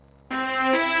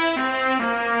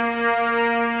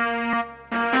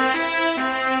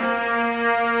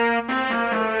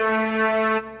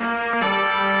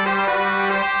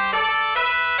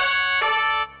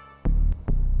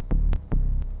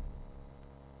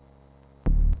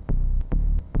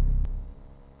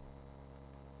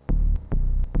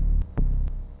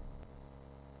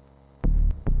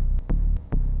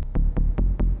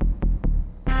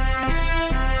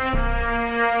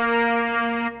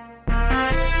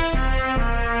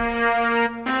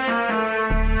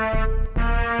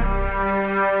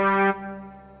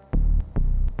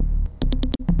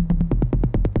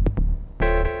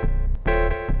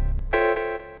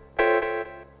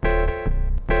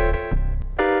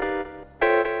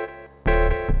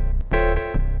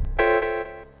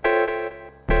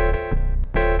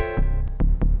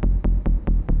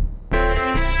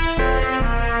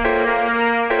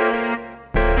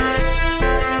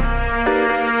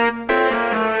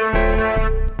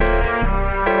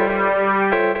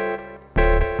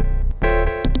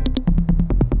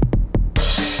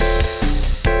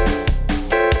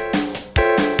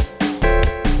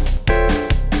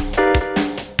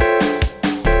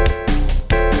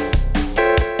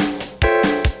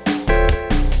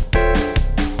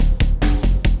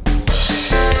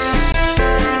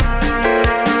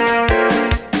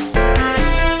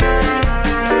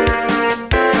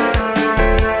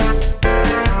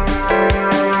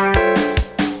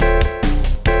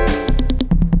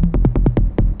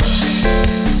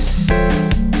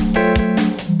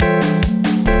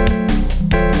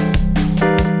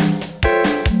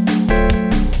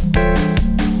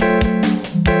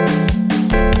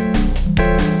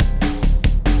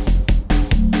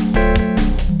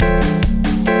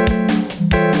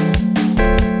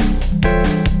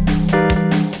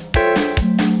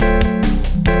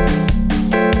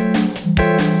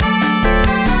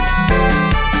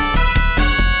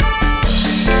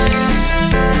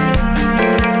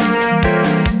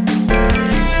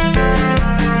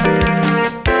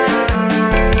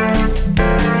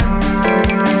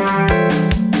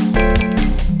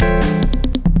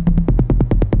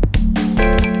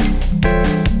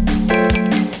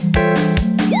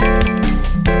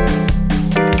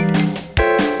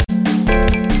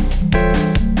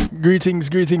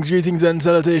Greetings and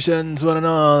salutations, one and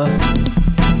all.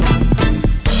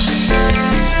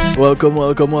 Welcome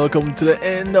to the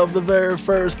end of the very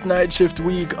first night shift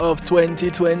week of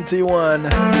 2021.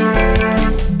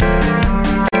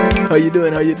 How you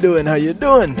doing? I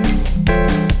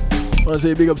want to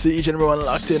say big up to each and everyone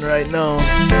locked in right now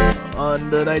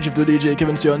on the night shift with DJ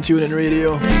Kevin Steele on TuneIn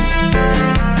Radio,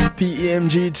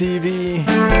 PEMG TV,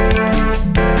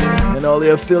 and all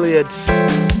the affiliates.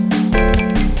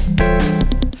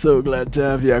 So glad to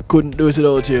have you. I couldn't do it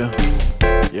without you.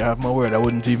 You have my word, I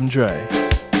wouldn't even try.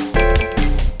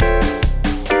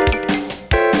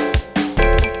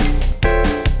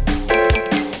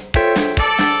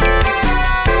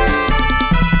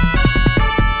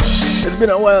 It's been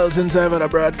a while since I've had a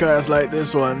broadcast like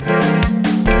this one.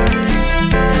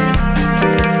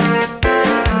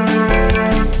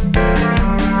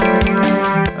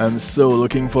 I'm so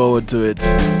looking forward to it.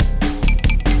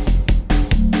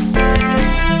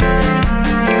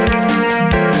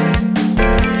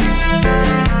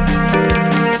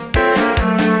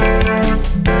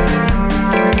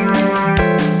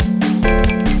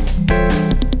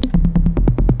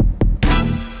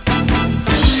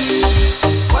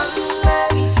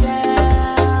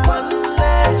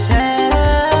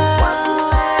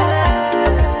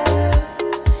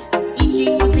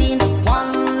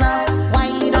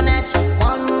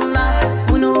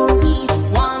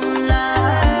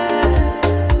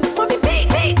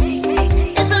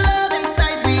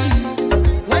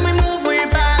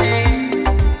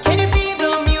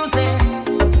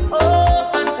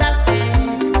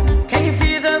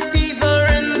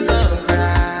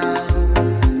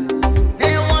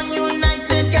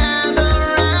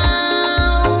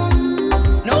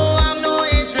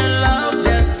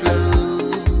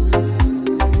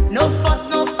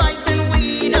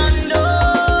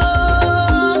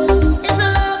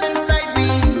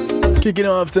 Kicking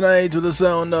off tonight with the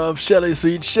sound of Shelly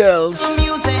Sweet Shells.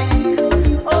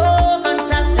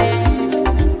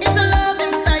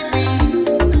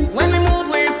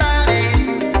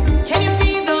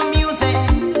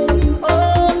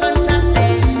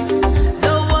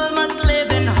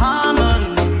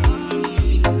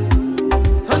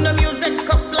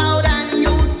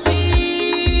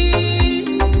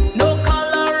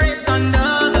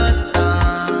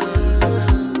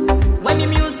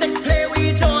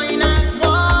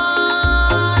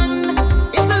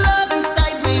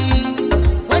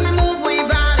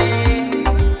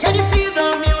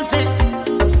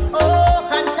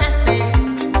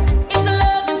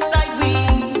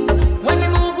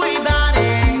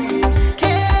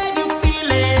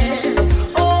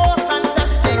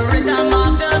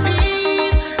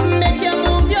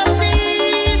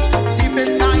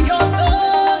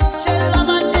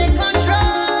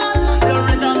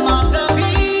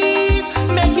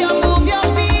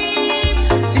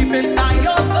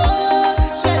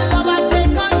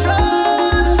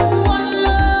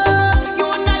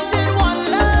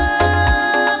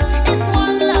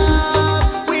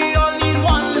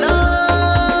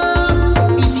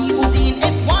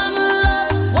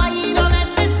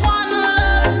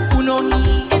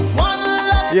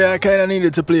 I kinda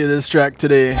needed to play this track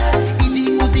today.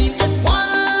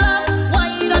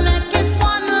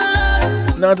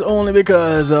 Not only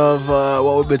because of what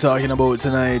we'll be talking about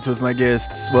tonight with my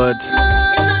guests, but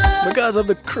because of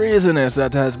the craziness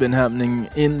that has been happening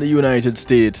in the United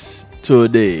States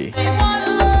today.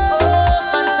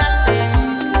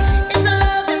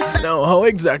 Now, how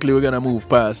exactly we're gonna move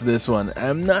past this one,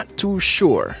 I'm not too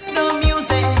sure.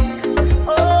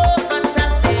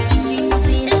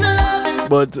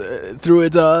 But through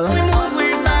it all,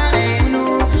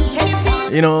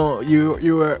 you know,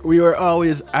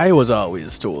 I was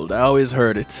always told, I always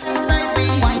heard it,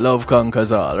 love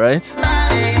conquers all, right?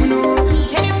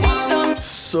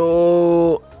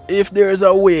 So if there's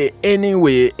a way,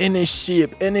 any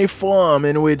shape, any form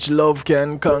in which love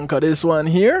can conquer this one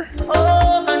here,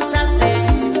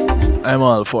 I'm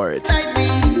all for it.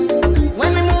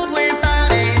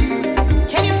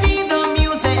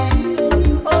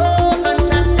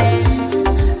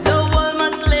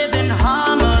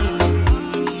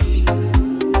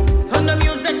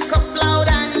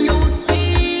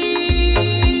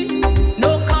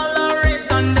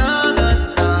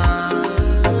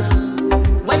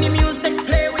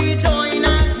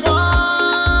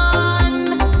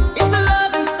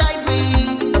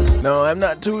 I'm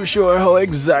not too sure how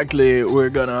exactly we're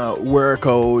gonna work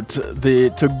out the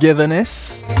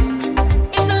togetherness,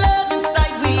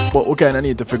 but we kinda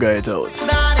need to figure it out,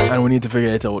 and we need to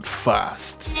figure it out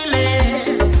fast.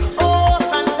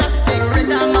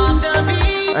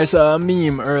 I saw a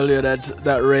meme earlier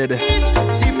that read,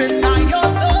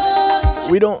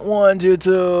 We don't want you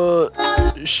to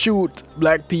shoot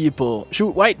black people, shoot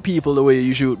white people the way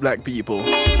you shoot black people,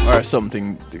 or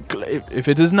something. If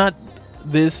it is not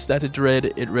this that it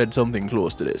read something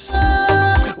close to this.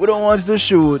 We don't want you to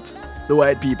shoot the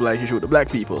white people like you shoot the black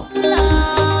people.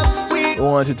 We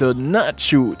want you to not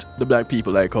shoot the black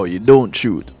people like how you don't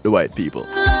shoot the white people.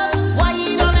 And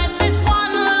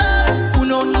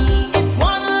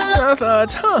I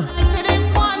thought,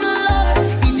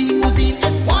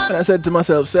 and I said to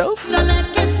myself,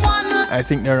 I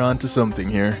think they're onto something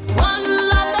here.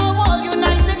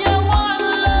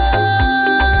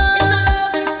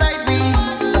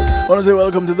 I want to say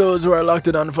welcome to those who are locked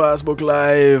in on Facebook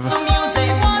Live.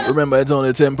 Remember, it's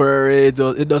only temporary. It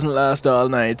doesn't last all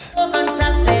night.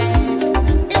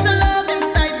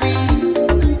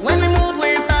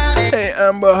 Hey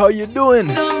Amber, how you doing?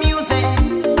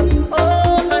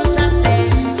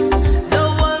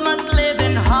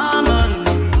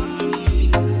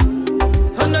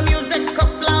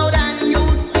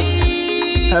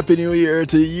 Happy New Year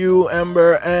to you,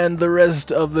 Amber, and the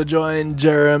rest of the Join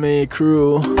Jeremy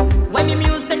crew. When the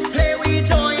music play, we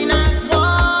join as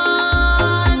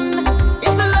one.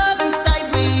 It's the love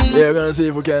inside me. Yeah, we're gonna see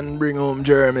if we can bring home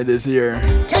Jeremy this year.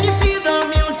 Can you feel the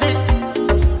music?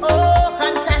 Oh,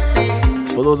 fantastic.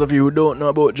 For those of you who don't know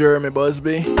about Jeremy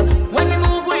Busby, when we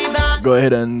move way back, go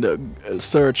ahead and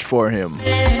search for him.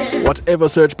 Whatever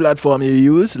search platform you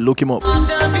use, look him up.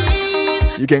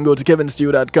 You can go to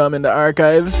kevinstew.com in the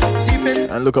archives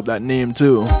and look up that name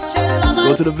too.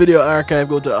 Go to the video archive,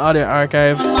 go to the audio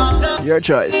archive. Your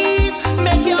choice.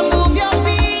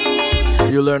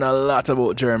 You'll learn a lot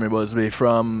about Jeremy Busby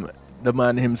from the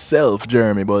man himself,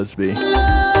 Jeremy Busby.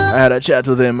 I had a chat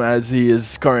with him as he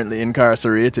is currently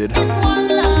incarcerated.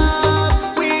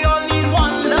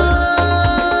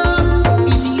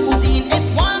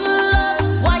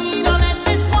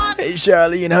 Hey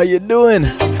Charlene, how you doing?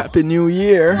 Happy New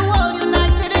Year.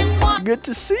 Good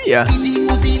to see ya.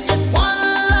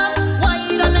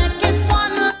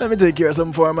 Let me take care of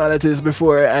some formalities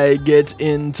before I get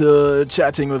into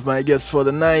chatting with my guests for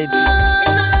the night.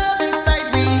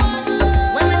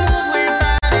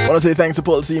 I want to say thanks to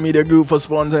Pulse Media Group for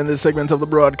sponsoring this segment of the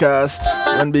broadcast.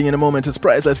 And being in a moment is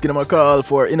priceless. Give them a call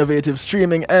for innovative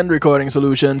streaming and recording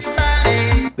solutions.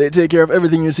 They take care of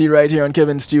everything you see right here on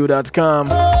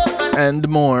kevinstew.com and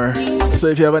more. So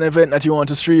if you have an event that you want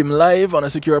to stream live on a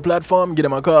secure platform, give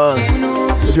them a call.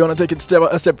 If you want to take it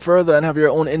a step further and have your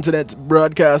own internet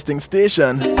broadcasting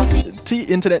station,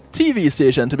 internet TV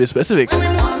station to be specific,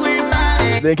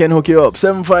 they can hook you up.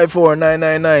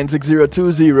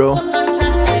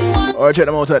 754-999-6020 or check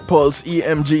them out at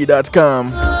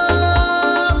pulseemg.com.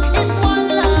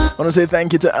 I want to say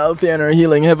thank you to Althea and her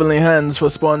Healing Heavenly Hands for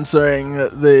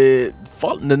sponsoring the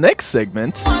next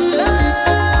segment.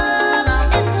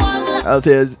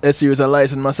 Althea SU is a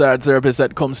licensed massage therapist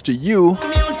that comes to you,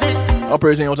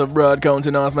 operating out of Broad County,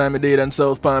 North Miami-Dade, and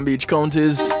South Palm Beach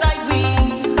counties.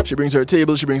 She brings her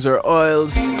table, she brings her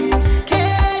oils.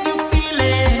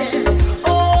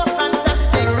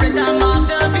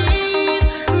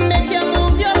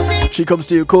 She comes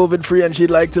to you COVID-free and she'd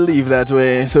like to leave that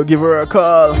way. So give her a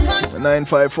call,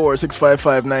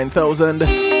 954-655-9000.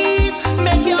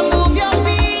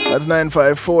 That's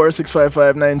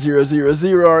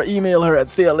 954-655-9000, or email her at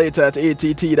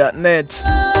thealater@att.net.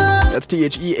 That's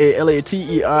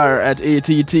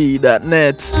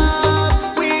thealater@att.net.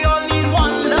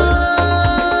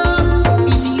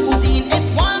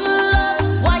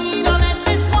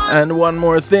 And one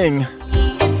more thing.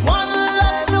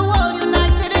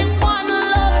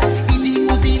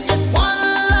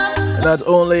 Not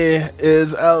only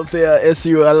is Althea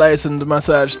SU a licensed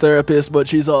massage therapist, but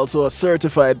she's also a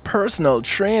certified personal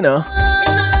trainer.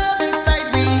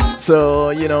 So,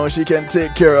 you know, she can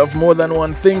take care of more than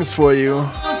one things for you.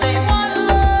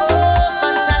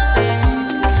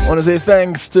 I want to say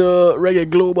thanks to Reggae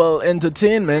Global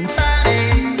Entertainment.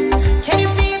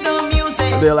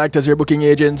 They'll act as your booking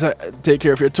agent, take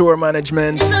care of your tour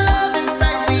management,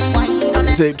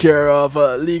 take care of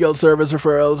legal service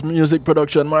referrals, music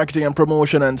production, marketing and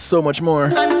promotion, and so much more.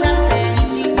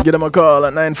 Give them a call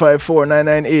at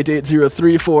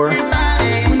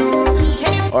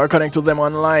 954-998-8034 or connect with them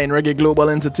online,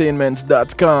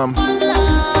 reggaeglobalentertainment.com.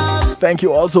 Thank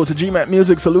you also to GMAT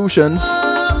Music Solutions,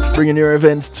 bringing your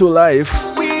events to life,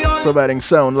 providing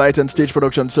sound, light and stage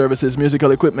production services,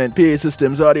 musical equipment, PA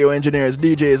systems, audio engineers,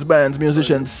 DJs, bands,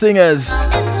 musicians, singers.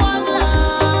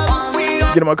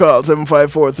 Give them a call,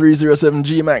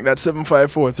 754-307-GMAC, that's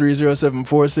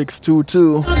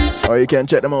 754-307-4622, or you can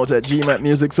check them out at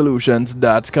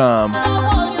gmatmusicsolutions.com.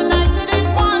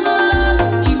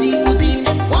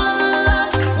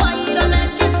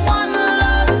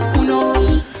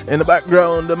 In the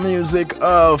background, the music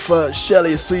of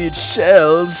Shelly Sweet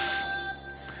Shells.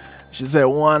 She said,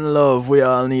 "One love. We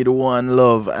all need one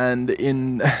love." And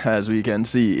as we can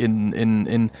see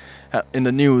in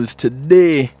the news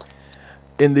today,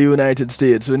 in the United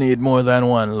States, we need more than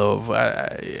one love.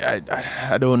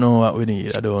 I don't know what we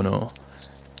need. I don't know,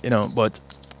 But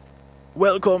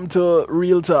welcome to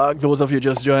Real Talk. Those of you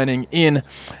just joining in.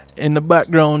 In the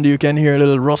background, you can hear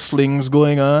little rustlings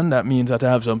going on. That means that I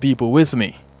have some people with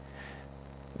me.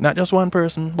 Not just one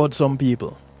person, but some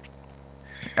people.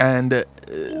 And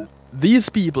these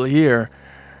people here,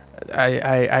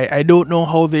 I don't know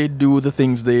how they do the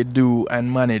things they do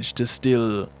and manage to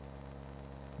still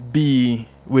be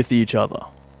with each other.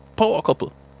 Power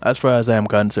couple, as far as I am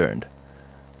concerned.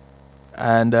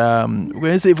 And we're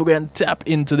going to see if we can tap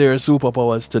into their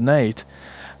superpowers tonight.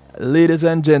 Ladies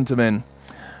and gentlemen,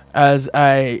 as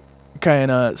I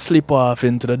kind of slip off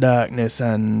into the darkness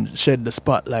and shed the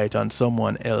spotlight on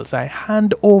someone else, I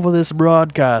hand over this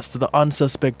broadcast to the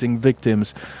unsuspecting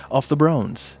victims of the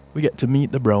Browns. We get to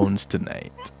meet the Browns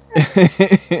tonight.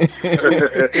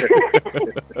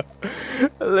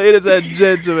 Ladies and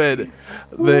gentlemen,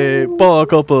 the power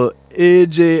couple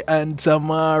AJ and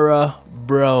Tamara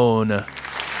Brown. A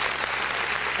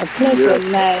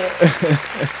pleasant night.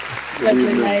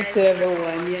 Pleasant night to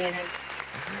everyone, yes.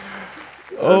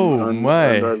 Oh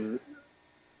my. As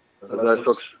I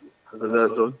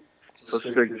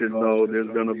suspected now, there's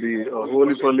going to be a whole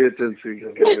heap of latency,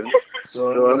 Kevin.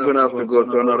 So I'm going to have to go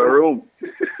to another room.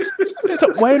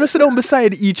 So why don't you sit down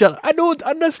beside each other? I don't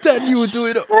understand you two.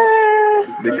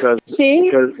 Because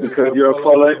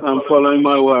I'm following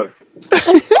my wife.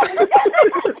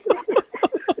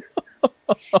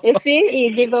 You see, he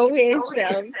give away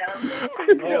himself.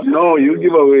 No, you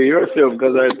give away yourself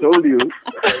because I told you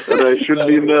that I should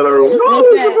be in the other room.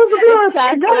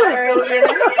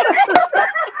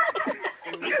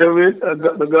 Kevin, I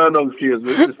got the gun upstairs,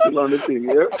 but it's still on the thing,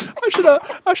 yeah?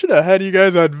 I should have had you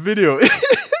guys on video.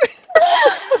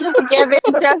 Kevin,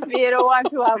 trust me, you don't want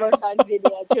to have us on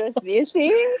video. Trust me. You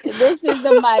see, this is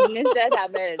the madness that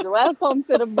happens. Welcome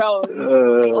to the Browns.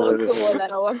 Also more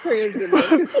than our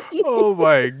craziness. Oh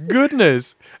my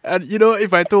goodness. And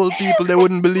if I told people, they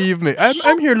wouldn't believe me.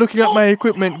 I'm here looking at my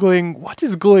equipment going, what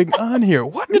is going on here?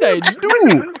 What did I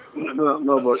do?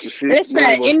 No, but you see.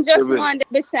 Listen, him just one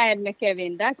beside me,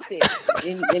 Kevin. That's it.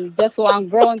 him just one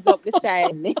grounds up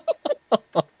beside me.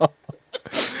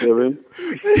 Kevin,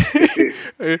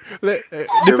 defend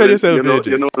yourself,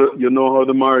 AJ. You know how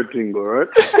the married thing go, right?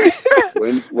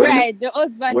 Right, the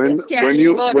husband just can't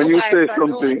when you say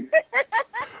something,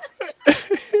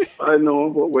 I know,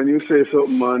 but when you say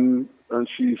something, and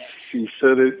she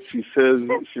said it,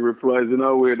 she replies in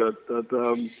a way that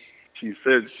she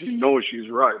said she knows she's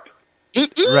right.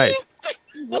 Right.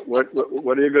 What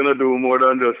are you gonna do more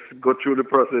than just go through the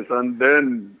process and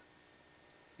then?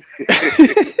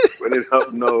 When it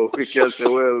happened, no, we can't say,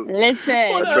 well, listen.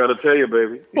 I'm trying to tell you,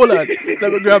 baby. Hold on.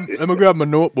 Let me grab my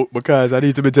notebook because I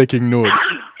need to be taking notes.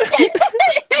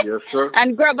 Yes, sir.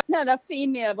 And grab another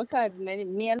female because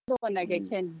me alone I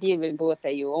can deal with both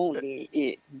of you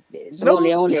only. It's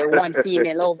only one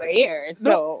female over here.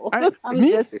 So I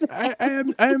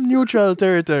am neutral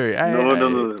territory.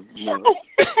 No.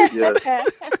 Yes.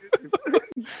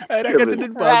 I don't get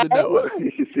involved in that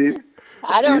one. You see?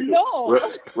 I don't know.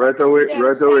 Right away,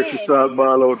 she started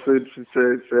ball out. So she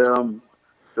said, so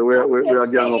we are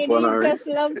gang up on her. Just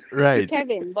loves right.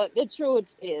 Kevin, but the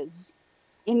truth is,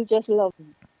 him just love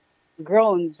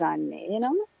groans on me,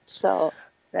 So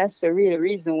that's the real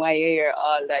reason why you hear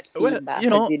all that feedback.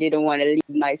 Because you didn't want to leave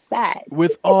my side.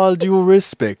 With all due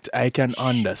respect, I can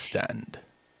understand.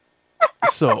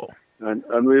 So. And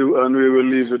we will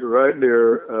leave it right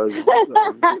there as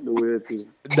the way it is.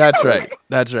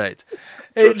 That's right.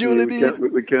 Hey, Julie B.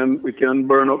 We can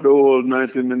burn up the whole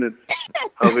 90 minutes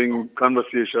having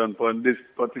conversation on this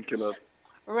particular.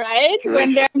 Right?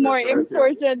 When there are more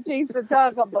important things to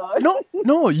talk about.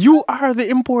 No, you are the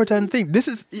important thing. This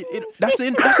is that's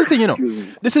the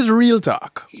thing, This is real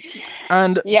talk.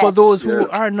 And for those who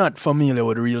are not familiar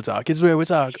with real talk, it's where we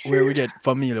get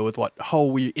familiar with how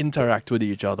we interact with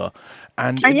each other.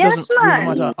 And it doesn't really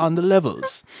matter on the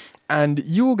levels. And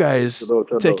you guys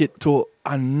take it to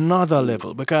another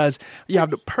level because you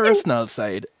have the personal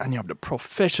side and you have the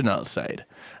professional side.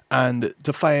 And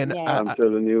to find I'm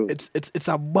telling you, it's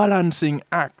a balancing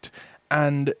act,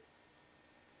 and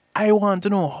I want to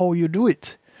know how you do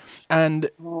it. And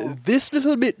this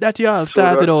little bit that you all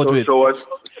started out with.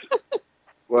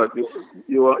 What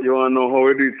you want to know how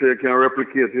it is so you can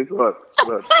replicate it? What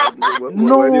do you want to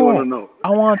No, know?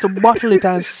 I want to bottle it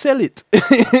and sell it.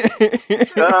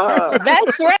 Ah,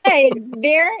 That's right.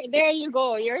 There you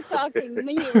go. You're talking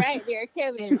me right there,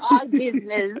 Kevin. All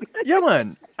business. Yeah,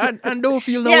 man. And don't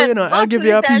feel no way, Yes, I'll give bottle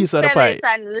you a it and piece of the sell it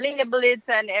pie. and label it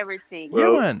and everything. Yeah,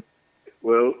 well, man.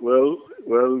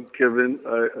 well, Kevin,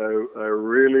 I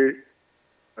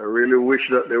really wish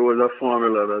that there was a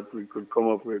formula that we could come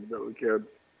up with that we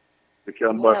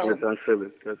can bottle Well, it and sell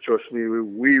it. Trust me,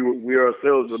 we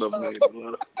ourselves would have made a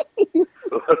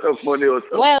lot of money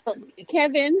ourselves. well,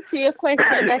 Kevin, to your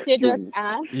question that you just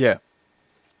asked, Yeah.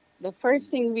 the first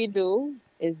thing we do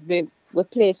is we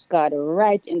place God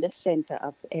right in the center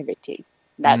of everything.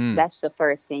 Mm. That's the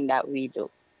first thing that we do.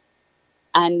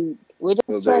 And we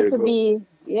Well, just try there you to go. be,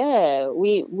 yeah,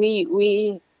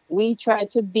 we try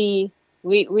to be,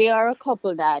 we are a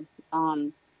couple that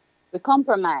we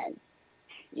compromise,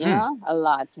 Mm. a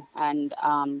lot. And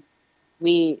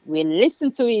we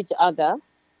listen to each other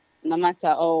no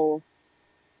matter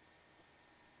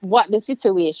what the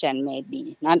situation may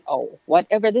be, not all.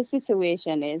 Whatever the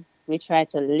situation is, we try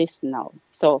to listen out.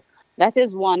 So that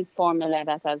is one formula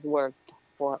that has worked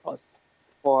for us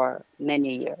for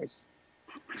many years.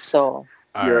 So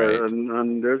All Yeah, right.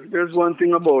 and there's one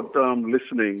thing about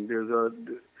listening.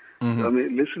 Mm-hmm. I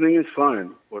mean, listening is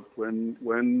fine, but when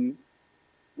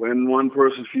one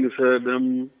person feels heard,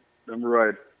 them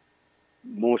right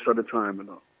most of the time,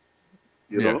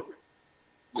 you Yeah. know,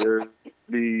 there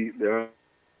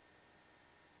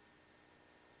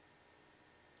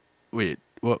Wait.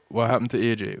 What happened to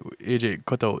AJ? AJ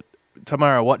cut out.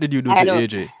 Tamara, what did you do I to don't.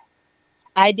 AJ?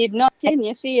 I did nothing.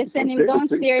 You see, you send him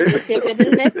downstairs. You see if you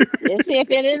didn't left. You see if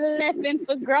you didn't left him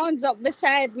for grounds up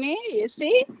beside me. You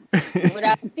see, would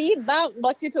have feedback,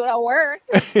 but it would have worked.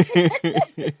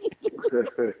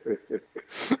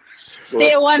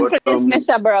 Stay one but place,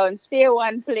 Mr. Brown. Stay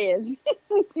one place.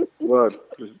 what?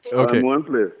 I'm Okay. one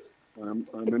place. I'm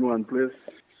in one place.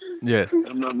 Yeah.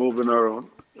 I'm not moving around.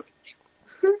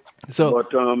 So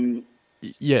But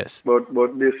yes. but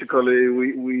basically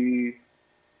we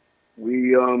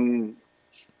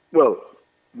well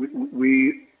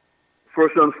we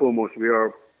first and foremost we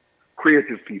are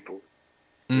creative people,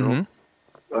 you know,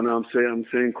 Mm-hmm. and I'm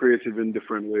saying creative in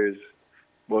different ways,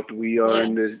 but we are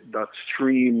in Yes. that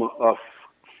stream of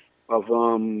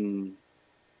um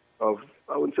of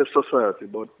I wouldn't say society,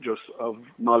 but just of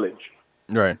knowledge.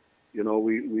 Right. You know,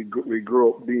 we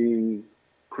grow up being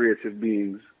creative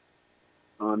beings,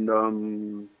 and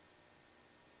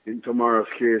in Tamara's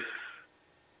case,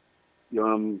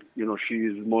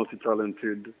 she's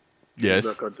multi-talented. She's Yes.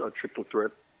 like a triple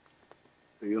threat.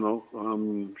 You know,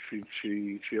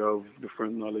 she have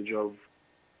different knowledge of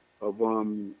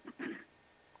um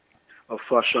of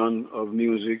fashion, of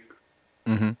music.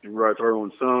 Mm-hmm. She write her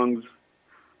own songs.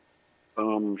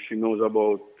 She knows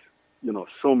about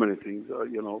so many things.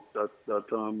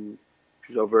 That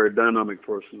she's a very dynamic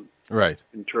person Right.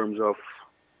 in terms of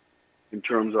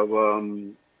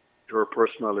her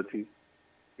personality,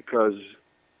 because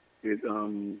it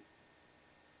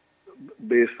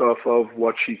based off of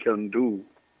what she can do,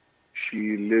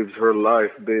 she lives her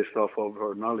life based off of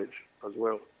her knowledge as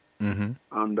well. Mm-hmm.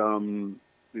 And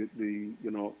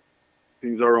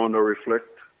things around her reflect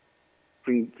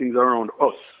things around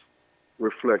us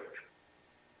reflect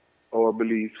our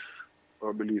beliefs,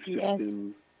 our belief Yes.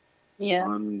 system, Yeah.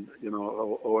 and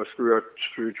our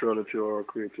spirituality or our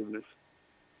creativeness.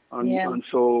 And Yeah. and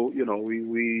so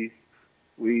we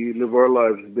live our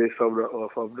lives based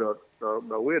off of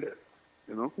that way there.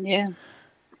 You know. Yeah.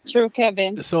 True,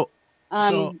 Kevin. So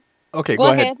so Um, okay, Go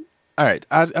go ahead. ahead. All right.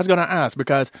 I was gonna ask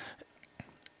because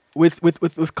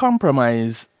with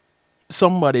compromise,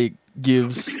 somebody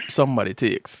gives, somebody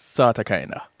takes, sort of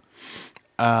kinda.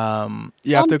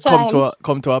 You have to Sometimes,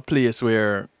 come to a place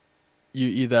where you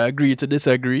either agree to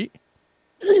disagree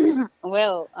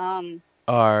well,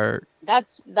 or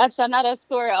that's another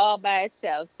story all by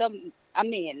itself. I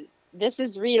mean, this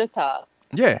is real talk.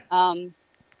 yeah. Um,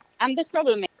 I'm the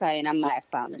troublemaker in my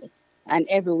family and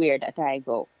everywhere that I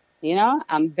go.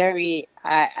 I'm very,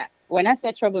 when I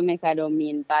say troublemaker, I don't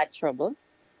mean bad trouble,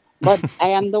 but I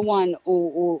am the one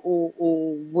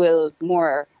who will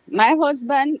more. My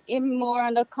husband, him more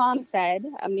on the calm side.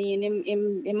 I mean,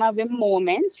 him having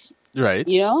moments, Right.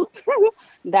 you know,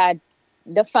 that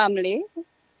the family, the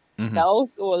Mm-hmm.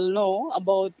 household know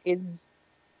about is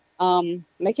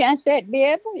I can't say it,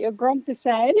 babe, you're grumpy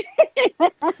side,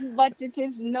 but it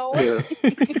is known Yeah.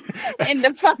 in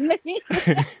the family.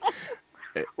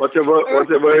 Whatever,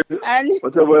 whatever, and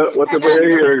whatever, and whatever I you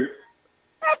know hear,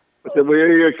 Whatever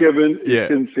you hear, Kevin, is Yeah.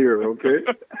 sincere, okay?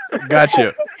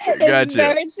 Gotcha. It's Gotcha.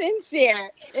 very sincere.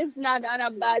 It's not on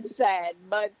a bad side,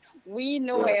 but we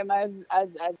know Yeah. him as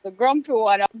the grumpy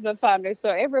one of the family. So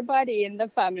everybody in the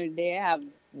family they have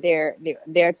their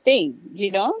thing,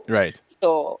 you know. Right.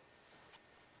 So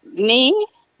me,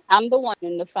 I'm the one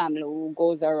in the family who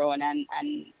goes around and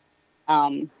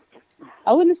um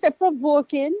I wouldn't say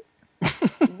provoking,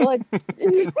 but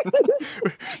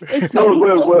it's No,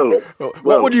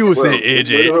 What would you say, with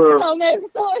AJ?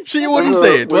 her, She with wouldn't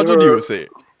say her, it. with What would you her, say?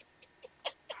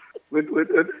 with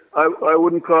I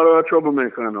wouldn't call her a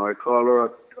troublemaker, no. I call her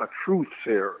a truth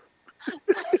sayer.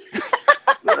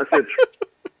 That's it.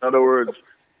 In other words,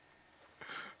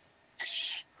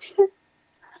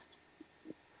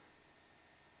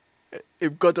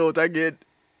 It got out again.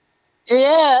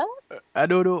 yeah. I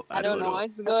don't know. I I don't don't know know.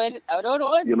 what's going. I don't know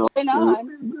what's you know, going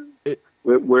on. It,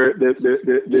 where they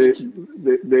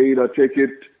either take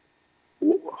it,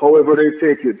 however they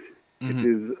take it, it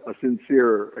mm-hmm. is a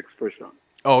sincere expression.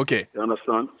 Oh, okay. You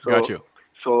understand? Got you.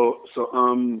 So,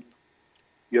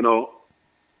 you know,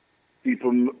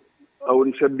 people, I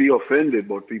wouldn't say be offended,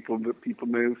 but people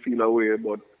may feel a way,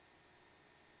 but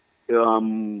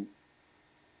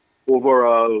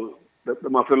overall, they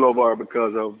have to love her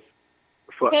because of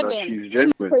the fact that Kevin, she's in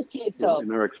genuine, pretty it up. in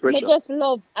her Me expression. just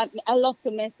love. I love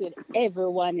to mess with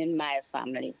everyone in my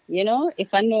family. You know,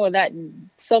 if I know that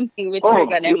something will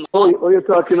trigger them on. You're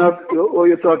talking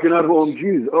at home,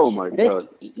 jeez. Oh my God.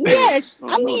 Yes, No,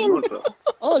 I no, mean, no, sir.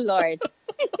 oh Lord.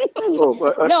 Oh,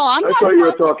 but No, I'm I not thought you were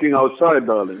like. talking outside,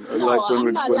 darling. No, Like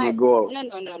I'm not when we like. go out.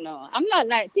 No. I'm not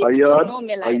like. A People don't yard? know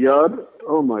me A like that. yard?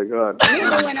 Oh my God.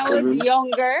 Maybe when I was Kevin?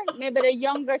 younger, maybe the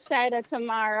younger side of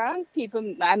Tamara,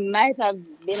 people, I might have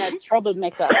been a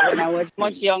troublemaker when I was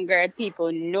much younger.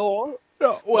 People know,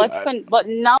 No, well, but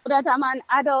now that I'm an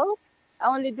adult, I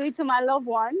only do it to my loved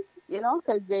ones, you know,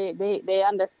 because they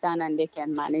understand and they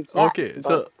can manage that. okay. But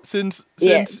So since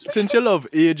yes, since you love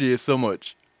AJ so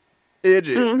much,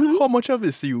 AJ, mm-hmm. how much of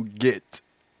this do you get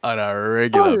on a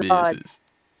regular Oh Lord, basis?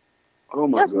 Oh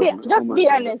my God. Oh just my be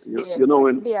God. honest, babe. You know Just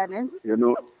when be honest. you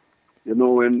know you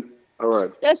know when. All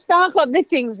right. Just talk up the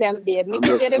things, them, babe. Me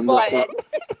give you the I'm just quiet.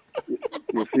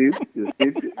 you see.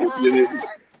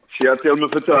 She a tell me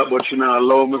to talk, but she not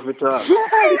allow me to talk.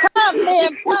 Talk,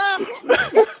 babe, talk.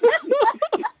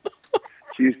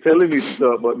 She's telling me to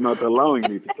talk, but not allowing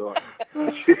me to talk.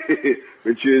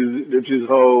 which is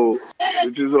how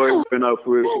it went up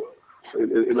with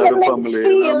in Let other me family.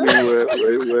 You know what I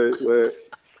feel. mean?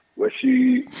 Where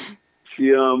she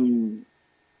she's the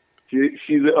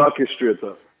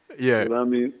orchestrator. Yeah. You know what I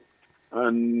mean?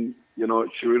 And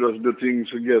she will just do things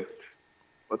to get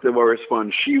whatever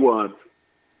response she wants,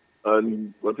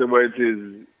 and whatever it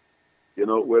is,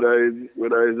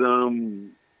 whether it's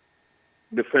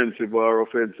defensive or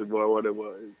offensive or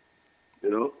whatever,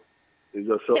 it's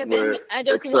just something Kevin, where I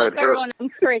just walk excite her. around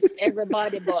and press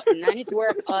everybody button, and it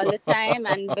work all the time.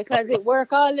 And because it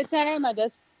work all the time, I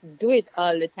just do it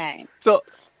all the time. So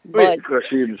wait. But Because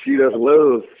she does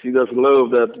love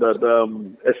that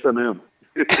S&M.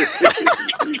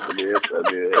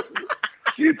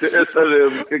 She's the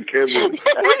S&M, Kevin. Wait.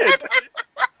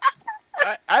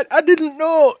 I didn't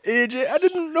know, AJ. I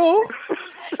didn't know.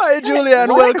 Hi, Julian.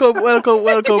 what?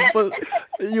 Welcome. For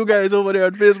you guys over there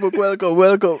on Facebook,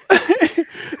 welcome.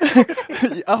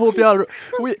 I hope y'all.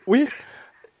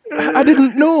 I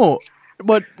didn't know,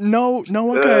 but now I kind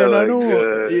of Oh my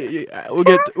know.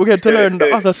 God. We get to learn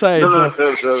the other No, sides no, of.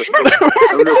 no, no.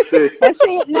 I'm just saying. I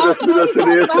see it now. I'm Now just we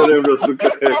saying come the back. S&M just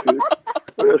because.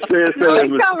 I'm just saying Now we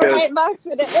S&M come because. right back to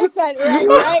the inside,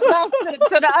 right back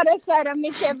to the other side of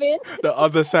me, Kevin. The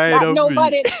other side That of me.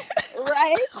 nobody,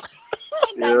 right?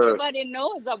 That Yeah. nobody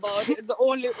knows about. It's the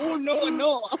only who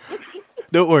know.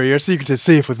 Don't worry, your secret is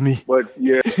safe with me. But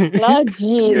yeah, Lord yeah,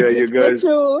 jeez, you the guys,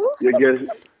 truth.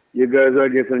 you guys are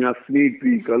getting a sneak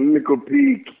peek, a little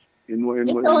peek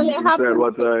inside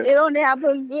what I. It only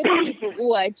happens with people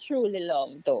who I truly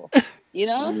love, though. You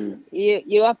know, Mm,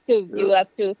 you have to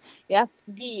yeah.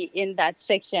 be in that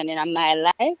section in my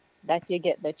life that you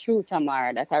get the true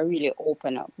Tamara that I really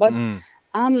open up. But Mm.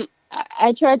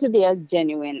 I try to be as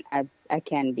genuine as I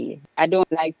can be. I don't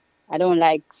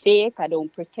like fake. I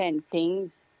don't pretend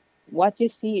things. What you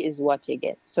see is what you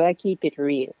get. So I keep it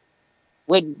real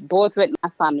with my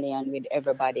family and with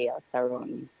everybody else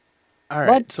around me. All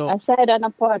But right. So aside and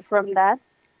apart from that,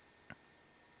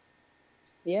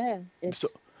 yeah, so it's so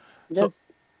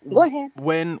just go ahead.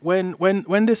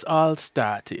 when this all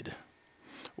started,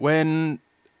 when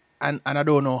and I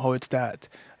don't know how it started.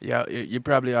 Yeah, you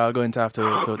probably are going to have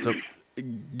to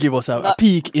give us a But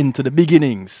peek into the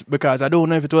beginnings, because I don't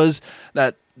know if it was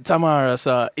that Tamara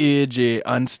saw AJ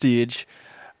on stage,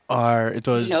 or it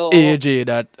was no, AJ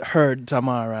that heard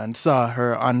Tamara and saw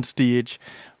her on stage.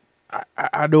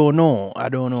 I don't know. I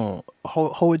don't know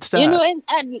how it started.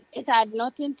 it had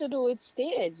nothing to do with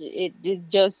stage. It is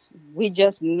just we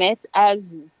just met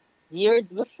as years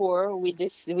before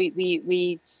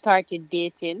we started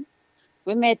dating.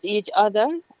 We met each other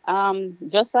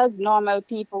just as normal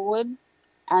people would,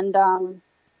 and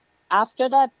after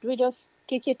that we just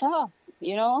kick it off,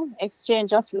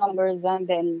 exchange of numbers, and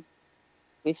then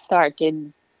we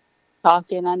started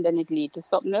talking, and then it lead to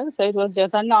something else. So it was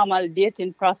just a normal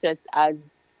dating process as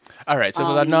All right, so it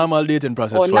was a um normal dating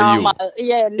process or for normal, you.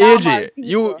 yeah, normal AJ,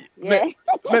 you people, yeah. me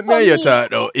For hear you me.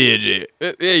 talk now, AJ.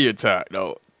 Hear you talk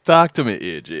now. Talk to me,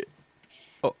 AJ.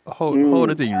 How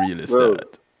the Mm, thing really well,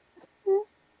 start?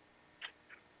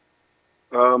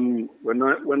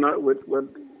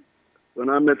 when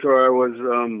I met her, I was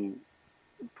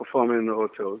performing in the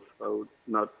hotels. I would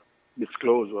not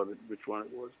disclose which one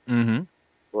it was, Mm-hmm.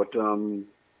 but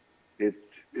it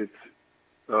it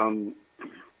um,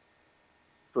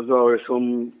 was always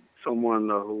someone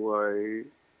who I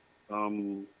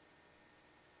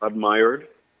admired,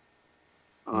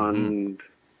 Mm-hmm. and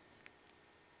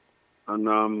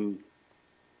and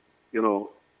you know,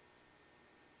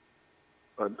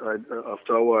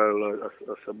 after a while,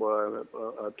 I said, "Boy,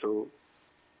 I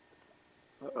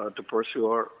had to pursue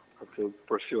her. I had to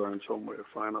pursue her in some way,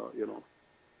 find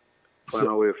So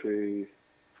a way for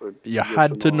you get to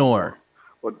had to know her know more." her.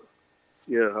 But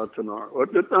yeah, I had to know her.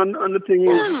 And the thing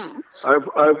is,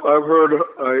 I've heard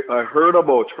I heard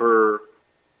about her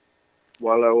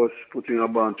while I was putting a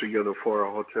band together for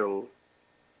a hotel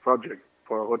project,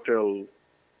 for a hotel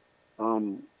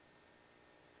um,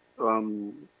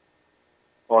 um,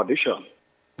 audition.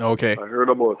 Okay. I heard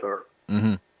about her,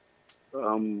 Mm-hmm.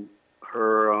 um,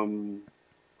 her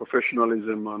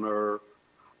professionalism and her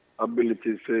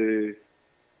ability to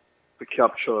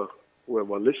capture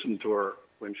whoever listens to her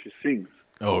when she sings.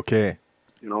 Okay.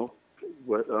 You know,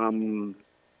 But,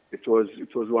 it was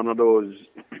one of those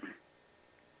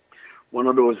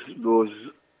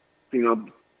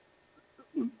thing.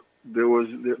 There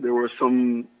was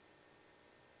some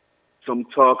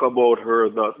talk about her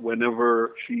that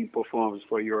whenever she performs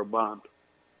for your band,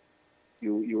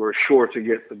 you were sure to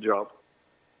get the job.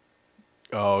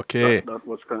 That Okay. that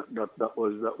was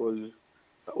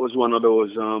that was one of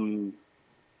those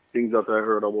things that I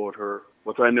heard about her,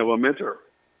 but I never met her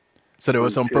So there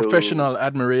was some until professional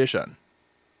admiration.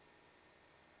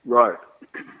 right.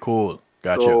 Cool.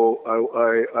 Gotcha. So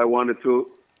I wanted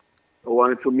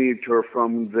to meet her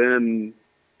from then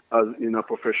as in a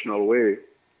professional way,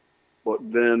 but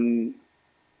then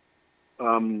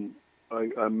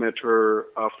I met her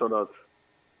after that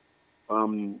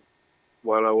um,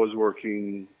 while I was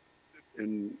working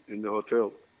in the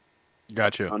hotel,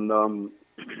 Gotcha. and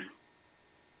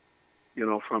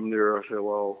from there I said,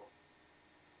 well,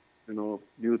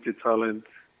 beauty, talent,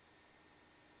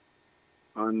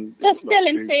 and Just like, tell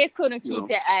him say you couldn't you keep know,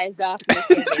 your eyes off me,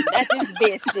 Kevin. That is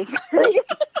basic.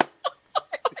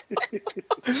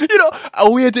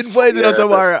 I'm waiting for it, yeah,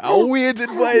 tomorrow. I'm waiting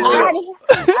for it, yeah,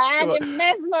 I had him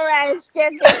mesmerized,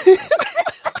 Kevin.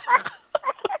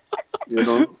 you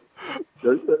know,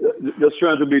 just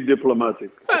trying to be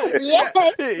diplomatic. Yes,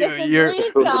 this is You're,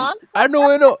 real talk. I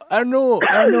know.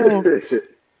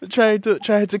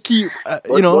 Trying to keep,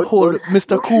 hold but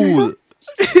Mr. but she Cool.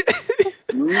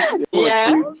 but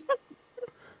Yeah.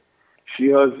 she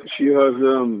has she has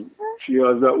she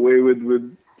has that way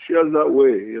with she has that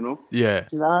way, Yeah.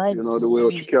 Lord the way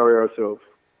she jeez. carry herself.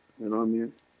 You know what I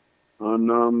mean?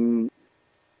 And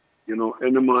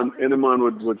any man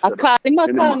would I say that. call him, I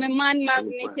Any call man, me man I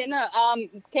would magnet, find.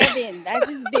 Kevin. That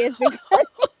is basic.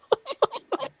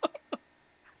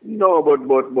 No,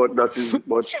 but that is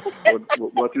but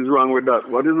what is wrong with that?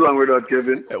 What is wrong with that,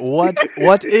 Kevin? What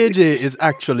AJ is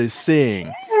actually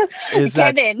saying is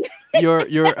that Kevin.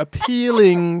 you're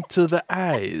appealing to the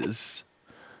eyes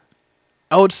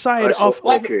outside I told of.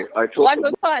 What okay. I told what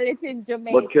we call it in but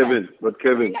Jamaica. Kevin, but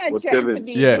We're Kevin, not but trying to Kevin,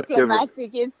 be Yeah. but Kevin,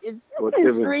 diplomatic. It's but it's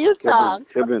Kevin, real Kevin, talk.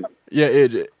 Kevin. Yeah,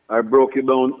 AJ. I broke it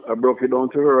down. I broke it down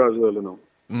to her as well. From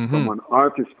Mm-hmm. an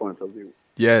artist point of view. From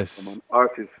Yes. an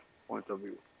artist point of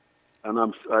view. And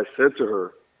I said to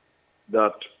her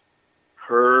that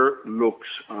her looks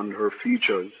and her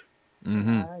features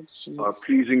Mm-hmm. Oh, are jeez.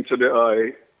 pleasing to the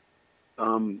eye,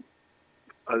 um,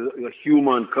 as a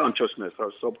human consciousness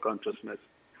or subconsciousness.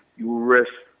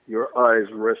 Your eyes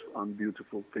rest on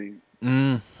beautiful things,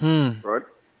 Mm-hmm. right?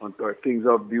 On things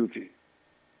of beauty,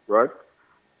 right?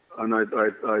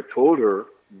 I told her,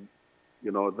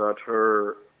 that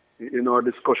in our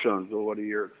discussions over the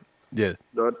years, Yeah.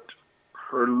 that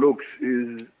her looks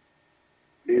is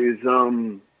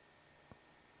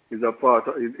a part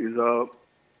is a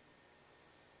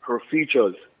her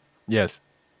features Yes.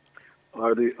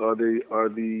 are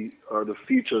the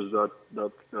features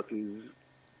that is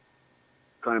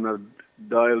kind of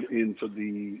dialed into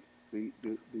the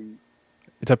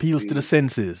It appeals to the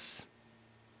senses.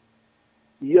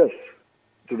 yes,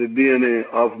 to the DNA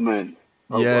of men.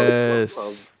 Yes.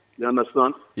 You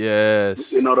understand?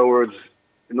 Yes. In other words,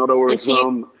 You see,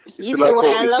 it's you see like what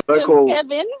how I it's love like you, how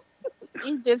Kevin?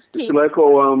 He just it's keeps like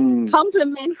how it's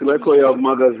complimenting like how you have me.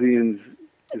 magazines.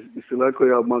 It's like how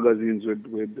you have magazines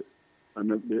with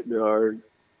and there are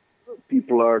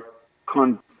people are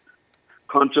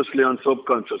consciously and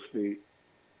subconsciously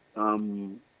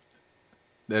um,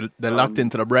 They're locked um,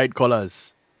 into the bright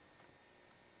colors.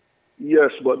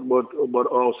 yes, but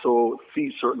also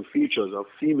certain features of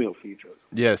female features.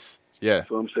 Yes. Yeah.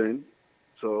 So I'm saying,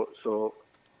 so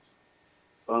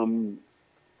um,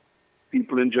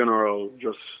 people in general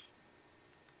just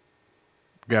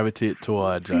Gravitate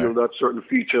towards feel her. that certain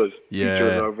features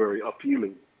Yeah. are very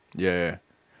appealing. Yeah.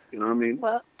 You know what I mean?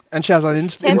 Well, And she has an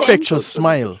Kevin, infectious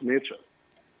smile. Just nature.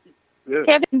 Yeah.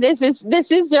 Kevin, this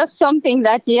is just something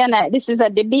that you and I. This is a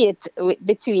debate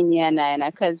between you and I,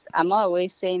 because I'm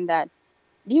always saying that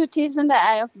beauty is in the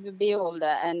eye of the beholder,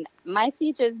 and my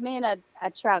features may not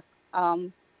attract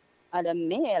other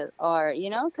male, or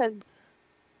because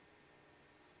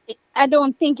I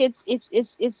don't think it's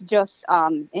just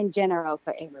in general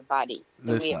for everybody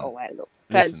the way Listen. how I look,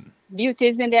 because Listen. beauty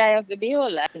is in the eye of the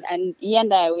beholder, and he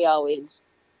and I, we always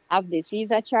have this.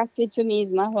 He's attracted to me.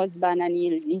 He's my husband, and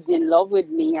he's in love with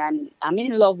me, and I'm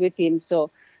in love with him.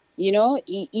 So,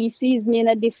 he sees me in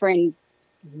a different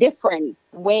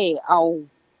way, how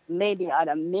maybe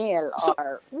other male So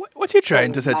or what you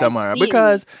trying to friends say, might Tamara? see me.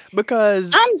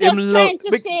 Because I'm him just love. trying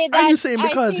to say Are you that saying I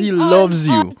because he think all loves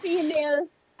all you female.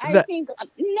 I that think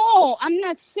no, I'm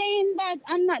not saying that.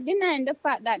 I'm not denying the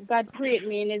fact that God created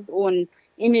me in His own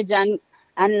image and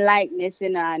likeness,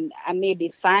 and I may be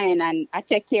fine, and I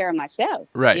take care of myself.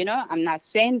 right? I'm not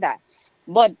saying that,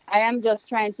 but I am just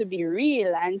trying to be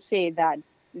real and say that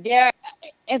there,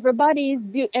 everybody is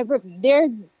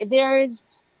there's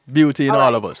Beauty in all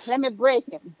all right, of us. let me break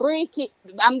it. Break it.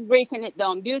 I'm breaking it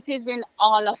down. Beauty is in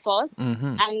all of us,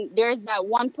 Mm-hmm. and there's that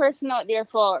one person out there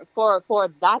for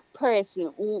that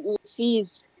person who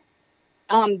sees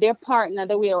their partner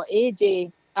the way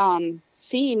AJ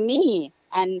see me,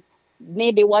 and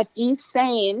maybe what he's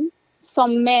saying.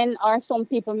 Some men or some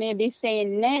people may be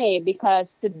saying nay,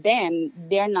 because to them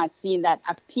they're not seeing that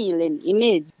appealing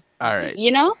image. All You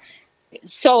right. know,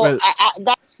 so Well,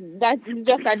 that's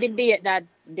just a debate that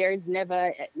there's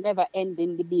never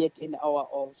ending debate in our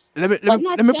house. let me let But me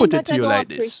not let me saying put it that to I you don't like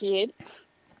this. appreciate.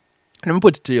 Let me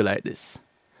put it to you like this.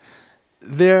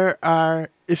 There are,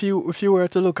 if you were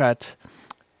to look at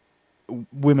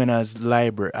women as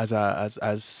library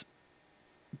as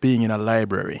being in a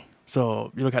library.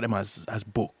 So you look at them as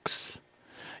books.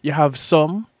 You have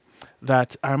some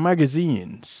that are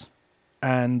magazines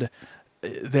and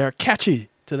they're catchy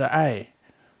to the eye.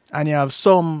 And you have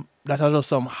some that are just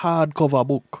some hardcover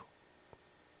book.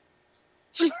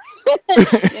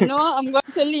 I'm going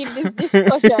to leave this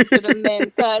discussion to the men,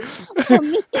 because for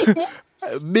me,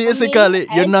 Basically,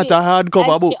 you're not a I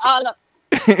hardcover see book. all of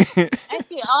I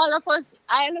see all of us.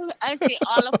 I see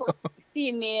all of us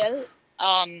female,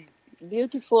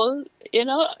 beautiful.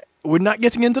 We're not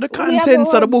getting into the We have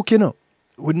contents of our. the book,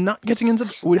 We're not getting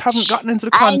into. We haven't gotten into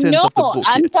the I contents know. of the book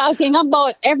I'm yet. talking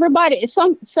about everybody.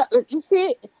 You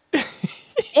see,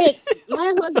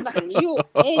 my husband,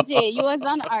 AJ, you as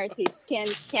an artist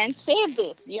can say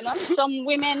this. Some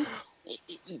women,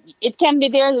 it can be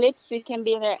their lips, it can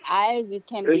be their eyes, it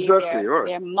can be Exactly. their Right.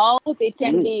 their mouth, it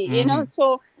can Mm-hmm. be, Mm-hmm.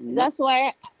 So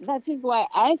Mm-hmm. that is why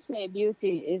I say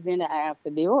beauty is in the eye of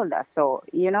the beholder. So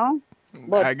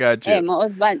but I got hey, you. my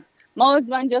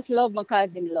husband just love me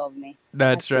because he love me.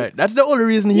 That's That's it. right. That's the only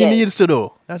reason he Yes, needs to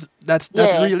though. That's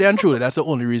yes, really and truly. That's the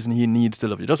only reason he needs to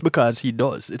love you. Just because he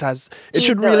does. It he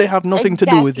should really does have nothing to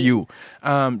do with exactly you.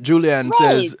 Julian right.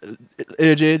 says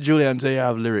AJ, Julian say you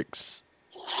have lyrics.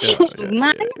 Yeah, yeah,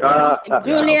 Man, yeah, Ah, yeah. You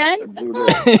Julian,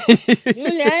 Julian.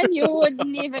 Julian, you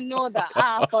wouldn't even know the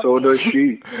half of So it. does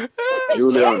she,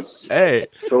 Julian. Yes, Hey.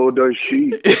 So does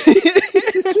she,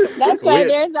 that's why Wait.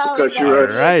 there's because always a All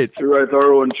debate. right. she writes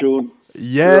her own tune. She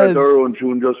writes Yes. her own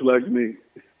tune just like me.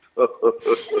 All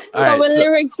So we right. So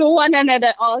lyrics to one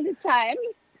another all the time.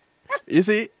 you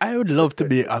see, I would love to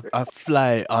be a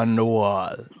fly on the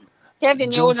wall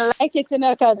Kevin, you wouldn't Just like it,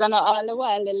 because I know all the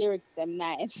while the lyrics them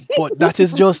nice. but that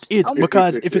is just it.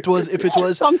 Because if it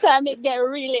was Sometimes it get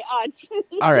really hot,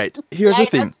 all right, here's the like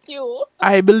a thing. stew.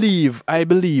 I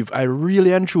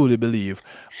really and truly believe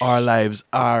our lives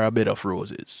are a bed of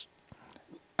roses.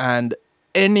 And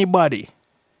anybody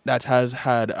that has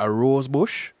had a rose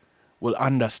bush will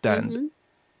understand Mm-hmm.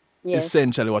 Yes.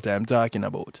 essentially what I'm talking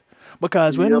about.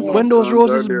 Because Yeah, when but Yes. those thorns are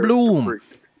roses there to bloom, prick.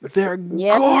 they're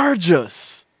Yeah.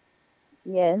 gorgeous.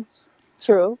 Yes.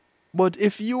 True. But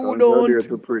if you Thorns are there don't,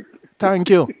 to prick. thank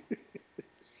you,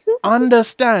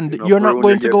 understand, You know, you're not prune, you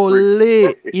going to get go pricked.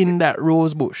 lay in that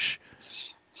rose bush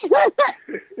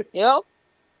Yep.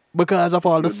 because of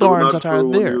all the You do thorns not that are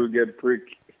prune, there. you get pricked.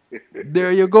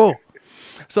 There you go.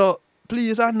 So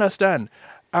please understand.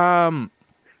 Um,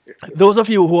 Those of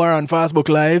you who are on Facebook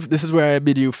Live, this is where I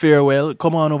bid you farewell.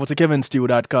 Come on over to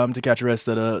kevinstew.com to catch the rest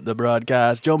of the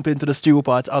broadcast. Jump into the stew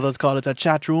pot. Others call it a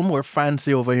chat room. We're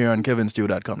fancy over here on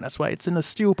kevinstew.com. That's why it's in the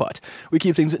stew pot. We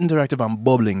keep things interactive and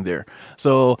bubbling there.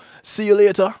 So see you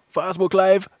later. Facebook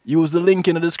Live. Use the link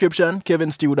in the description,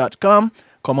 kevinstew.com.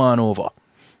 Come on over. All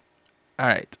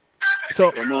right.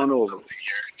 So Come on over.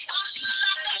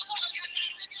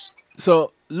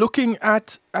 looking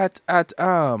at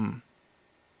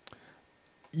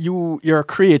your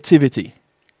creativity,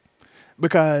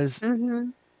 because Mm-hmm.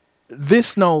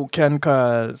 this now can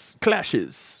cause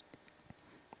clashes.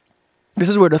 This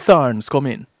is where the thorns come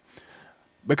in,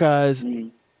 because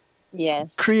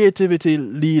Yes. creativity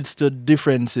leads to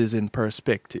differences in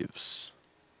perspectives,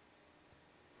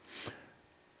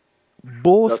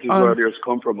 both That is why on there's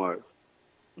compromise.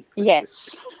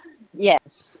 Yes.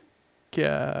 Yes.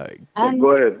 can And Go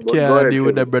ahead. Go can ahead, deal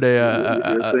with the Kevin. brother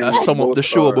You're saying sum up both the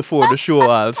show are. before the show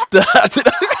all started.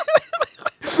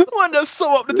 One just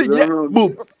sum up the thing, yeah,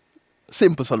 boom.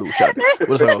 Simple solution.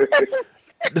 What is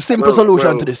it? The simple Well,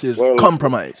 solution to well, this is well,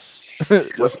 compromise. well,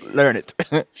 Just learn it.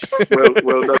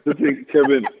 well. That's the thing,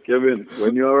 Kevin. Kevin,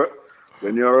 when you're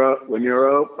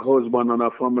a husband and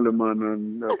a family man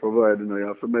and a provider, you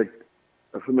have to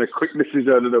make quick decisions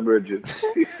under the bridges.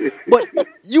 But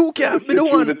you can't be the Sit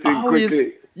through one the thing always.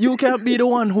 quickly. You can't be the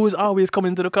one who's always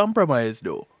coming to the compromise,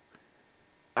 though.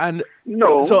 And so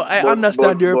No, I but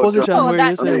understand your position no, where you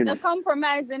that I say, the mean,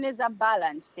 compromising is a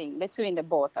balance thing between the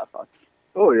both of us.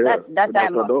 oh yeah, That I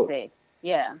without a must doubt. say.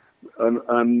 Yeah. And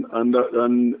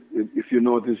if you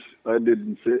notice, I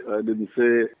didn't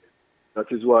say that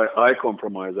is why I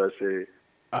compromise. I say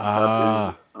that is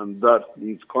ah, and that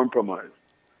needs compromise.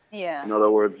 Yeah. In other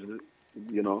words,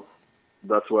 you know,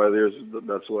 that's why there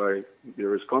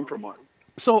is compromise.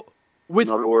 so In with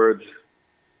other words,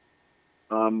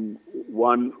 um,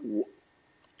 one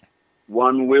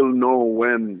one will know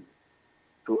when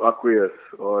to acquiesce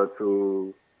or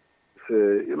to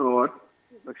say, you know what,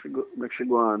 make she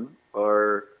go on,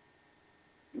 or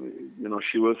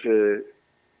she will say,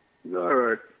 all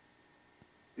right,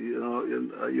 you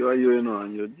are you,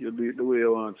 and you do it the way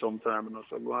you want sometime,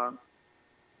 so go on.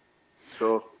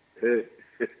 So hey,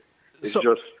 it's so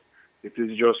just it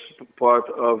is just part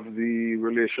of the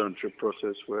relationship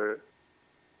process where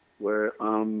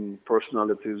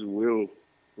personalities will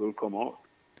come out.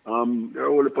 There are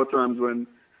only times when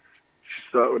she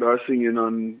start with her singing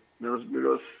and we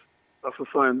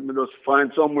just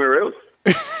find somewhere else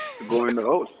to go in the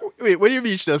house. wait, what do you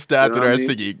mean she just You started know what I her mean?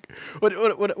 singing?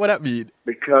 What that mean?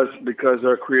 Because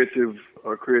our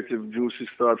creative juices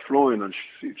start flowing and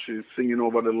she's singing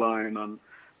over the line and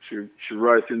she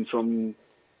writing some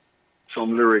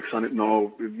lyrics on it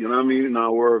now. You know what I mean? It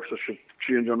now works, so she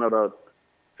change another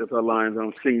set of lines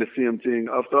and sing the same thing.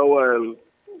 After a while,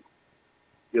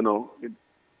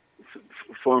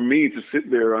 for me to sit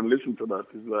there and listen to that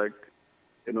is like,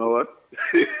 you know what?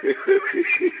 All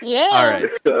Yeah. right.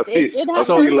 It I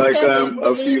So feel happens, like Kevin,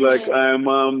 I feel believe like me.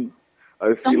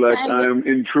 I feel like Sometimes I'm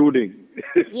intruding.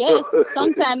 yes,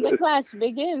 sometimes the clash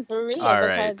begins for real all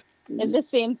because right. it's the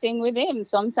same thing with him.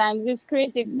 Sometimes his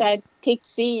creative side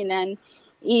kicks in and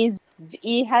he's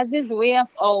he has his way of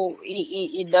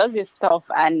he does his stuff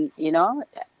and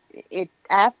it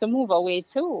I have to move away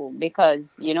too because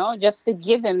just to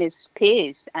give him his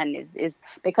space and is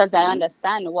because I Mhm.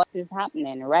 understand what is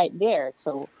happening right there.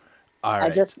 So All I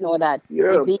right. just know that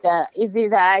Yeah, is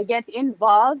either I get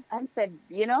involved and said,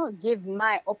 give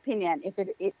my opinion if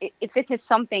it is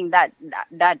something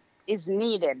that is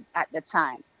needed at the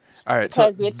time. All right. So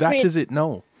Because with that is Chris, it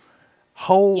now.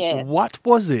 How yes. what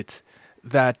was it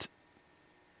that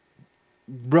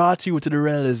brought you to the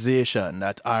realization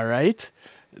that all right,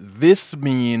 this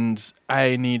means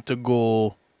I need to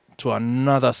go to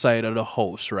another side of the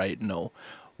house right now?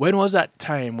 when was that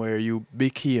time where you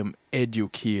became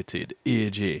educated,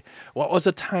 AJ? What was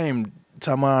the time,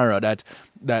 Tamara,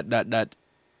 that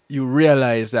you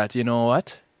realized that, you know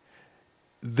what,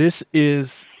 this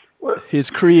is Well,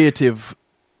 his creative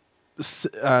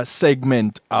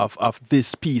segment of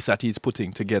this piece that he's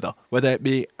putting together, whether it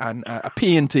be a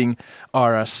painting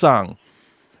or a song.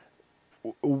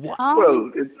 What? Um,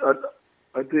 well,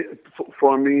 I think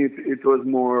for me it was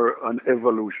more an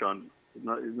evolution. It's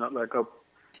not like a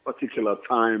particular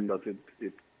time that it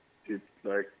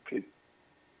like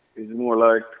it's more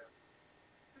like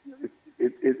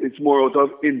it's more out of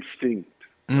instinct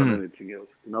than Mm, anything else.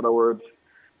 In other words,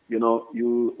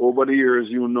 you over the years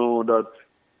you know that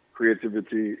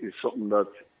creativity is something that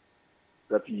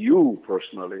you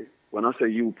personally. When I say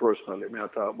you personally, I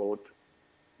talk about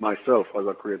myself as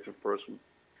a creative person.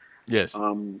 yes.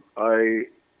 I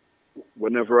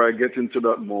whenever I get into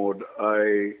that mode,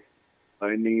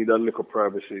 I need a little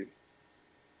privacy.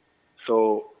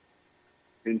 So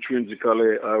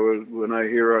intrinsically, I will when I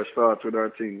hear her start with her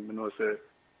thing, say,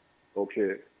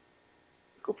 okay,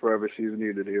 little privacy is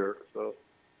needed here. So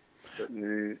let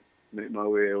me make my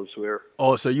way elsewhere.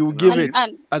 Oh, so you You know what I give and mean? it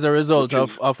and as a result Which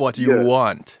is of what you yeah,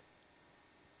 want.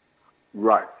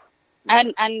 right, right,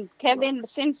 and right. Kevin,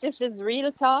 since this is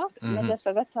real talk, me Mm-hmm. just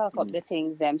have to talk up the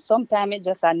things them. Sometimes it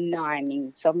just annoy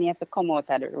me, so me have to come out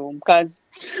of the room because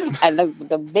I look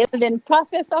the building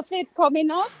process of it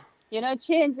coming up.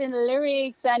 Changing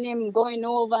lyrics and him going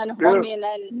over and Yeah, humming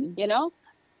and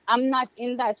I'm not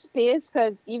in that space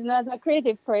because even as a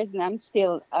creative person, I'm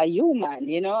still a human,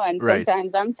 and Right.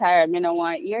 sometimes I'm tired. I don't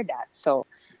want to hear that. So,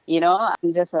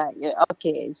 I'm just like, yeah,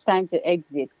 okay, it's time to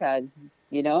exit because,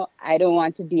 I don't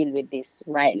want to deal with this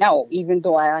right now, even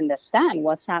though I understand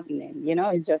what's happening.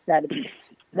 It's just that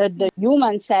the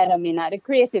human side of me, not the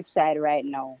creative side right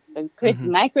now.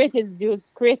 Mm-hmm. My creative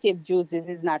juices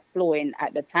is not flowing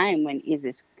at the time when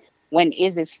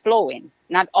is flowing.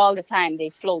 Not all the time they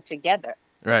flow together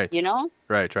Right. you know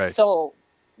Right. Right. so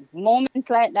moments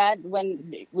like that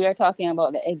when we are talking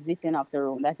about the exiting of the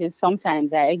room, that is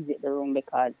sometimes I exit the room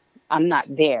because I'm not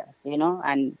there,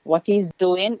 and what he's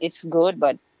doing it's good,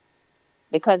 but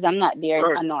because I'm not there it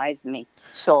right, annoys me,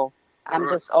 so I'm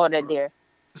right, just out of right. there.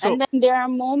 And So then there are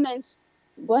moments.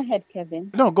 Go ahead,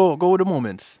 Kevin. no, go with the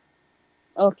moments.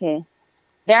 Okay.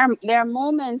 There are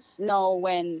moments now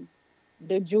when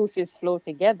the juices flow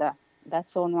together.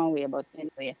 That's on one way, but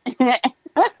anyway.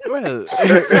 Well, So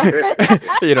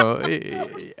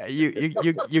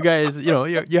you guys,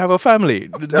 you have a family.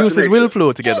 The That's juices will nature.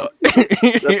 flow together. That's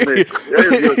nature.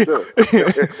 Yes, yes, sir.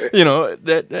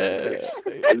 That.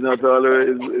 It's not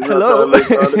Hello. all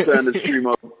the time the stream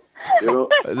up. You know,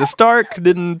 The Stark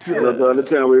didn't. it's not all the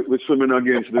time we're swimming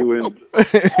against the wind.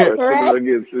 We're swimming right.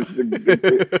 against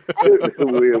the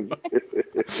wave.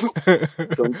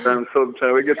 Sometimes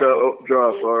we get a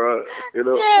updraft or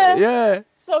Yeah. Yeah.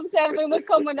 Sometimes we will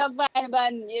come with a vibe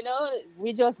and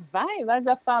we just vibe as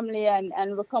a family and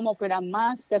we come up with a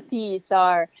masterpiece,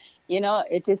 or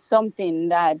it is something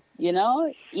that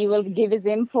he will give his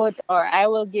input or I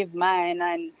will give mine,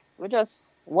 and we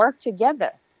just work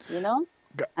together,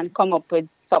 and come up with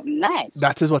something nice.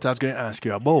 That is what I was going to ask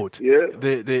you about. yeah.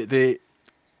 The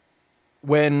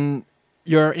when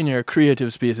you're in your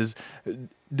creative spaces,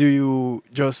 do you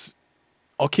just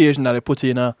occasionally put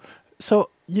in a so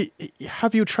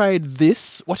have you tried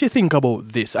this? What do you think about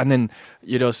this? And then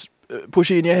you just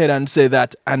push it in your head and say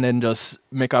that, and then just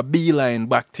make a beeline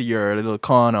back to your little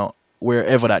corner,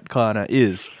 wherever that corner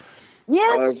is. I've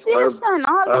Yes, I've yes, and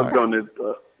all the I've done time.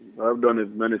 it. I've done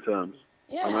it many times,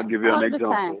 and I'll Yeah, give you an all the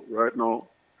time. example. Right now,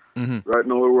 Mm-hmm.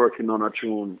 we're working on a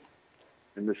tune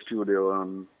in the studio,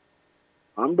 and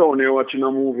I'm down here watching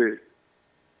a movie,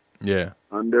 Yeah.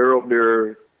 and they're up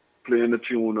there playing the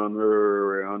tune,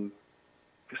 and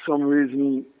for some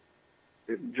reason,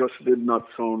 it just did not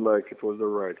sound like it was the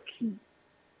right key.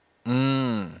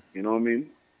 Mm. You know what I mean?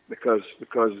 Because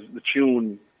the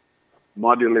tune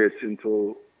modulates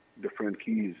into different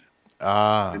keys.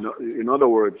 Ah. In other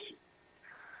words,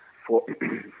 for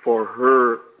for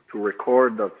her to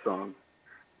record that song,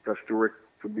 it has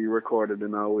to be recorded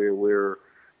in a way where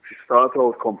she starts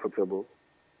out comfortable,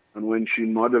 and when she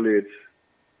modulates,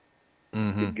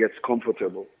 Mm-hmm. it gets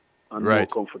comfortable and more Right.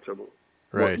 comfortable,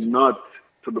 but Right. not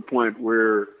to the point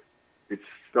where it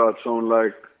starts sound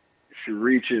like she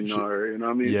reaching or you know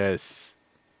what I mean. Yes.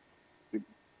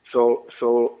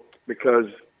 So because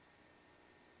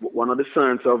one of the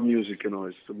science of music,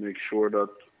 is to make sure that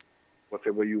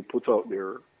whatever you put out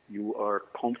there, you are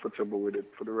comfortable with it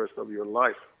for the rest of your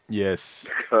life. Yes.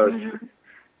 Because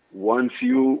once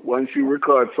you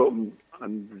record something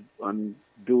and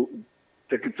do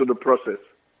take it to the process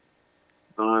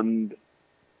and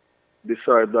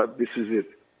decide that this is it.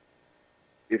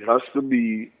 It has to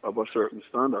be of a certain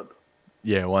standard.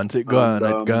 Yeah, once it gone,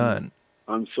 it gone.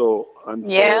 And so,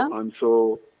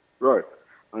 right.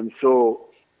 And so,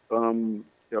 you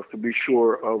have to be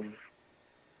sure of,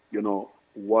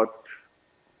 what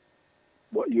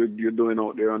you're doing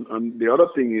out there. And the other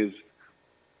thing is,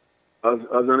 as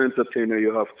an entertainer,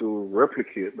 you have to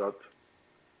replicate that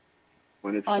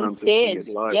when it's on time stage. to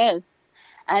sing it live. Yes,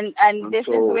 and this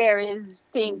is where his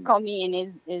thing come in.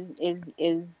 Is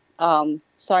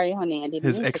sorry, honey, I didn't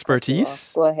his mean to cut you expertise.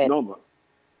 off. Go ahead. No, man.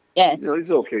 Yes. No, it's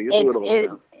okay. You do it all the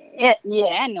time. Yeah,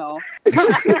 I know.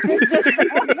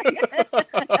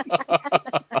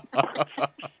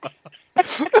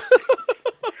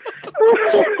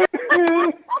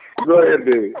 Go ahead,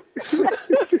 baby.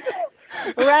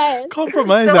 Right.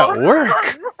 Compromise at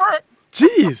work.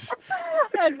 Jeez.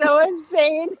 As I was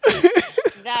saying,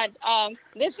 that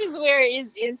this is where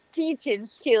his teaching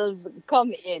skills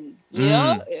come in. You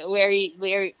know, where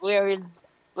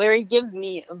he gives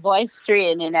me voice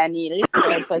training and he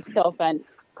listens for stuff and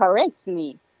corrects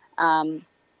me.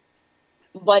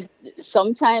 But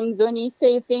sometimes when he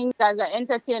say things as an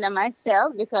entertainer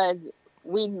myself, because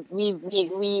we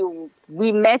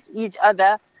met each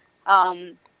other,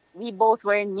 we both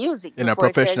were in music in a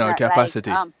professional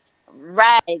capacity.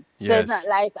 Right. So Yes. it's not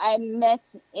like I met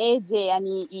AJ and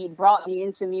he brought me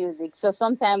into music. So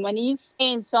sometimes when he's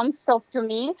saying some stuff to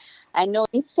me, I know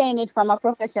he's saying it from a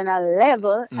professional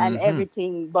level and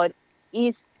everything, but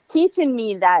he's teaching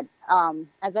me that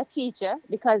as a teacher,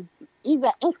 because he's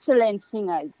an excellent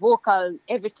singer, vocal,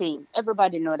 everything.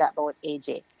 Everybody know that about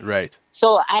AJ. Right.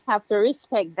 So I have to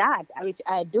respect that, which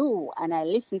I do, and I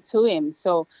listen to him.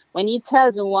 So when he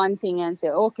tells me one thing and say,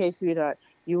 "Okay, sweetheart,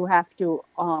 you have to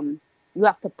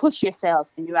push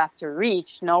yourself and you have to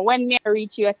reach." Now, when me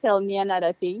reach, you tell me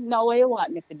another thing. No, what you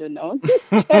want me to do now?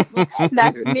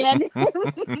 That's me and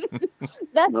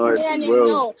that's me and him.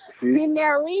 No, see me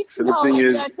reach now, and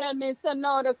you tell me. So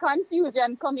now the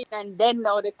confusion come in, and then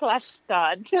now the clash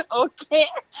start. Okay,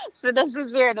 so this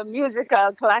is where the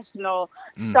musical clash now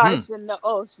starts in the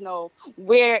house now,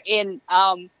 wherein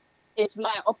it's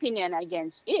my opinion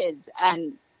against his,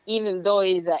 and even though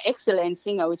he's an excellent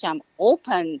singer, which I'm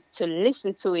open to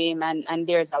listen to him, and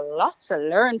there's a lot to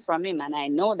learn from him, and I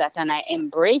know that, and I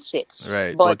embrace it.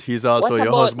 Right, but he's also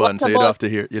your husband, so you don't have to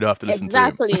listen to him.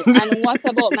 Exactly. And what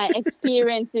about my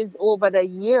experiences over the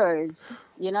years,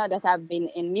 that I've been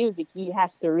in music? He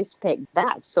has to respect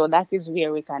that. So that is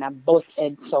where we kind of butt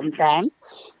heads sometimes,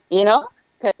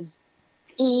 because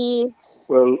he...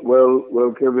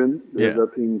 Well, Kevin, there's a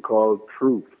thing called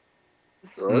truth,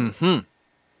 right? Mm-hmm.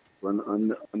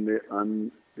 And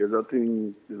there's a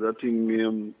thing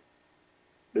named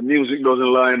the music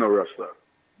doesn't lie, no Rasta,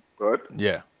 right?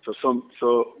 Yeah. So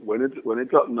when it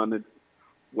happened and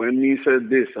when he said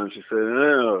this and she said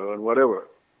and whatever,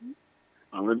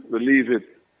 and we leave it,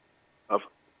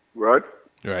 right?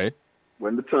 Right.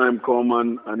 When the time come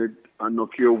and no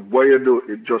care what you do,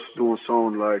 it just don't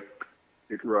sound like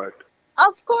it right.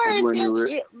 Of course,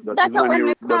 that's when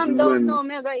we calm down now,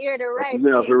 me go hear the right thing.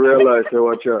 You have to realize,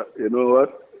 watch out. You know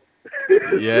what?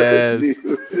 Yes.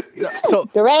 So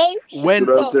right? When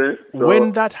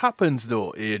that happens,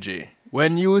 though, AJ,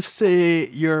 when you say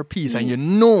your piece and you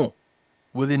know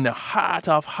within the heart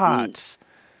of hearts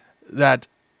that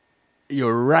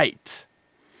you're right,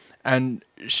 and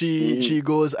she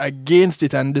goes against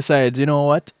it and decides, you know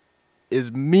what,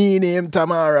 is me named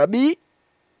Tamara B.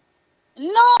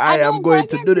 No, I am going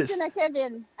to do this.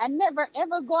 Kevin, I never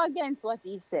ever go against what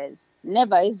he says.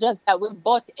 Never. It's just that we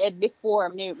bought it before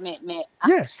me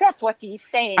accept what he's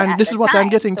saying. And this is what I'm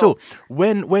getting to.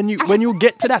 When you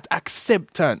get to that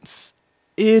acceptance,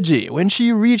 AJ, when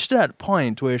she reached that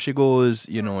point where she goes,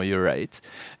 you're right.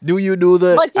 Do you do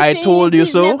the I told you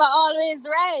so? Never always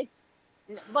right.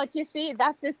 But you see,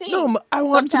 that's the thing. No, I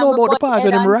want to know about the part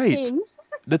when I'm right.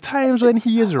 The times when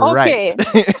he is right.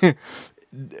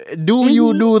 Do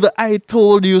you do the I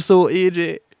told you so,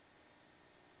 AJ?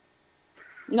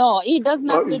 No, he does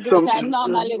not do it. I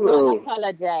normally go and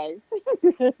apologize.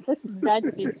 That's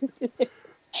it.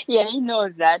 Yeah, he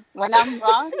knows that. When I'm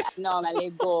wrong, I normally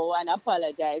go and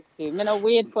apologize to him.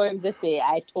 Wait for him to say,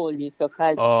 I told you so,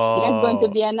 because there's going to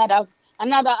be another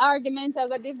argument I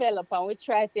will develop, and we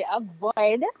try to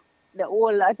avoid the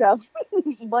whole lot of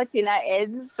butting our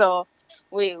heads. So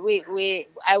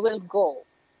I will go.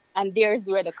 And there's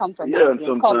where the compromise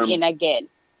will come in again.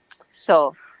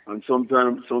 So. And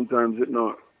sometimes it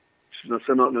not. She not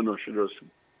say nothing. No, she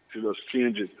just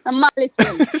change it. I'm not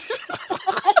listening.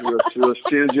 she just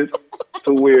change it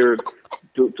to where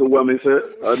to what me said,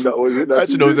 and that was it. That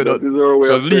is our way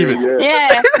just of leave saying, it.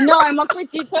 Yeah, no, I'm a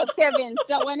quit it up, Kevin.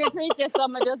 So when it reaches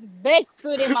some, I just vex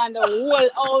with him and the whole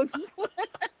house.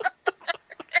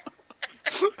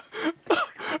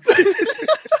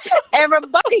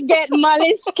 Everybody get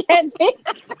malice, Kevin.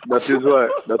 That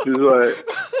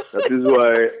is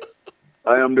why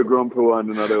I am the grumpy one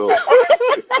in the house.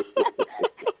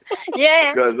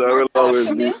 Yeah. Because I will always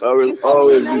be saying,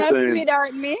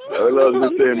 Sweetheart me. I will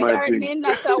always be saying my thing. Me,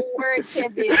 not a word,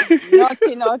 Kevin.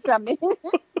 Nothing out of me.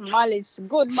 Malice,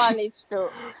 good malice too.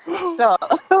 So,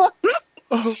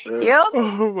 yep.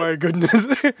 Oh my goodness.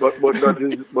 But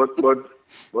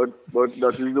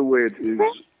that is the way it is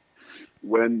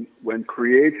when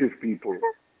creative people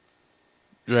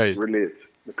relate,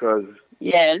 because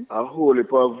yes, a whole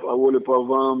heap of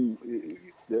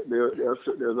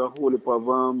there's a whole heap of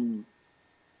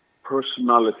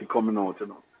personality coming out, you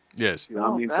know. Yes. You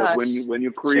know what I mean? But when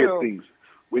you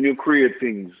create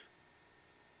things,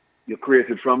 you create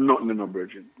it from nothing in a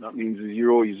virgin. That means is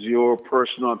your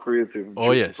personal creative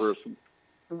person.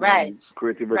 Right.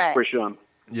 Creative expression.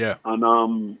 Yeah.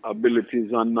 And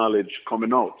abilities and knowledge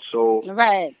coming out. So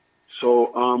right.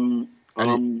 So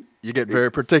and you get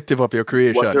very protective of your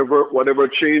creation. Whatever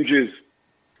changes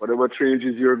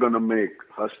you're gonna make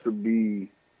has to be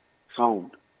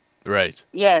sound. Right.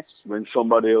 Yes. When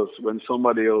somebody else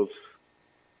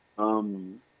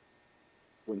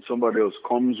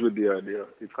comes with the idea,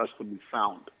 it has to be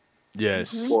sound.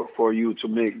 Yes. For you to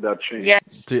make that change.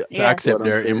 Yes. To accept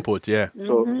their input, yeah.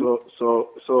 So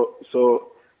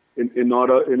in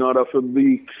order to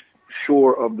be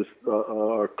sure of this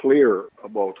or clear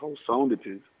about how sound it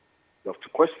is, you have to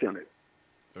question it.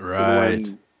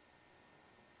 Right.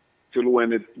 Till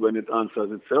when it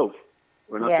answers itself.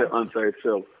 When I say answer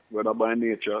itself, whether by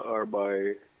nature or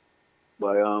by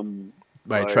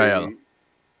trial.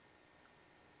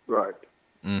 Right.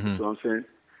 Mm-hmm. So I'm saying.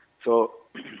 So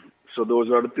those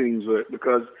are the things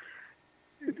because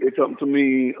it happened to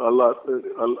me a lot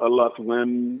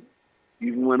when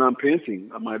even when I'm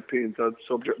painting, I might paint a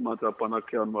subject matter upon a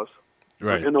canvas.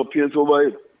 Right. I end up painting over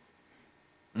it.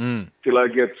 Till I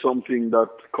get something that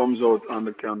comes out on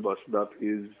the canvas that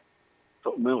is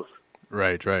something else.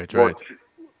 Right.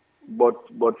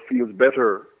 But feels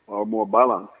better or more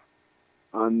balanced.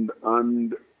 And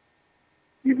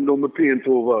even though I paint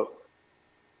over,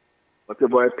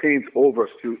 whatever I paint over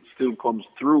still comes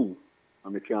through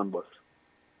on the canvas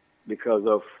because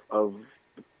of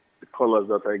the colors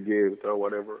that I gave it or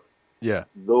whatever. Yeah.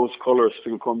 Those colors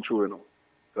still come through, you know,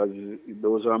 because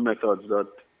those are methods that,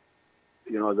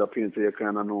 you know, as a painter, you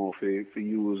kind of know if you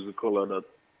use the colors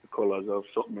of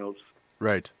something else.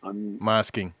 Right. And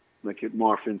masking. Make it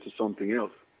morph into something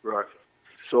else. Right.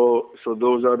 So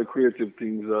those are the creative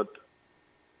things that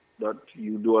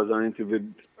you do as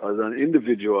an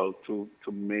individual to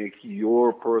make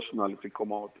your personality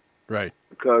come out. Right.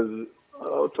 Because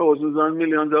thousands and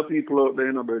millions of people out there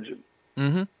in a virgin.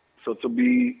 Mm-hmm. So to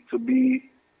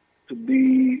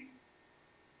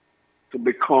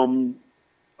become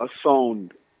a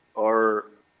sound or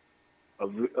a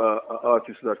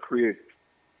artist that create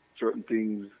certain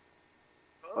things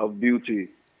of beauty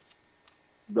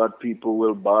that people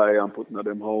will buy and put in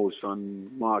them house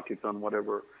and market and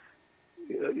whatever.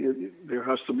 There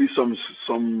has to be some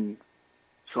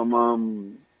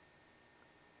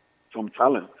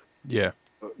talent. Yeah.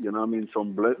 You know what I mean?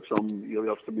 You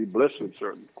have to be blessed with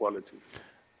certain qualities.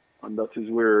 And that is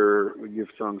where we give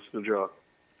thanks to Jah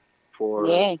for.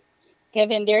 Yeah.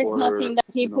 Kevin, there's nothing that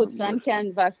he puts on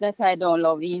canvas that I don't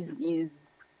love. He's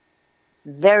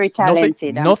very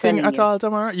talented. Nothing at all,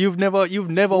 Tamara. You've never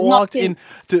walked in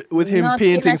with him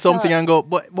painting something and go,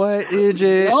 boy,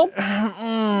 AJ. Nope.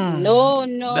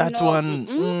 No. That no.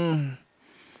 one.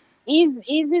 He's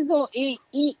his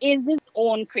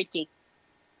own critic.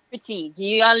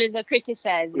 He always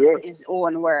criticize his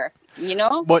own work, you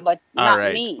know. But not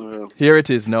right. me. Here it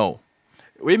is now.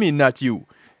 We mean not you.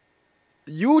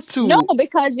 You too. No,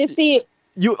 because you see.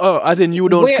 You as in you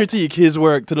don't critique his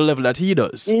work to the level that he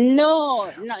does. No,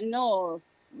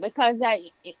 because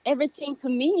everything to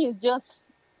me is just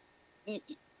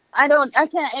I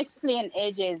can't explain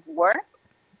AJ's work.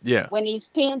 Yeah. When he's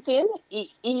painting,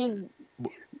 he's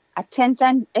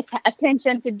attention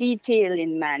to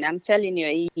detailing, man. I'm telling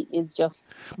you, he is just.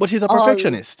 But he's a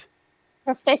perfectionist.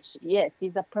 Yes,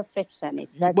 he's a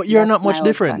perfectionist. But you're not much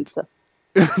different.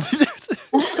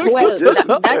 Well,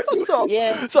 that's so.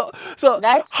 Yeah. So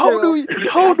that's how true.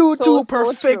 do two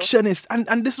perfectionists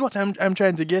and this is what I'm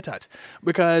trying to get at,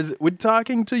 because with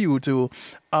talking to you two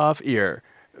off ear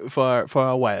for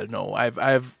a while now,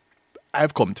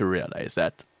 I've come to realize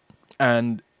that,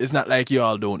 and It's not like you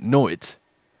all don't know it.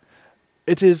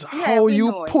 It is Yeah, how we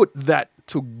you know it. put that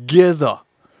together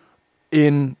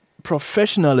in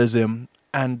professionalism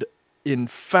and in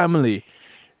family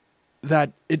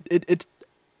that it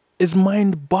is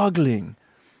mind-boggling.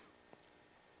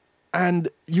 And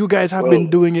you guys have been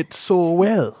Well, doing it so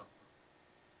well.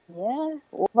 Yeah,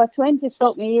 over 20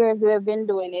 something years we've been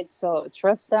doing it. So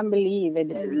trust and believe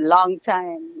it. A long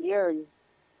time, years.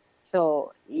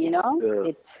 So, yeah.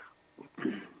 it's,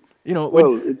 You know, with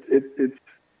Well,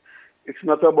 it's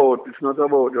not about just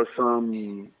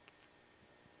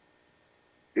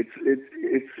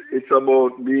it's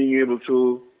about being able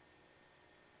to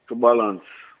balance,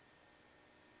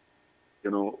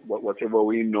 whatever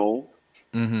we know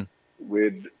mhm,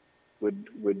 with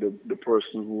the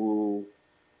person who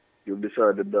you've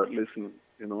decided that listen,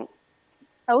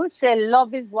 I would say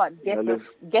love is what I live,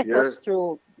 get yeah, us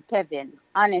through, Kevin, yeah,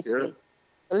 honestly.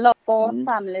 The love for our mm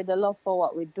family, the love for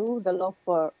what we do, the love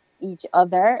for each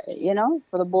other,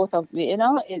 for the both of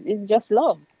it's just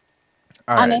love.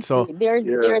 all right. So, Honestly,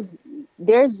 yeah,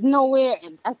 there's no way.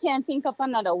 I can't think of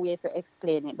another way to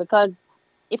explain it, because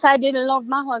if I didn't love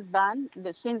my husband,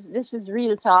 since this is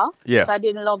real talk, yeah. if I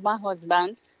didn't love my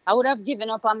husband, I would have given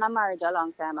up on my marriage a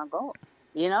long time ago.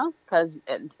 Because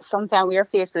sometimes we are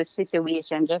faced with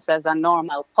situation just as a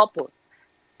normal couple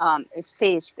is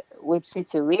faced with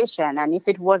situation, and if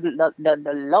it wasn't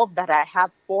the love that I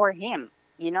have for him,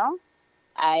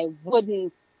 I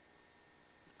wouldn't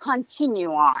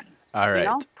continue on, All right.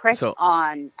 press So,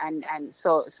 on, and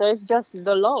so it's just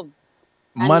the love.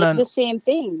 And man it's and the same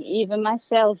thing, even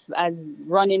myself as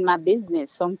running my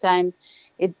business. Sometimes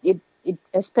it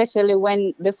especially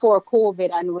when before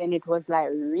COVID and when it was like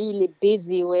really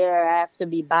busy, where I have to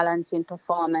be balancing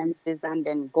performances and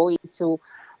then going to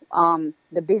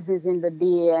the business in the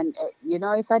day, and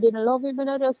if I didn't love him,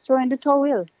 I just throw in the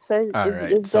towel. So all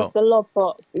right. it's So, just the love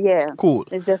for, yeah, cool.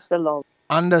 it's just the love.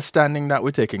 Understanding that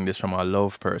we're taking this from a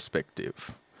love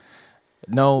perspective.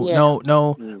 No, Yeah. no,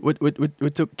 no. mm. We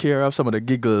took care of some of the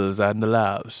giggles and the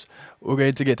laughs. We're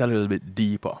going to get a little bit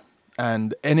deeper.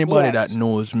 And anybody that Yes.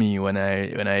 knows me when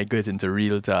I get into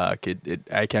real talk,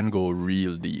 I can go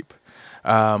real deep.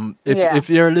 Yeah. If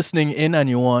you're listening in and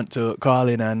you want to call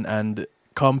in and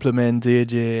compliment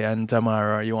AJ and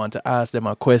Tamara, or you want to ask them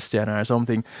a question or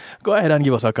something, go ahead and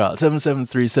give us a call.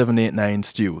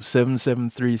 773-789-STEW.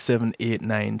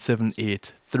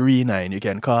 773-789-7839. You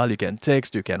can call, you can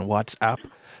text, you can WhatsApp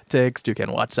text, you can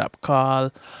WhatsApp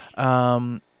call.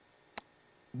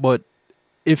 But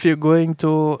if you're going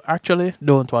to actually,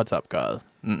 don't WhatsApp call.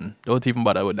 Don't even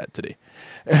bother with that today.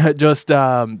 Just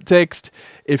text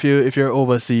if you're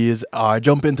overseas, or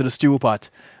jump into the stew pot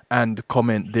and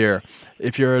comment there.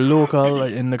 If you're local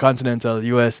in the continental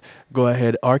US, go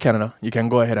ahead, or Canada, you can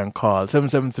go ahead and call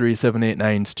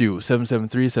 773-789-STEW.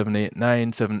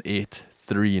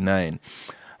 773-789-7839.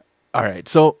 All right,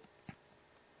 so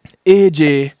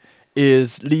AJ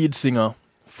is lead singer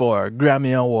for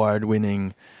Grammy Award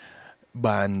winning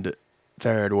band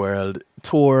Third World,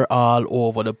 tour all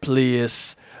over the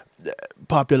place.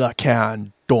 Popular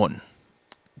can done.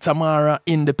 Tamara,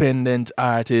 independent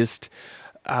artist,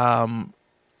 um,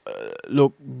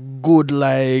 look good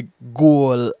like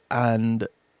gold and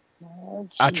Oh,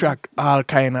 attract jeez. all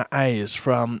kind of eyes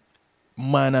from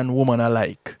man and woman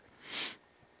alike.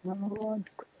 Oh,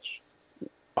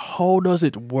 How does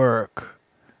it work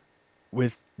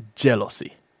with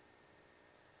jealousy?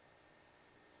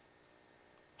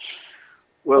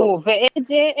 Well, but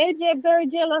AJ very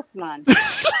jealous, man.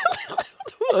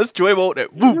 Let's try about it.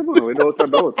 yeah, man, without a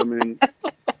doubt. I mean,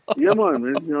 yeah,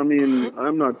 man. I mean,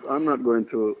 I'm not going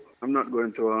to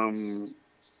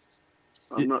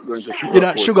You're not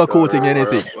sugarcoat it sugarcoating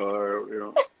anything.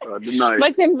 or deny it.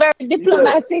 But I'm very Yeah,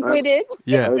 diplomatic with it.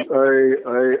 Yeah.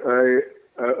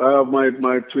 I have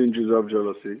my twinges of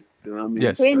jealousy. You know what I mean?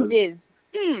 Yes. Twinges.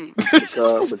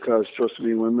 Because trust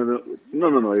me,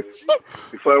 no.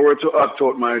 If I were to act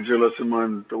out my jealousy,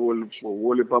 man, the whole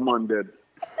heap of man dead.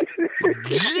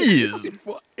 Jeez.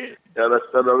 Yeah, that's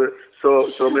that of it. So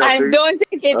me I don't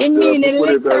take it in have to meaning put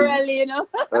it literally. as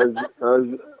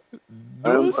I'm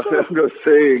Do so. I'm just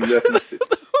saying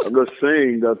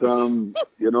that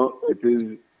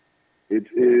it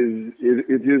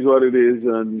is what it is,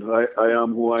 and I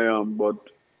am who I am, but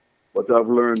I've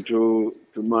learned to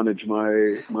manage my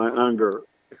anger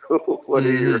over the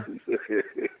Mm-hmm. years.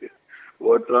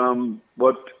 but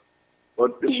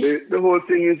the whole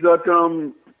thing is that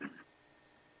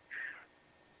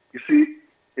you see,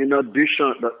 in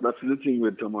addition, that's the thing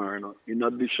with Tamara. In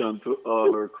addition to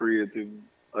all her creative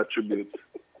attributes,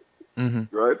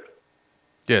 Mm-hmm. right,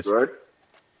 Yes. right,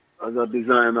 as a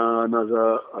designer and as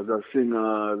a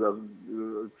singer, as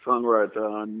a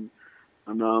songwriter, and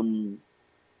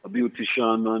a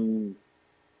beautician, and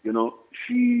you know,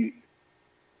 she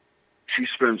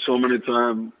spent so many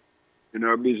time in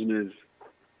her business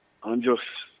and just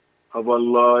have a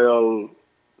loyal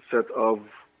set of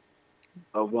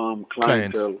Clients.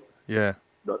 clientele Yeah.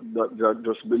 that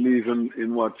just believe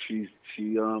in what she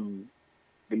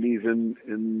believe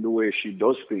in the way she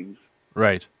does things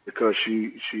Right. because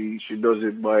she does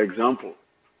it by example.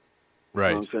 You know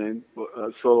Right. what I'm saying?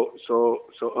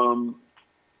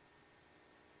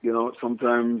 You know,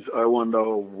 sometimes I wonder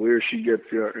where she gets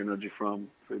her energy from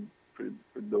to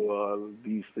do all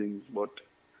these things, but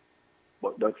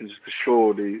that is to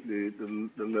show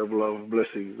the level of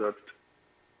blessings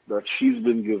that she's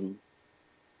been given,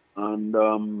 and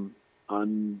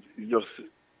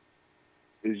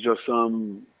it's just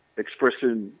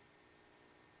expressing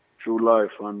through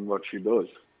life and what she does.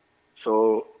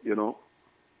 So you know,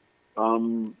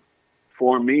 um,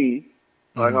 for me,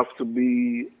 I Mm-hmm. have to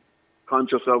be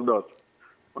conscious of that.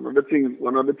 One of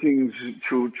the things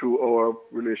through our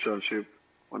relationship,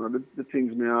 one of the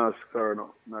things me ask her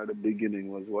at the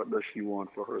beginning was what does she want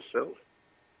for herself?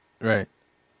 Right.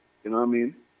 You know what I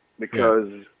mean? Yeah. Because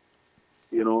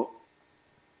you know,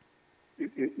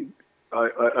 it,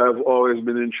 I've always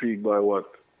been intrigued by what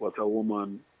a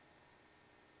woman,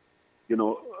 you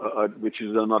know, which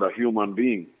is another human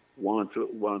being, want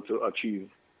to achieve,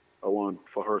 or want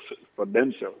for her for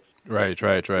themselves. Right.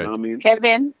 Right. You know Right. what I mean?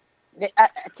 Kevin,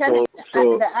 tell him So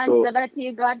so the answer so that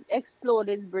he got explode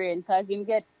his brain because him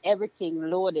get everything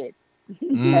loaded. 'Cause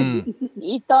Mm.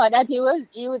 he thought that he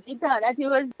thought that he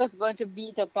was just going to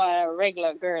beat up a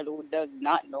regular girl who does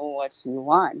not know what she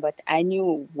want. But I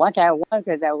knew what I want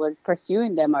because I was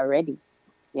pursuing them already.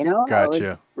 You know, I Gotcha.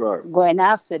 was right. going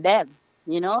after them.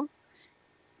 You know,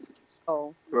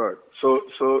 so Right.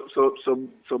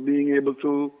 So being able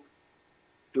to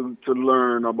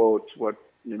learn about what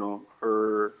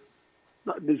her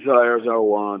not desires or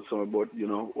wants, or but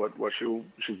what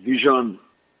she vision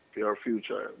for her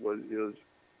future was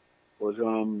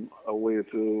a way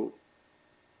to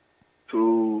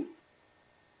to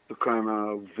kind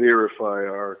of verify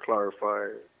or clarify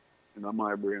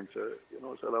my brain to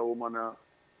so that woman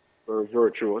very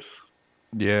virtuous.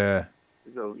 Yeah.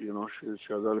 So, she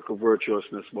has a little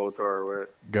virtuousness about her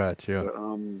Gotcha. where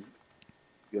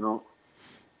you know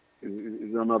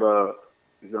is another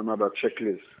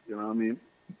checklist. You know what I mean?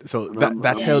 So And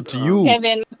that yes, helped you.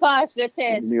 Kevin pass the in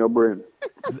test. your brain,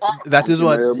 That is in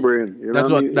what your brain. You know that's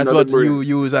what I what mean? In that's the what you brain.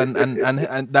 use,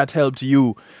 and that helped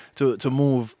you to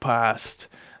move past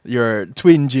your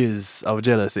twinges of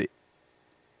jealousy.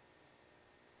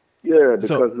 Yeah,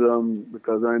 So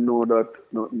because I know that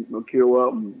no care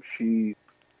what she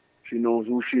knows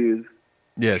who she is.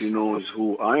 She yes. knows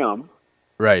who I am,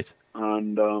 Right.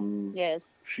 and Yes,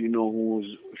 she know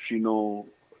who's she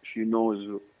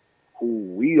knows who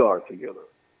we are together.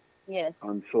 yes.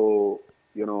 And so,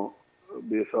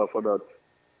 based off of that,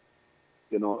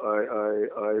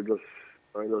 I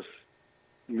just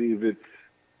leave it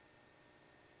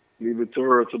to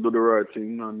her to do the right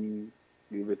thing, and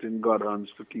leave it in God's hands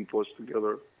to keep us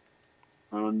together,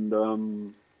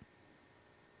 and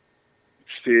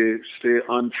stay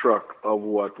on track of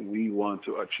what we want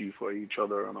to achieve for each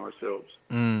other and ourselves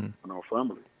Mm, and our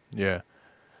family. yeah.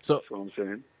 So So I'm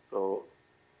saying. So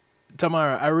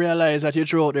Tamara, I realize that you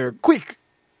threw out there quick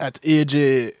at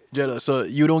AJ jealous. So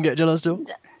you don't get jealous too?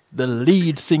 The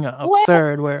lead singer of Well,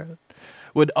 Third World,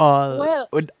 well.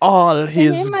 with all Can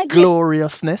you his imagine?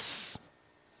 gloriousness.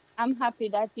 I'm happy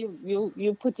that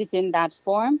you put it in that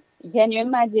form. Can you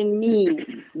imagine me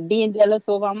being jealous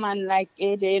over a man like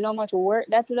AJ? You know how much work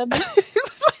that would have been?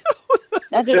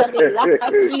 That would have been lack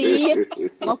of sleep.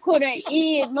 I couldn't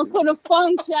eat. I couldn't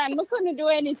function. I couldn't do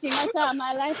anything at all.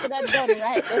 My life would have done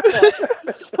right there.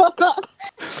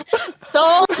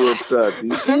 So group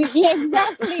that. yeah,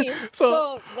 exactly. So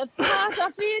So the thought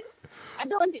of it, I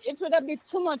don't. It would have been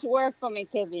too much work for me,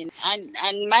 Kevin.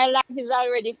 And my life is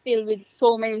already filled with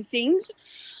so many things.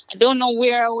 I don't know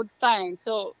where I would find.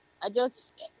 So I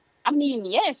just, I mean,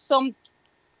 yes,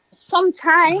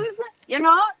 sometimes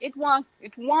it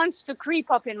wants to creep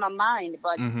up in my mind,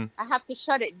 but mm-hmm. I have to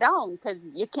shut it down because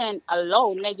you can't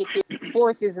allow negative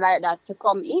forces like that to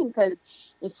come in. Because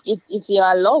if you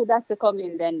allow that to come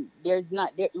in, then we're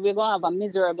gonna have a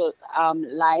miserable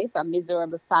life, a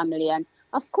miserable family, and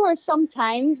of course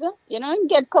sometimes you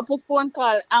get a couple phone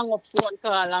call, hang up phone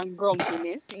call, and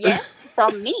grumpiness. Yes,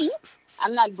 from me,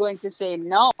 I'm not going to say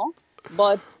no,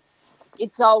 but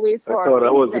it's always I for a thought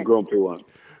I was the reason. grumpy one.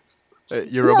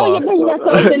 You rub No, you off. bring that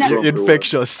out in You're a,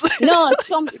 infectious. no,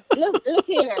 look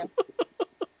here.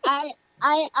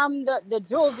 I am the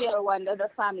jovial one of the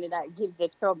family that gives the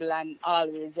trouble and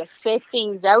always just say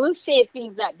things. I will say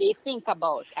things that they think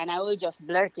about, and I will just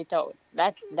blurt it out.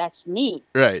 That's me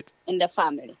Right. in the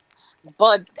family.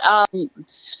 But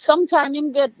sometime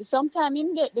him get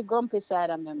the grumpy side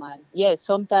of my man. Yes,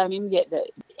 sometime him get the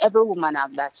every woman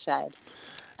have that side.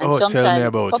 And Oh, tell me sometime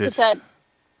about couple it. time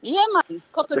yeah man,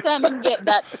 couple time him get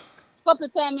that. Couple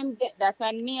time him get that,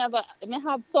 and me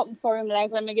have something for him, like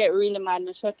when me get really mad,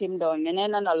 me shut him down. Me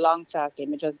ain't no long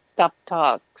talking, me just stop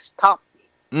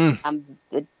Mm. and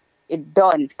it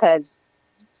done. Cause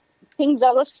things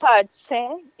I was start say,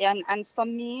 and for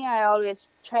me, I always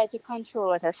try to control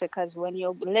what I say, because when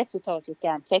you let it out, you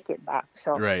can't take it back.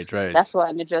 So Right, right. that's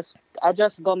why I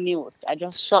just go mute. I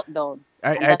just shut down,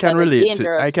 and I that's can the relate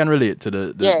to dangerous.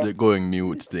 the Yeah, going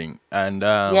mute thing. And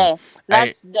yeah.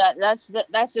 I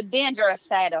That's the dangerous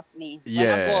side of me. When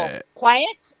I go yeah.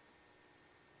 quiet,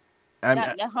 I'm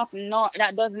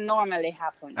that doesn't normally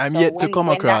happen. I'm So yet to when come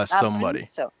that across happens, somebody.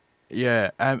 so Yeah,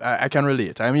 I can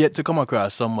relate. I'm yet to come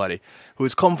across somebody who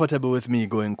is comfortable with me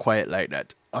going quiet like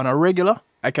that. On a regular,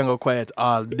 I can go quiet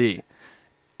all day.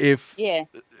 If yeah.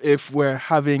 if we're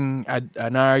having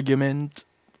an argument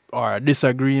or a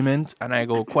disagreement and I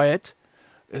go quiet,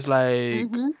 it's like,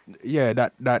 Mhm. yeah,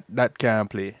 that can't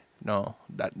play. No,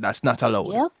 that's not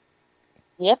allowed. Yep.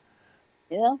 Yep.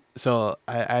 Yeah. So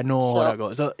I know how So that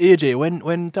goes. So AJ,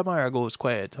 when Tamara goes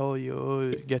quiet, how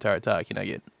you get her talking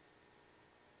again?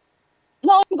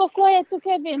 no, go quiet to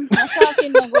Kevin. No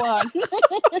talking, no go on.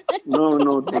 No,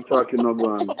 no, no talking no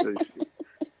gone.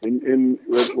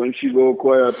 When she go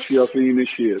quiet, she have to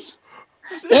initiate.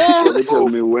 Yeah. She have to tell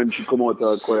me when she come out of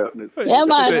her quietness. Yeah,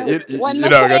 man. When You me know,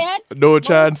 got quiet, no go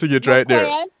chance to get go right there.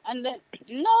 quiet, and then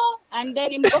no, and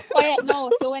then him go quiet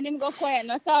now. So when him go quiet,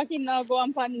 no talking, no go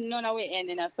on pan none of it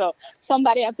ending. So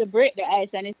somebody have to break the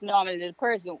ice, and it's normally the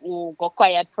person who go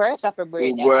quiet first have to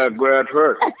break Who the go ice. out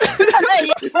first?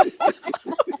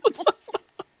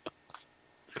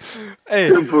 Hey,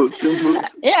 Simple, simple,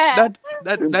 Yeah.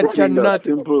 simple thing that.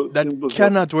 Simple, that simple stuff.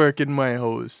 cannot work in my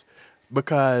house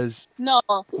because No,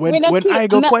 we when not when keep. I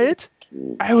go quiet,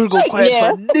 I will go quiet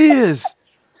Yeah. for days.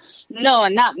 No,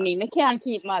 not me. Me can't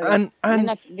keep malice. Me And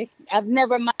not. I've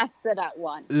never mastered that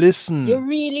one. You listen,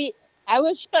 really. I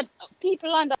will shut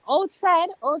people on the outside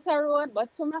road,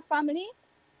 but to my family,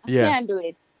 I yeah, can't do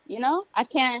it. I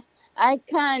can't. I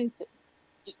can't.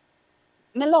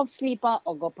 Me love sleep on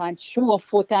or go up and show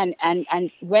foot, and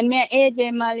when me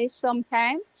AJ malice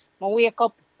sometime, I wake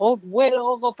up. Oh, well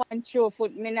over up and show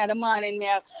foot. Me in the morning, me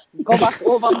a go back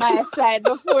over my side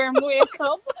before I wake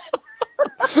up.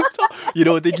 you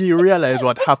don't think you realize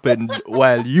what happened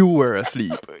while you were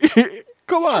asleep.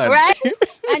 Come on, Right?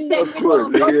 And then Of we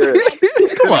course, don't go to yeah. bed. We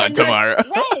come try on, not Tamara.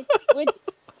 right. Which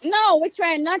no, we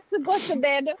try not to go to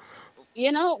bed.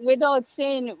 Without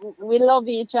saying we love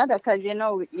each other, because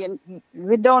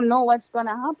we don't know what's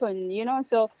gonna happen.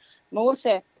 So we will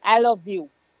say, "I love you."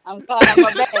 I'm fall on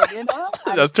my bed,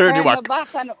 and Just turn your turn my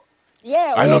back. back and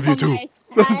yeah, I love you over too. my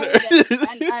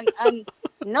side, and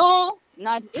no,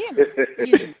 not him.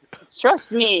 He's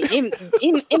trust me, him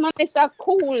is a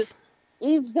cool.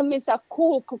 He's the Mr.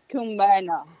 Cool cucumber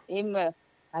now. Him,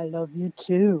 I love you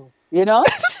too.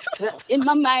 In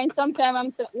my mind, sometimes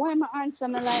I'm saying, why am I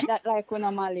answering me like that, like when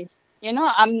I'm Alice?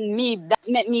 I'm me. That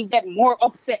make me get more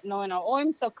upset now. Oh,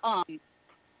 I'm so calm.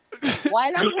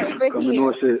 While I'm over Come in, here,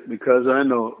 no say because I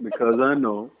know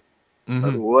that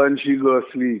Hmm. when she go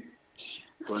sleep,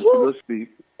 when she go sleep,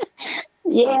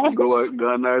 when yeah, she go in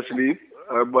her sleep,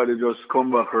 her body just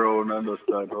come back around and just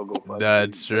start hug up and sleep.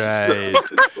 That's right.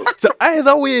 So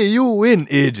either way, you win,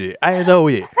 AJ. Either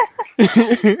way.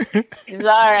 it's all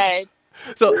right.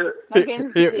 So I can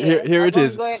stay. here it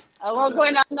is. I'm gonna go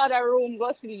in another room,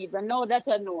 go sleep. And now that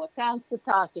I know, thanks to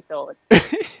talk it out.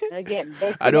 Again,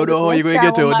 I better don't know how you're next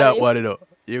going to time get with out that Malice. one,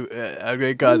 I'm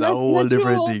going to cause a That's whole not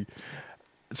different true. thing.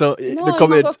 So the No, I'm gonna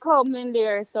comment, come in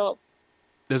there. So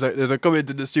there's a comment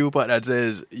in the stew pot that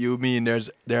says, you mean there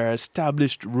are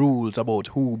established rules about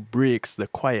who breaks the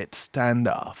quiet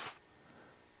standoff.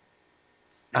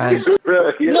 And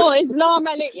Yeah. no, it's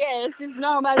normally yes, it's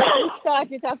normal. If you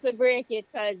start it, have to break it,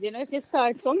 because if you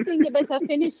start something, you better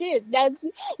finish it.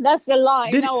 That's the law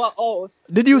in did our house.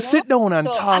 did you sit down and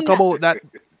So talk about that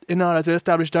in order to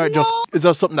establish that? Just no, is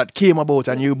there something that came about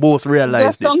and you both it's just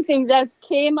realized it? something that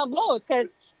came about, because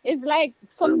it's like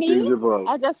for Certain me, things evolve.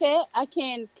 as I say, I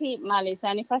can't keep malice,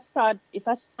 and if I start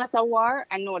a war,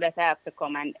 I know that I have to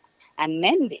come and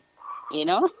mend it. You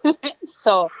know,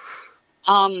 so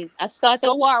I start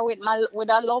a war with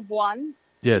a loved one.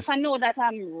 If Yes. I know that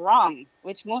I'm wrong,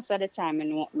 which most of the time I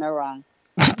know I'm wrong.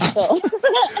 So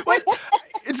Well,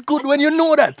 it's good when you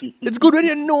know that. It's good when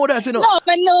you know that, you know. no,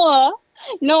 I know.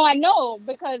 No, I know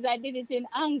because I did it in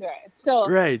anger. So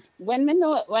Right. when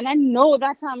I know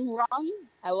that I'm wrong,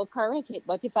 I will correct it.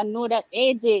 But if I know that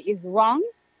AJ is wrong,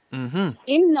 Mm-hmm.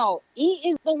 him no, he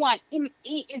is the one.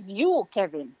 He is you,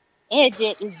 Kevin.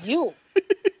 AJ is you.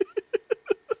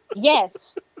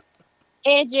 Yes,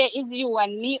 AJ is you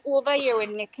and me over here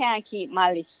when me can't keep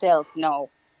my self now.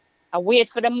 I wait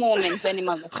for the moment when he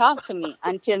gonna talk to me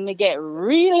until me get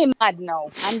really mad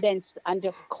now, and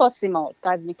just cuss him out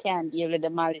because we can't deal with the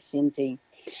malicing thing.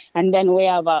 And then we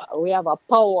have a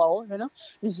powwow,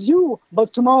 It's you,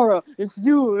 but tomorrow it's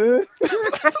you.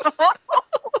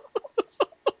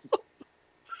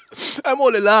 I'm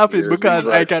only laughing Yes, because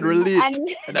I can exactly. relate.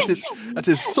 And And that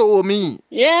is so me.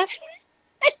 yeah,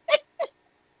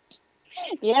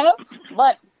 yeah,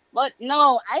 but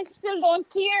no, I still don't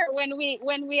care when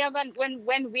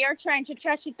we are trying to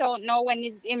trash it out now when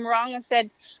it's him wrong and said,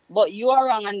 but you are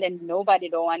wrong, and then nobody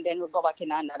do, and then we go back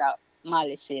in another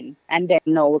malicing, and then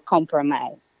no, we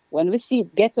compromise. When we see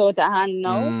it get out of hand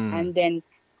now, Mm. and then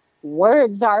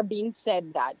words are being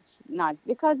said that's not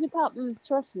because it happens,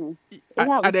 trust me. It At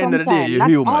happens the end of the day, sometimes, you're not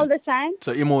all human. the time.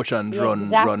 So emotions Yeah, run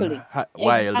exactly.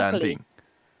 wild and Exactly. thing.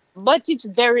 But it's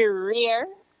very rare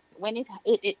when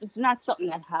it's not something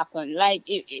that happens. Like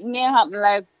it may happen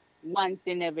like once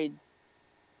in every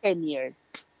 10 years,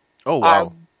 Oh or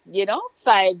wow.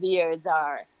 5 years,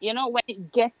 or when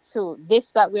it gets to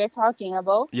this that we're talking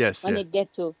about, Yes, when yeah. it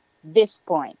get to this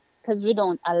point, because we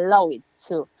don't allow it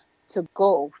to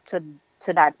go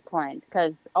to that point,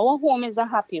 because our home is a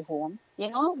happy home.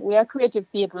 We are creative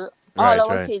people. All Right,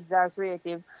 our right. kids are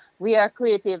creative. We are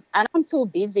creative, and I'm too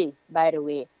busy, by the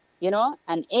way.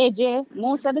 And AJ,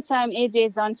 most of the time AJ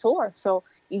is on tour, so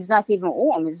he's not even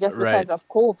home. It's just because Right. of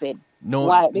COVID. No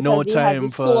Why? no Because he has time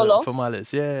his for solo. for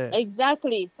malice. Yeah.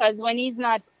 Exactly, because when he's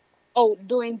not out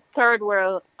doing third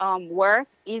world work,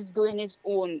 he's doing his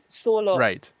own solo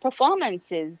Right.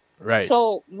 performances. Right.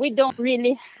 So we don't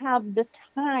really have the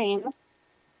time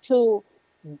to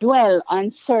dwell on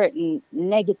certain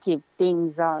negative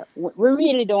things, or we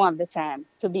really don't have the time,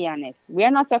 to be honest. We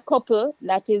are not a couple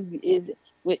that is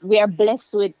we are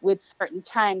blessed with certain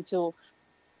time to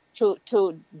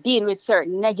deal with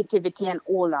certain negativity and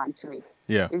hold on to it.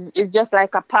 Yeah. It's just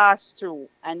like a pass through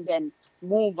and then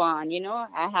move on.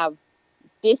 I have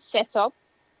this set up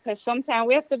because sometimes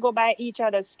we have to go by each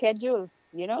other's schedule,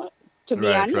 to be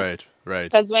Right, honest. right, right.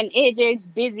 Because when AJ is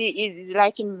busy, it's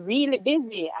like him really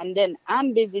busy, and then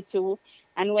I'm busy too.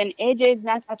 And when AJ is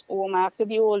not at home, I have to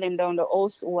be holding down the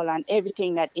household and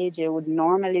everything that AJ would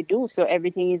normally do. So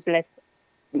everything is left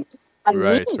on me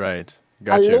Right, right.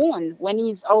 Got you. alone when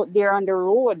he's out there on the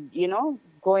road,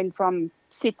 going from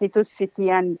city to city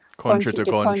and Country country to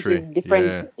to country, country. different,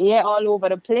 Yeah. yeah, all over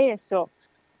the place. So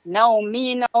now,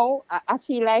 me now, I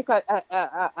feel like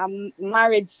a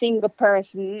married single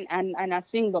person and a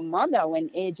single mother when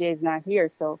AJ is not here.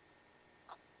 So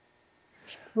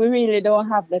we really don't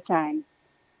have the time.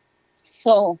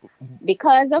 So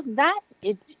because of that,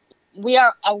 we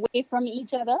are away from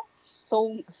each other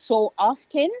so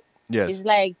often. Yes. It's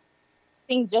like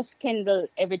things just kindle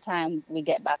every time we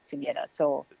get back together.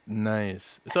 So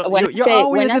Nice. So when I you're say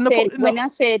always in the when I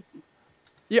say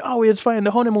you always find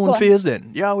the honeymoon go on. phase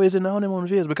then. You're always in the honeymoon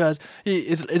phase because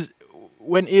it's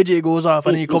when AJ goes off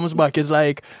and he comes back, it's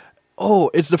like, oh,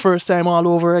 it's the first time all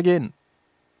over again.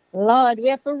 Lord, we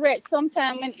have to rest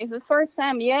sometime when it's the first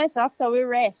time, yes, after we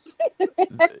rest.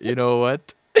 You know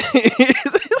what?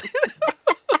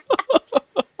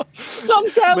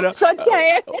 Sometimes But I'm so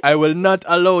tired. I will not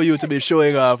allow you to be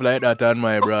showing off like that on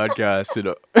my broadcast, you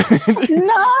know.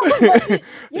 No, but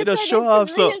you Don't said show this is off,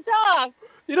 so. real talk.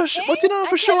 Eh? But you don't have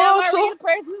I to said show I'm off, a so. real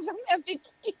person, so I have to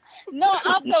keep. No,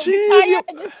 after we Jeez, you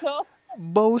tired, so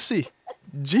bossy.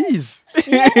 Jeez.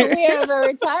 yeah, we are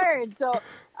very tired. So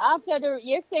after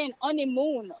you're saying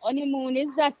honeymoon. Honeymoon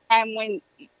is that time when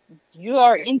you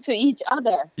are into each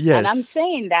other. And I'm Yes.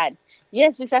 saying that,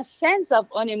 yes, it's a sense of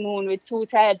honeymoon with two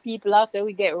tired people. After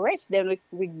we get rest, then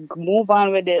we move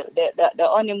on with the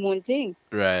honeymoon thing.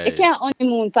 You Right. can't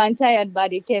honeymoon for a tired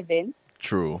body, Kevin.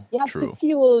 True. You have to True.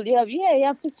 fuel. You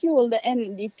have to fuel the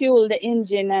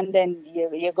engine, and then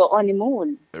you go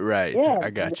honeymoon. Right. Yeah, I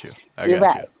got you. I you're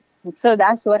got you. right. So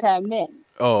that's what I meant.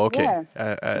 Oh, okay. Yeah,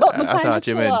 I, but we I kind of thought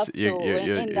you show meant off too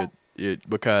in that.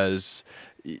 because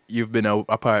you've been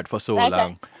apart for so Like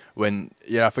long. When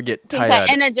you have to get think I tired.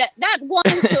 energize that one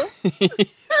too.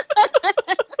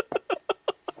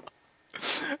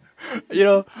 you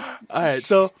know. All right.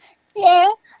 So Yeah,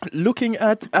 looking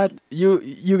at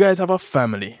you guys have a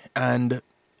family, and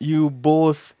you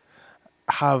both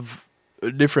have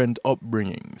different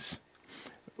upbringings.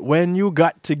 When you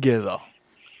got together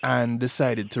and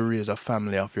decided to raise a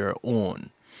family of your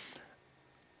own,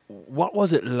 what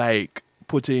was it like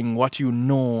putting what you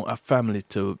know a family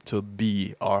to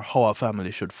be, or how a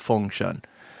family should function?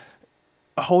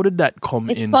 How did that come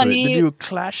It's into it? Did funny. you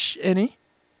clash any?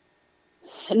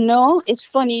 No, it's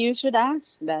funny you should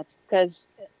ask that because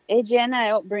AJ and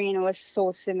I upbringing was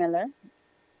so similar.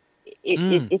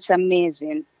 Mm. It's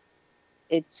amazing.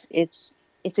 It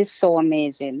is so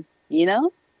amazing. You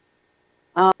know,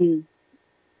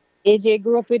 AJ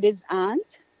grew up with his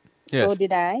aunt. So Yes.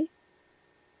 did I.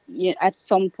 At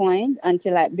some point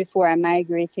until before I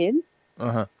migrated,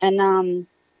 Uh-huh. and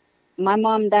my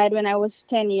mom died when I was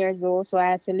 10 years old, so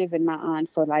I had to live with my aunt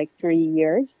for like 3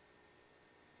 years,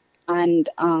 and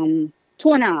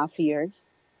 2.5 years.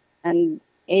 And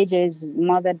AJ's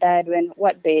mother died when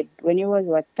what, babe? When you was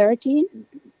what, 13?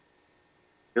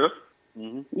 Yeah.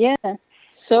 Mm-hmm. Yeah. 13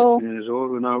 So years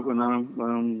old when I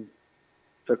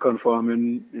second farm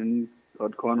in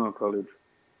at Cornell College.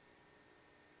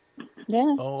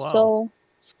 yeah. Oh wow.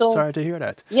 So Sorry to hear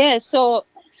that. yeah.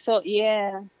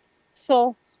 Yeah.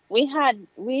 So we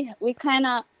kind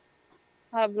of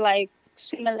have like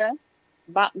similar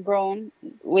background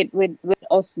with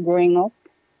us growing up.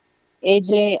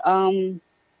 AJ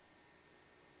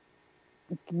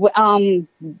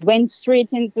went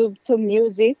straight into to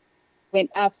music.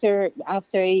 Went after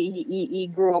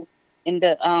he grew up in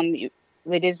the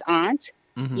with his aunt.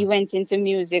 Mm-hmm. He went into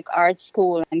music art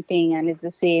school and thing, and it's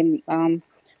the same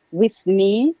with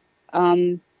me.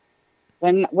 Um,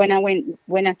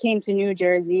 when I came to New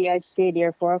Jersey, I stayed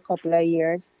there for a couple of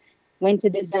years. Went to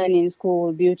designing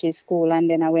school, beauty school, and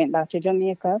then I went back to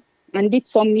Jamaica and did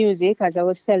some music, as I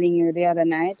was telling you the other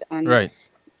night on Right.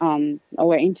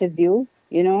 our interview.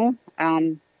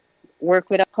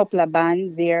 Work with a couple of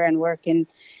bands there and working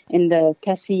in the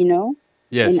casino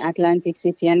in Yes. Atlantic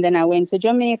City, and then I went to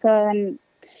Jamaica, and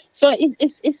so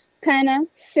it's kind of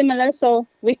similar. So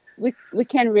we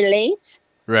can relate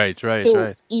Right. Right. to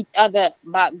Right. each other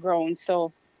background.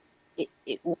 So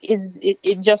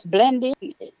it just blending.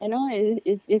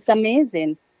 It's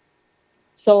amazing.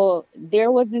 So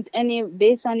there wasn't any,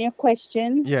 based on your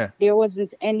question, Yeah. there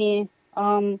wasn't any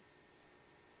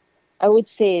I would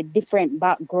say different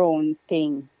background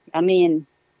thing. I mean,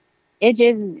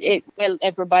 well,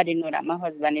 everybody know that my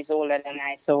husband is older than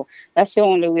I, so that's the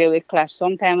only way we clash.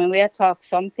 Sometimes when we talk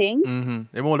some things, Mm-hmm.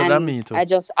 They older than and me too. I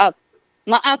just act,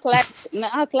 me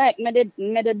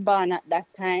did born at that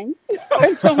time.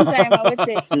 Or sometimes I would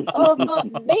say, "Oh,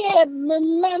 but babe,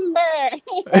 remember,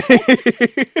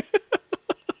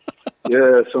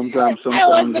 Yeah, sometimes I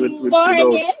sometimes wasn't born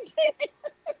without yet."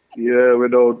 yeah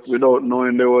without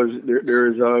knowing there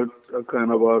is a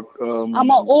kind of a I'm an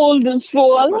old like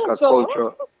soul, a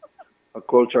so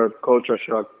culture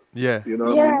shock. Yeah. You know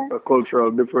what I mean? yeah. A cultural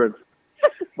difference.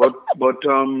 But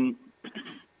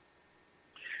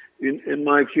in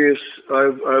my case,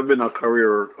 I've been a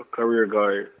career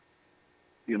guy,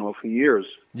 for years,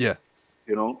 Yeah.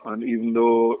 and even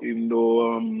though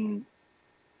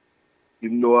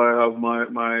I have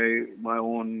my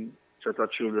own set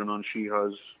of children and she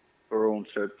has her own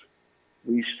set,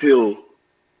 we still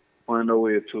find a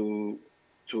way to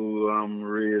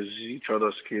raise each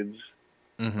other's kids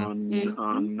Mm-hmm. and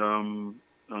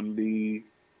Mm-hmm.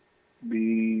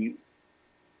 be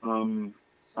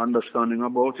understanding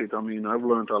about it. I mean, I've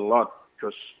learned a lot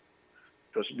just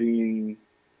being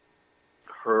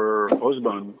her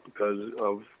husband because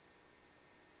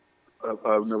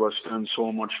I've never spent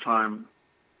so much time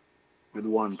with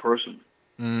one person,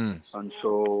 Mm. and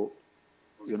so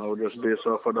just based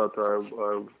off of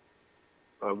that,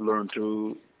 I've learned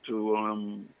to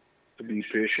be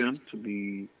patient, to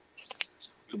be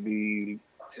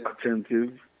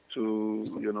attentive to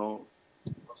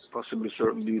possibly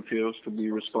certain details, to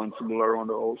be responsible around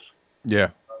the house. Yeah.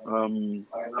 Um,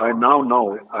 I now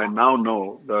know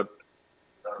that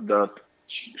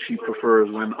she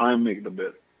prefers when I make the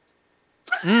bed.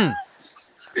 Mm.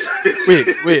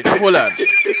 Wait, hold on.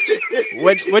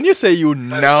 When you say you I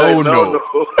now now know, know.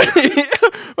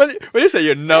 when you say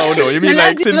you now know, you No, mean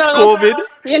like since no, no. COVID?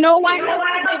 You know why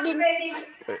that's the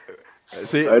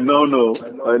See, I now know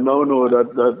that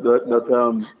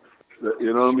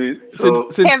you know what I mean. So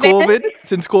since Kevin? COVID,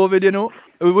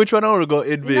 which one I want to go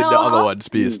invade the other No. one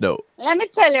space mm, now? Let me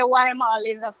tell you why I'm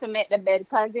always have to make the bed,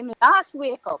 because him last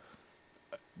wake up.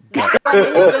 Got. That's why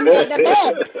me have to make the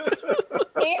bed.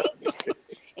 Okay?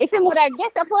 If him would have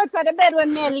get up out of the bed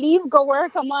when me leave go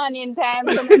work, come on in time,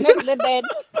 so me make the bed.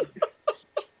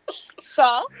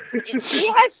 So he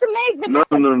has to make the No,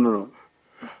 bed. no, no,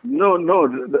 no, no.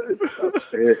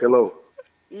 Hey, hello.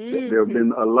 There have Mm-hmm.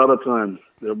 been a lot of times.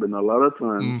 There have been a lot of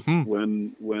times Mm-hmm.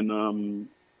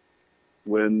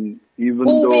 when even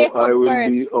Who though wake I up will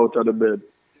be first? out of the bed,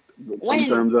 When?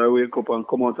 sometimes I wake up and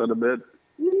come out of the bed.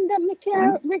 Let me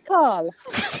Hmm? recall.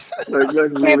 Like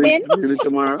really, Kevin, really,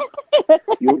 Tamara.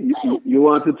 You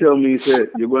want to tell me, say,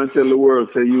 you're going to tell the world,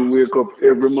 say you wake up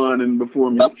every morning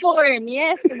before me? before him,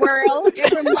 yes, world.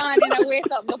 Every morning I wake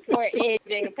up before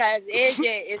AJ because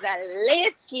AJ is a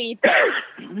late sleeper.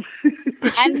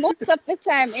 And most of the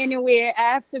time, anyway, I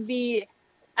have to be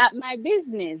at my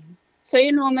business. So,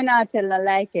 me not tell a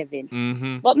lie, Kevin.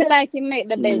 Mm-hmm. But me like him make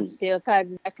the bed Mm. still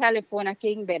because it's a California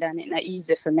king bed and it's not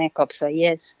easy for make up. So,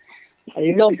 yes, I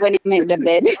love when he make the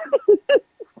bed.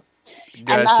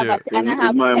 and, I have a, Gotcha. and I Is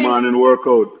have my 10 morning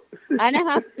workout? and I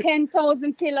have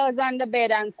 10,000 pillows on the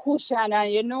bed and cushion.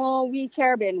 And we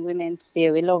Caribbean women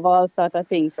say we love all sort of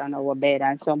things on our bed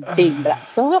and some big black.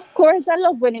 So, of course, I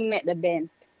love when he make the bed.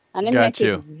 And he make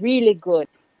it Gotcha. really good.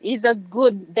 He's a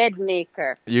good bed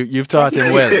maker. You've taught That's him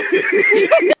it. well.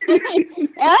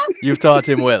 Yeah? You've taught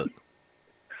him well.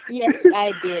 Yes,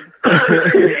 I did.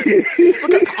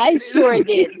 Because I sure listen,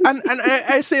 did. and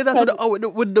I say that with 'Cause-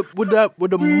 the,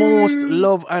 with the most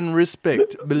love and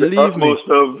respect. The Believe me, utmost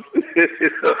of.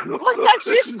 but that's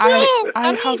just I true. I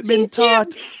I mean, have been teach him.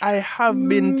 taught I have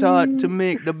been taught to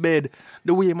make the bed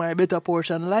the way my better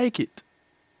portion like it.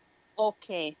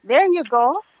 Okay, there you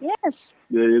go. Yes.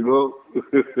 There you go.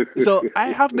 So I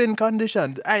have been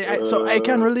conditioned. So I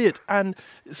can uh, relate. And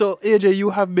so AJ,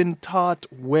 you have been taught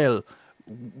well.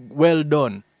 Well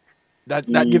done.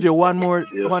 That give mm, you one more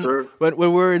yes, one sir. when we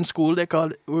were in school they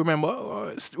called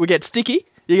remember we get sticky.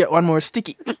 You get one more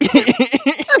sticky.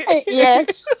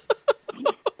 Yes.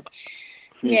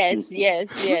 Yes. Yes.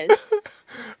 Yes.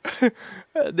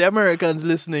 The Americans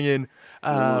listening in,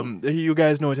 Uh, you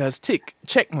guys know it as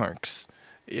check marks.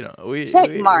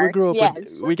 Check We marks. grew up with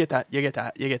Yes. we get that you get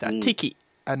that mm. ticky,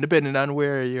 and depending on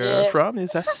where you're Yeah. from,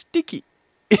 it's a sticky.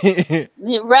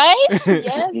 Right.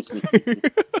 Yes.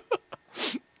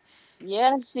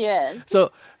 Yes. Yes.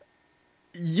 So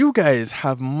you guys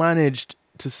have managed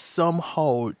to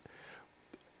somehow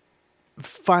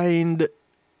find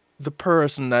the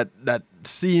person that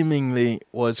seemingly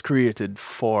was created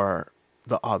for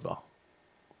the other.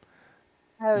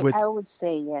 With I would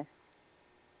say yes.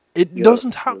 it Yes,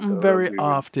 doesn't yes, happen I very agree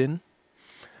with often.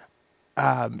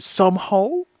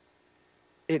 Somehow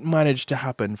it managed to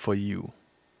happen for you.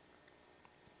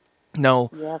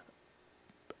 Now, Yep.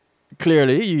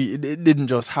 clearly, it didn't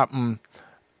just happen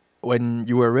when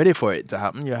you were ready for it to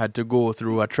happen. You had to go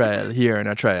through a trial here and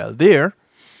a trial there.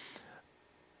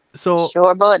 So,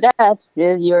 Sure about that.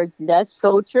 Yes, yours. That's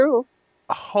so true.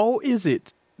 how is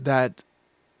it that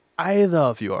either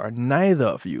of you or neither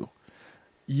of you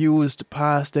used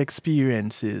past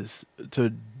experiences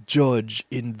to judge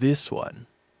in this one?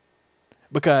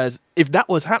 Because if that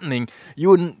was happening, you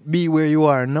wouldn't be where you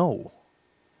are now.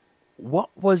 What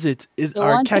was it?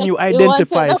 Can you You want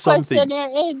to take identify the something? question there,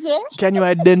 AJ? Can you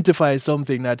identify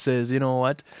something that says, you know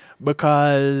what?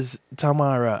 Because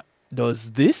Tamara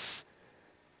does this,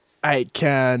 I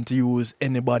can't use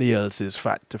anybody else's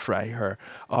fat to fry her.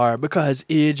 Or because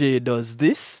AJ does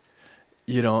this,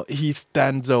 he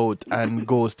stands out and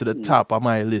goes to the you. top of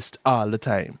my list all the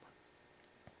time.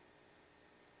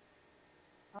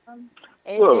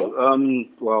 AJ?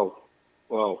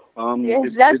 Well,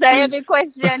 Yes, it that's it a is. heavy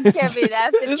question, Kevin. I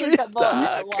have to It's think real about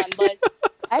that dark. one, but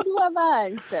I do have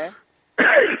an answer.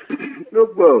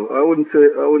 Look, well, I wouldn't say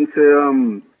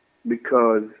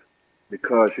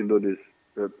because you do this.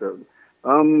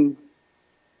 Um,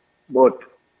 but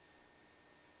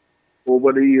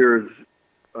over the years,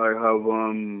 I have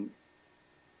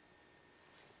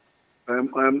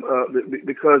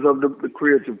because of the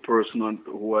creative person and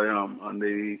who I am, and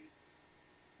the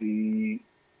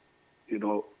you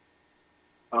know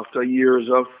after years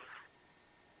of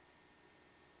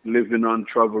living and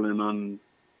traveling, and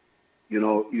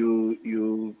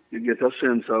you get a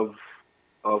sense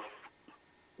of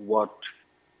what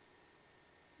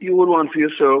you would want for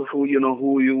yourself, who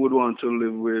you would want to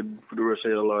live with for the rest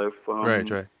of your life, Right,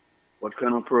 right. what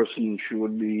kind of person she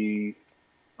would be,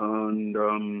 and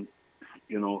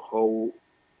how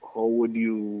would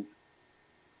you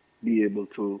be able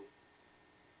to,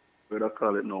 what do I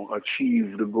call it now,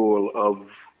 achieve the goal of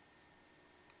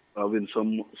having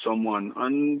someone,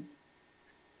 and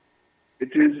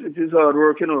it is hard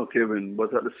work, Kevin,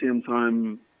 but at the same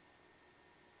time,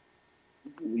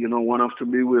 one has to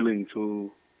be willing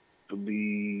to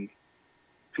be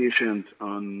patient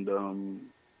and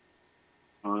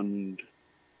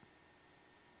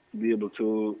be able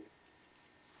to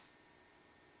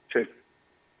take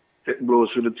take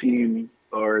blows to the team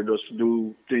or just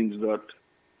do things that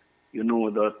you know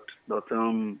that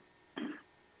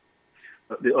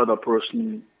the other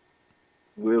person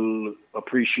will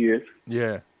appreciate.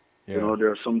 Yeah. You Yeah. know, there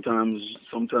are sometimes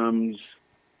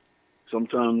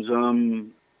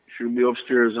she'll be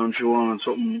upstairs and she wants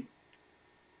something.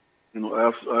 You know,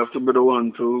 I have to be the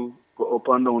one to go up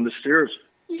and down the stairs,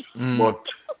 Mm. but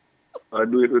I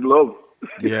do it with love.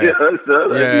 Yeah. Yeah, I do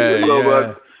it Yeah. with love. And,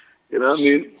 Yeah. you know what I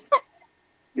mean?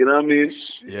 You know what I mean?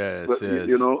 Yes. But Yes.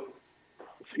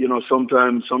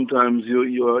 sometimes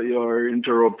you are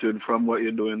interrupted from what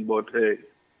you're doing, but hey,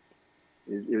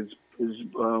 it's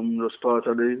just part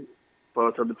of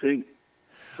the thing.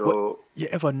 What So you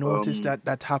ever notice um,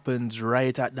 that happens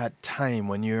right at that time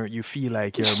when you feel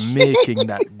like you're making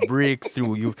that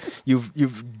breakthrough.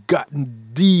 You've gotten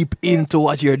deep into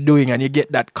what you're doing and you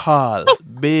get that call,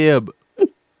 babe.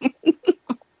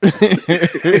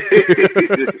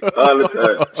 all the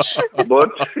time. But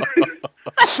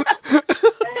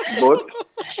but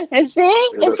You see,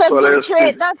 you it's just a swallow good your spit.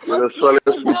 trait. That's You what just swallow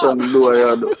your stands spit out. and do what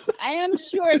you do. I am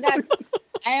sure that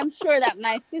I am sure that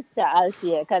my sister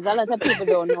Althea, because a lot of people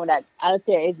don't know that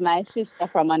Althea is my sister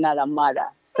from another mother.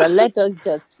 So let us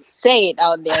just say it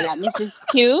out there that Mrs.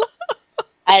 Q,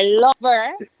 I love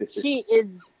her. She is,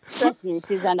 trust me,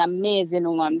 she's an amazing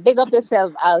woman. Big up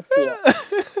yourself, Althea.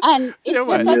 And Yeah, it's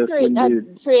just man. a Yes,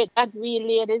 indeed. trait that we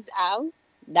ladies have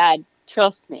that,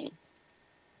 trust me,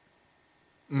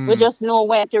 we Mm. just know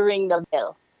when to ring the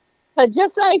bell. But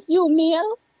just like you,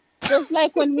 Neil, just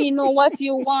like when we know what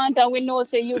you want and we know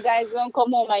say you guys gonna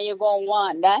come home and you're gonna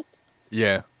want that.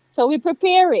 Yeah. So we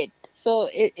prepare it. So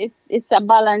it's a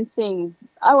balancing.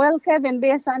 Oh well, Kevin,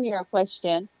 based on your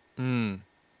question Mm.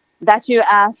 that you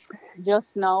asked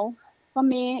just now, for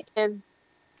me is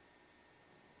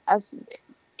as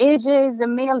AJ is a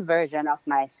male version of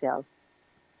myself.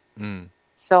 Mm.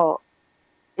 So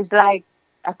it's like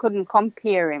I couldn't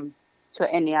compare him to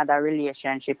any other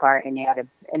relationship or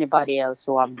anybody else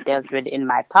who I've dealt with in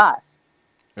my past.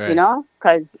 You Right. know,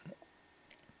 because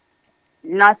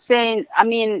not saying, I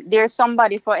mean, there's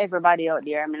somebody for everybody out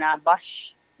there. I mean, I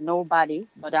bash nobody,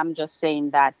 but I'm just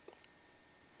saying that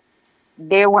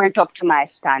they weren't up to my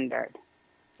standard.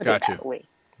 Put it Got you. that way,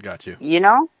 Got you. you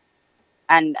know.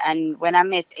 And when I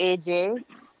met AJ,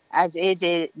 as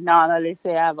AJ normally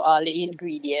say, I have all the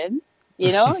ingredients.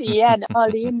 You know, he had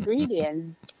all the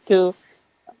ingredients to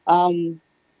um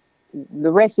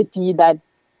the recipe that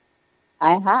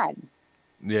I had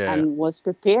Yeah. and was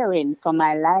preparing for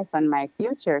my life and my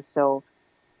future. So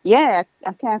yeah,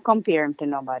 I can't compare him to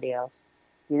nobody else,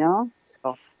 you know?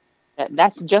 So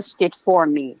that's just it for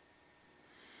me.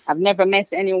 I've never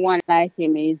met anyone like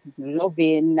him. He's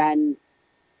loving and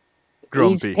he's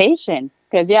Grumpy. patient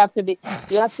because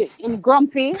him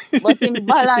grumpy, but him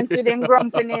balance with him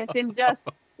grumpiness.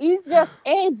 He's just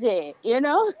AJ, you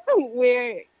know?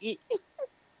 Where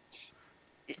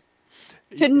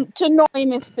to know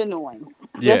him is to know him.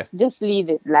 Yeah. Just leave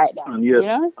it like that, And you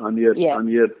yet, know? and yet, Yeah. and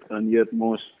yet, and yet,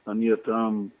 most, and yet,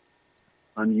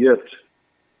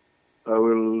 I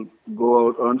will go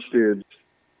out on stage.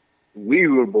 We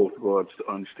will both go out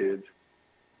on stage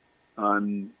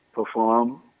and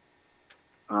perform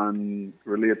and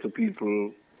relate to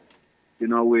people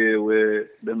in a way where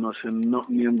they're not seeing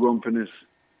nothing in grumpiness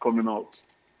coming out.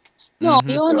 No, Mm-hmm.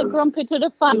 you only Because, grumpy to the you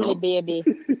family, know, baby,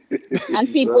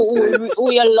 and people okay.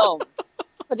 who you love.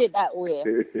 Put it that way.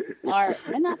 Or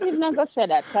I'm not even gonna say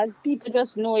that because people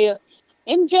just know you.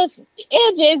 Him just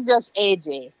AJ is just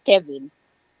AJ, Kevin.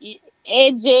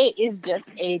 AJ is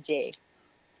just AJ,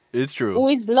 It's true. who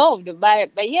is loved by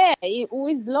yeah, who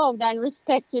is loved and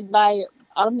respected by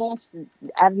almost.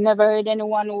 I've never heard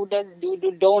anyone who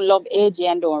don't love AJ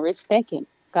and don't respect him.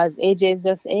 Because AJ is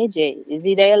just AJ. Is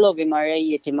either you love him or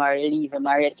you hate him or you leave him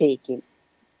or you take him.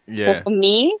 So Yeah. for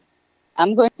me,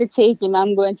 I'm going to take him.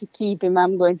 I'm going to keep him.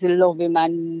 I'm going to love him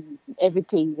and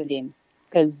everything with him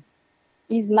because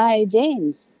he's my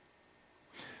James.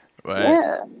 Right.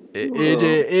 Yeah. Well,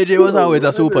 AJ was always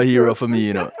a superhero for me,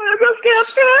 you know. I just can't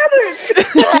stand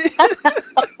it.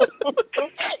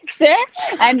 Sir,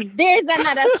 and there's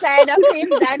another side of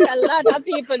him that a lot of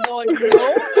people don't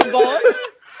know about.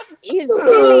 He's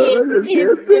silly. I just He's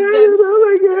can't stand it. just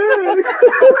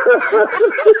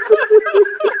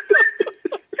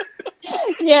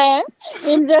Oh yeah.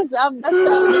 Him just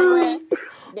understanding where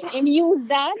him use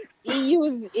that. He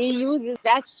uses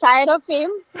that side of him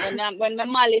when I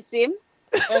malice him.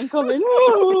 And coming,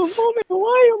 oh, mommy,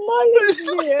 why you malice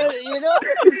me? You know,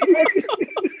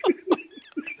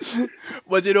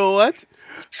 But you know what?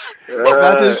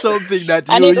 That Uh, is something that And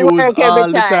you it use work every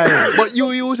all the time. time. But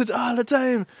you use it all the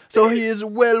time. So he is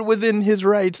well within his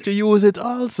rights to use it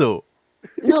also.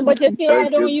 No, but you see, I thank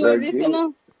don't you, use thank it, you you.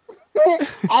 know.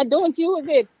 I don't use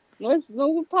it.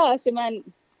 No pass him and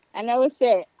I would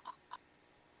say,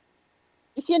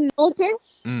 if you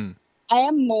notice, Mm. I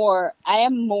am more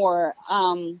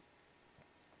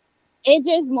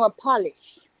AJ is more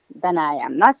polished than I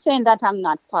am. Not saying that I'm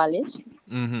not polished,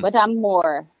 Mm-hmm. but I'm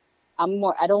more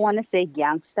I don't want to say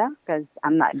gangster because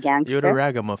I'm not You're the gangster,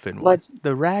 ragamuffin one. but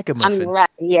The ragamuffin.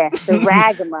 yeah, the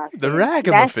The ragamuffin.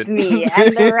 That's ragamuffin. me.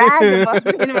 I'm the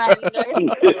ragamuffin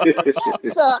man.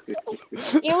 So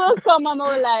he will come and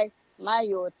will like, my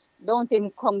youth, don't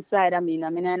even come side of me. I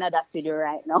mean, I know that to do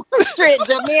right now. Straight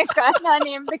Jamaican and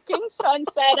him, the Kingston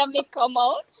side of me come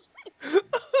out.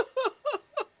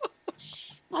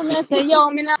 I'm gonna say, yo,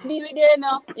 me not be with you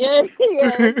now. Yeah,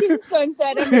 yeah, the Kingston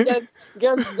side of me just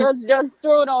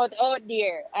thrown out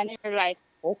there. And you're like,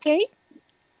 okay,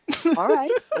 all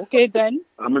right, okay then.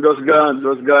 I mean, just gone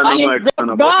And on my it's corner,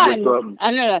 just but guess gone. what?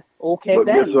 And you're like, okay But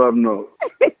guess then. what now?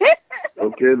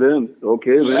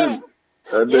 Okay Yeah. then.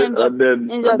 And then, Him just, and then,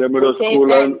 him and just then middle okay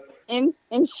school and then. Him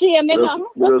shame me now.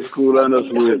 middle school But and us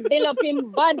him wait. just build up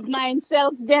him bad mind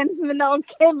self against me now,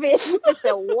 Kevin. I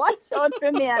say, watch out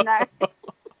for me and I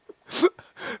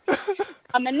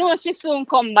know she soon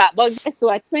come back. But guess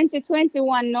what?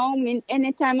 2021 now, mean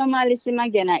anytime I'm Malice him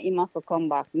again, I him have to come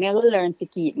back. Me will learn to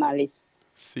keep Malice.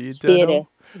 See it Stay now? there.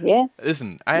 Yeah.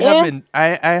 Listen, Yeah.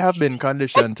 I have been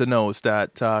conditioned to now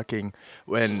start talking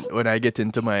when I get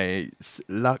into my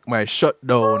lock my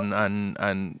shutdown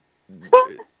and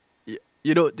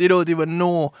you don't even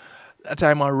know that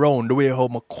I'm around the way how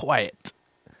I'm quiet.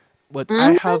 But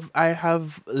Mm-hmm. I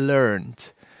have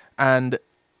learned, and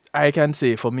I can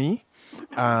say for me,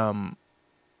 um,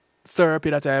 therapy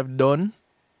that I have done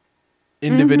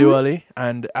Mm-hmm. individually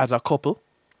and as a couple,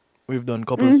 we've done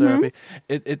couples Mm-hmm. therapy.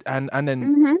 And then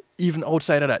Mm-hmm. even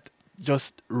outside of that,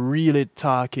 just really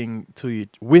talking to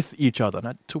with each other,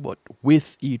 not to but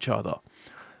with each other,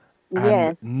 and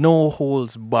Yes. no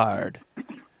holds barred.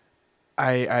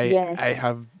 I Yes.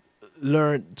 have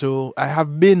I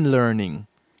have been learning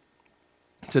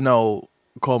to now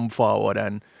come forward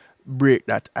and break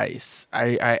that ice.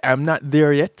 I am not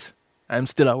there yet. I'm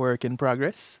still a work in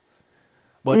progress.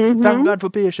 But thank Mm-hmm. God for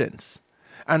patience.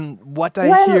 And what I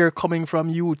Well, hear coming from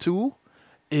you too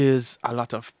is a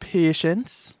lot of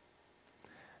patience,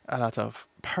 a lot of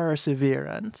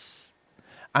perseverance,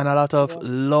 and a lot of yes.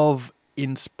 love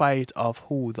in spite of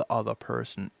who the other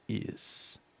person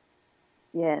is.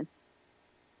 Yes.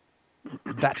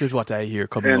 That is what I hear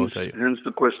coming Hence, out of you. hence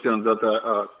the questions that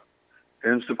I asked.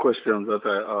 Hence the questions that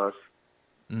I asked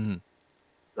Mm-hmm.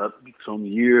 that some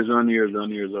years and years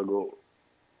and years ago.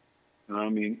 You know what I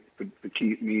mean? To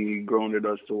keep me grounded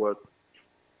as to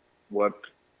what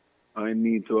I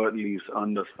need to at least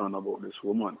understand about this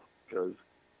woman, because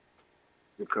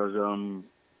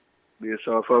based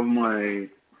off of my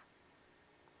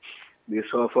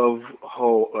based off of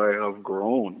how I have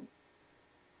grown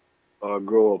or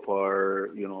grow up or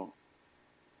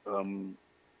um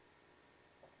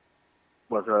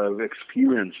what I've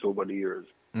experienced over the years.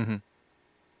 Mm-hmm.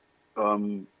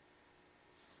 Um,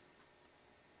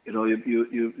 I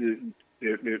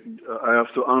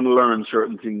have to unlearn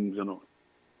certain things. You know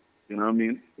what I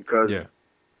mean? Because Yeah.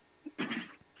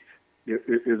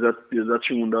 is that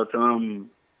tune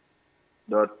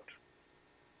that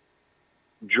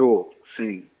Joe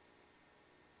sing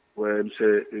where him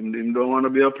say him don't want to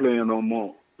be a player no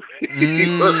more.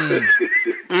 Mm.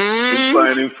 It's Mm.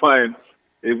 fine, it's fine.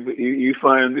 If he's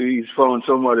found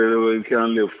somebody that he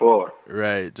can live for.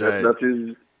 Right, That right. that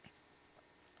is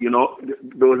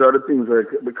those are the things like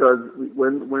because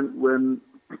when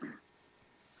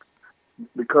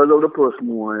because of the person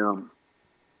who I am,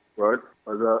 right?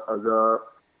 As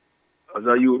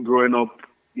a youth growing up,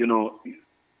 you know,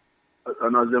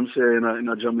 and as them say in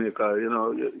a Jamaica, you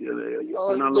Oh,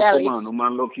 cannot look a man, jealous. a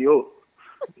man look you.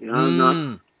 You know,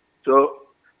 Mm. so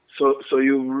so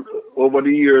you over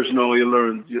the years now you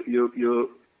learn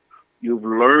you've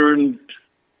learned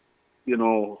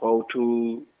how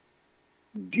to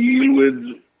deal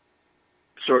with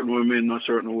certain women a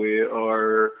certain way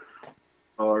or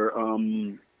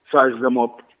size them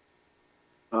up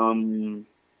um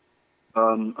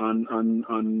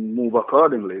and move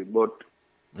accordingly.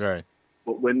 Right.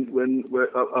 But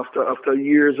after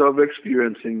years of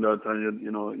experiencing that, and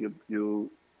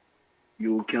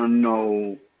you can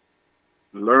now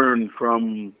learn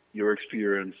from your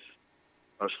experience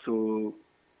as to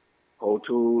how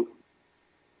to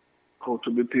how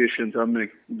to be patient and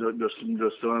make just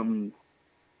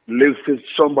live with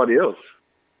somebody else,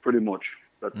 pretty much.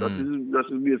 That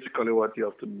is basically what you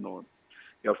have to know.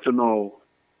 You have to know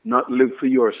not live for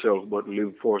yourself, but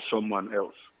live for someone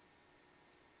else.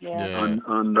 Yeah.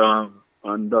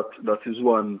 And that is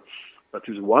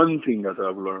one thing that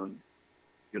I've learned,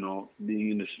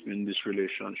 being in this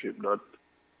relationship, that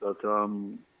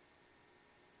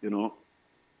you know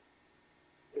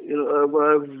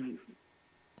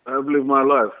I've lived my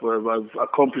life. I've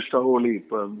accomplished a whole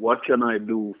heap. What can I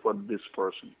do for this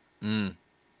person? Mm.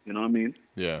 You know what I mean?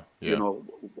 Yeah. You Yeah.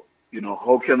 know,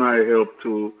 how can I help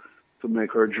to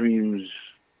make her dreams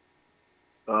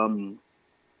um,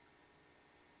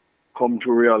 come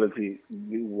to reality?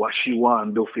 What she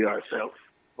want to do for herself?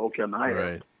 How can I help?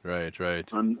 Right. Right.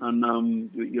 Right. And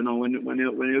when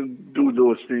you do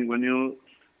those things, when you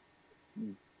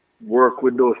work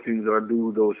with those things or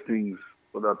do those things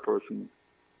for that person,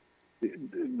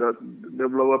 that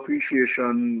level of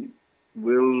appreciation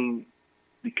will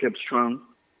be kept strong,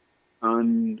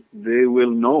 and they will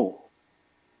know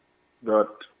that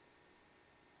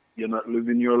you're not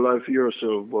living your life for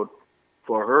yourself, but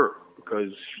for her,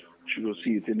 because she will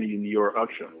see it in your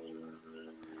actions.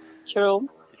 True.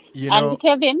 You And know.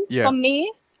 Kevin, Yeah.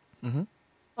 Mm-hmm.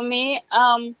 for me,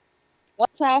 what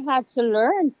I had to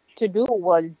learn to do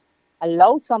was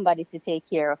allow somebody to take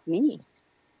care of me.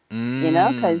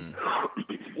 Mm. Because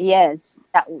yes,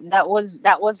 that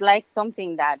was like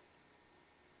something that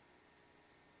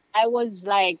I was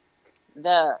like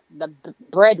the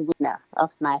breadwinner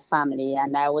of my family,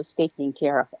 and I was taking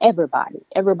care of everybody.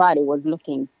 Everybody was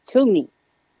looking to me.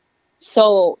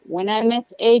 So when I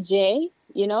met AJ,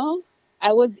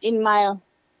 I was in my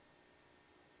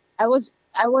I was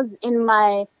in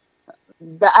my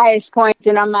the highest point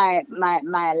in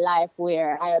my life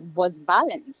where I was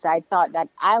balanced. I thought that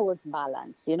I was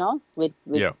balanced, with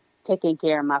Yeah. taking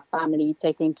care of my family,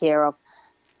 taking care of,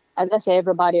 as I say,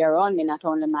 everybody around me, not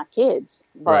only my kids,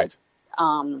 but Right.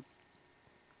 um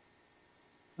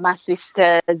my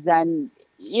sisters and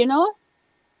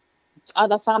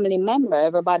other family member.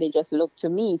 Everybody just looked to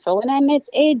me. So when I met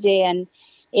AJ and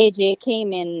AJ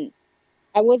came in,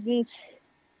 I wasn't.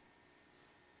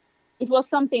 It was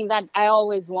something that I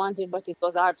always wanted, but it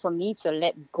was hard for me to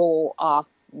let go of.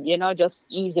 Just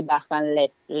easy back and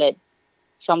let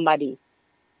somebody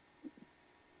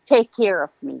take care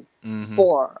of me Mm-hmm.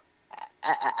 for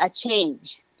a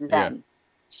change. Yeah. Then,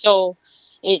 so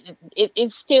it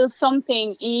is still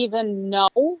something. Even now,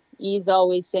 he's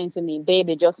always saying to me,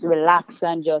 "Baby, just relax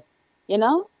and just you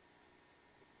know."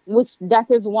 Which that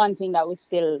is one thing that we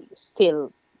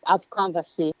still have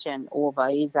conversation over.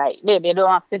 He's like, "Baby, you don't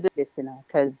have to do this,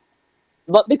 because."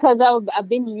 But because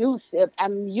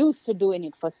I'm used to doing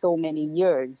it for so many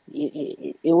years.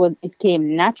 It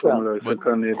came natural Come like But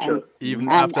second and nature. even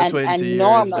Mm-hmm. and after and, 20 and years, Second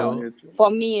normal though. nature. for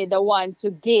me, the one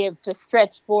to give, to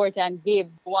stretch forth and give,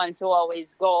 the one to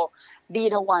always go, be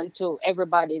the one to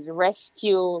everybody's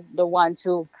rescue, the one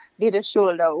to be the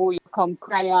shoulder who you come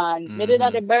cry on. Maybe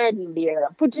not Mm-hmm. the burden bearer,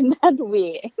 put it that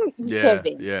way, Yeah.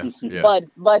 Kevin. Yeah. Yeah.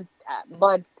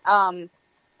 But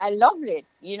I loved it,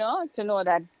 to know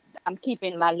that I'm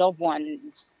keeping my loved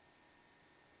ones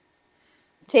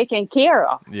taken care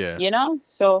of, Yeah.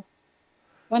 So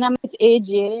when I met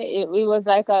AJ, it was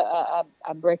like a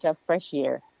breath of fresh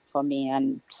air for me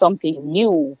and something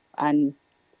new. And,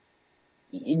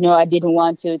 I didn't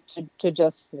want to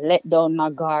just let down my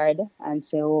guard and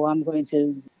say, oh, I'm going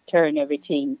to turn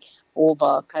everything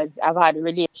over, because I've had a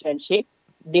relationship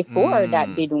before that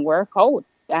Mm. didn't work out.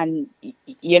 And,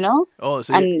 you know, Oh,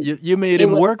 so you, and you, you made it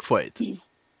him was, work for it.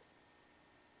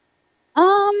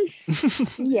 um,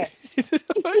 yes. Yeah,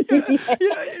 yeah,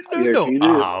 there's Yes, no he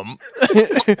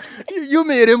did. you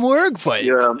made him work for it.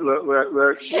 Yeah,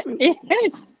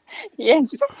 Yes,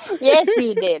 yes, yes,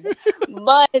 he did.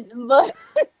 But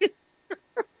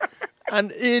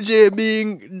And AJ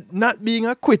being not being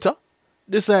a quitter,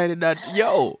 decided that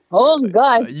oh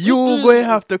God, you going to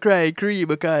have to cry Cree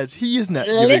because he is not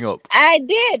giving listen, up. I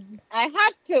did. I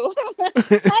had to.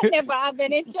 I never have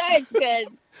any choice because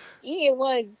he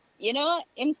was,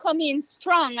 him coming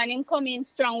strong and him coming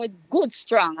strong with good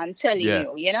strong. I'm telling Yeah,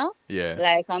 you. yeah.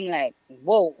 Like I'm like,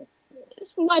 whoa,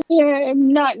 this man here,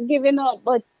 I'm not giving up,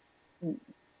 but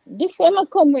this time I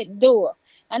come with door.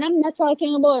 And I'm not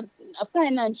talking about a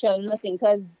financial nothing,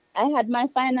 because I had my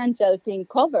financial thing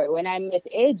covered when I met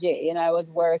AJ. I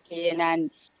was working and,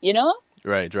 you know,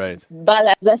 Right, right.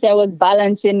 as I said, I was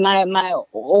balancing my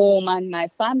home and my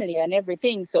family and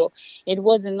everything. So it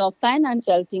wasn't no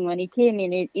financial thing when he came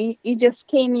in. He just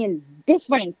came in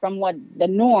different from what the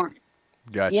norm,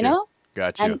 you Gotcha. know?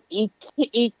 Got you. And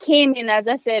he came in, as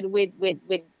I said, with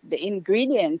the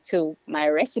ingredient to my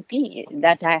recipe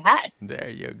that I had. There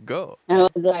you go. And I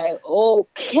was like,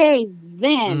 okay,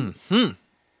 then Hmm.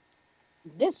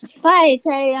 this fight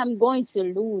I am going to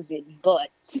lose it, but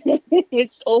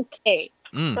it's okay.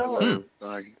 So, Hmm. Well,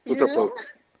 I you put up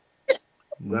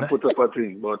know, I put up a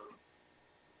thing, but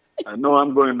I know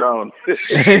I'm going down.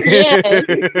 yes,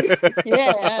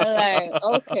 yeah, I'm like,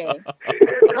 okay.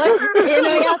 But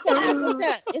you have to ask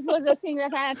yourself. It was a thing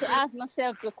that I had to ask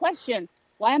myself the question: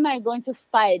 why am I going to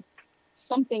fight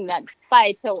something that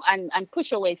fight so and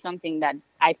push away something that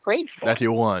I prayed for? That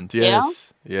you want, You know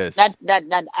yes, yes.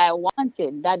 that I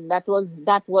wanted. That was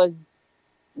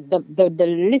the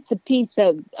little piece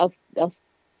of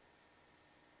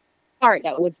part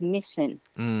that was missing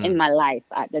in Mm. my life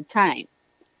at the time.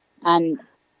 And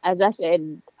as I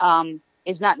said,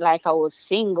 it's not like I was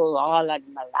single all of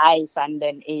my life, and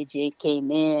then AJ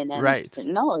came in, and Right.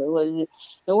 no,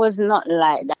 it was not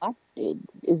like that.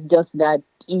 It's just that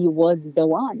he was the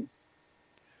one,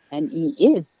 and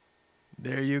he is.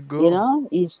 There you go.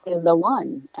 He's still the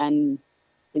one, and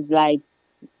it's like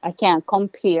I can't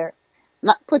compare.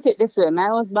 Put it this way, my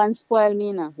husband spoiled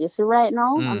me now. You see, right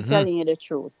now, I'm Mm-hmm. telling you the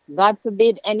truth. God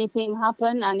forbid anything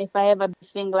happen, and if I ever be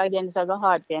single again, it's a go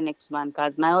hard for the next man,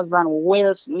 because my husband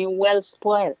well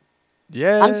spoiled.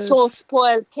 I'm so Yes.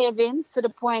 spoiled, Kevin, to the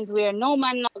point where no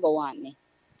man not go want me.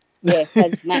 Yeah,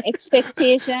 because my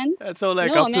expectation. That's all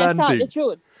like a No, may I talk the planting.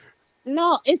 truth?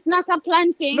 No, it's not a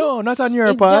planting. No, not on your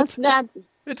It's just part. that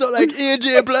It's all like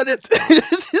AJ Planet.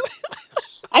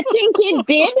 I think he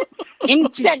did.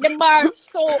 Him set the bar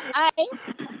so high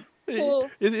to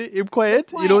Is he the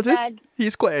quiet? You point notice? that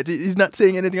He's quiet. He's not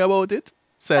saying anything about it. I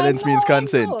Silence means know him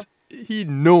do. consent. He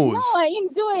No, knows. him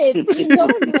do it. He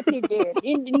knows what he did.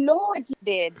 He know what he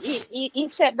did. He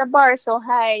set the bar so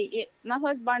high. My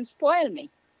husband spoiled me.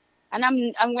 And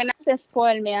I'm when I say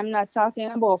spoil me, I'm not talking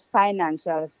about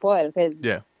financial spoil, because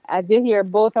Yeah. as you hear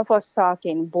both of us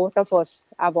talking, both of us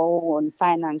have our own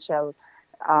financial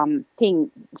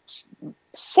thing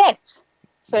set.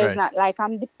 So it's Right. not like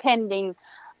I'm depending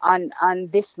on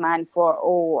this man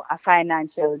for a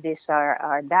financial this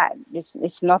or that.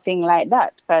 It's nothing like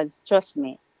that, because trust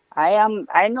me,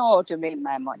 I know how to make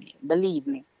my money. Believe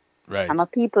me, I'm Right. a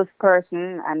people's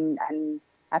person, and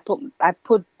I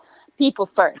put people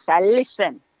first. I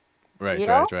listen, Right. you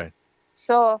know. Right. Right.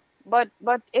 So, but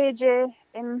AJ,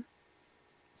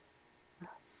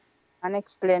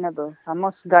 unexplainable. I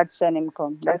must God send him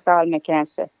come. That's all I can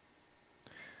say.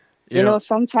 You know.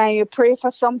 Sometimes you pray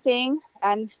for something,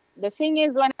 and the thing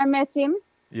is, when I met him,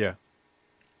 Yeah.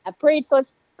 I prayed for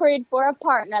a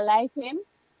partner like him,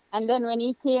 and then when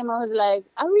he came, I was like,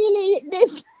 I really hit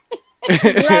this.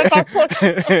 It's like I put,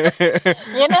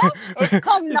 you know, it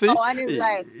come You see, now, and it's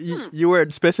like, you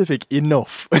weren't specific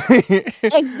enough.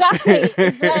 exactly.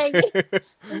 It's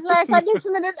like at this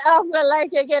minute after,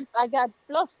 like I got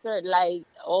flustered. Like,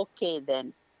 okay,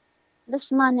 then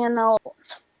this man,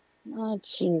 oh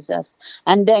Jesus,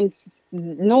 and then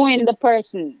knowing the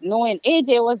person, knowing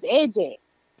AJ was AJ,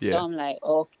 so Yeah. I'm like,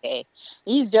 okay,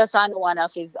 he's just on one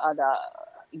of his other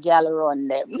gal around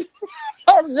them,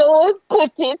 as we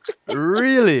put it.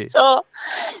 Really? So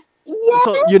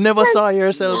So you yes, never saw 'cause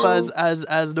yourself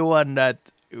as the one that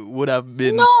would have no,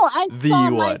 been I the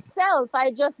saw one. myself.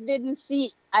 I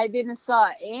didn't saw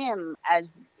him as,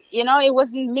 it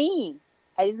wasn't me.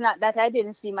 It's not that I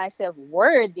didn't see myself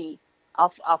worthy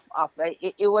of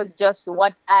it was just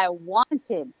what I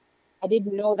wanted. I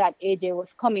didn't know that AJ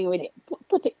was coming with it.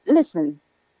 Put it, listen,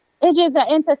 AJ is an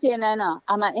entertainer now.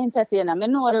 I'm an entertainer. Me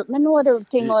know the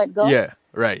thing how it go. Yeah,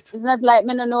 right. It's not like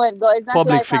me no know it go. It's not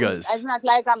Public like I'm. It's figures. not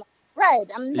like I'm. Right.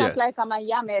 I'm not Yes. like I'm a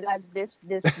yamed as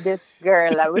this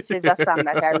girl, which is a song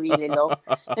that I really love.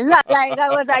 It's not like I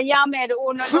was a yamed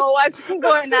who don't know what's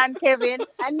going on, Kevin.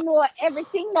 I know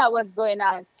everything that was going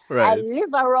on. I Right.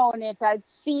 live around it. I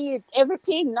see it.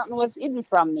 Everything. Nothing was hidden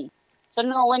from me. So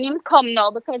no, when him come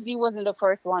now, because he wasn't the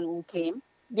first one who came,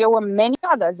 there were many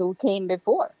others who came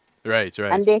before, Right,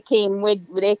 right. and they came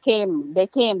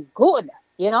good,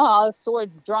 all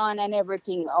swords drawn and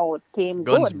everything out came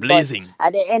Guns good, but blazing.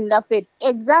 at the end of it,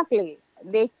 exactly,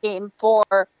 they came for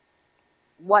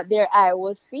what their eye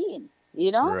was seeing.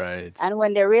 Right. And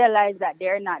when they realize that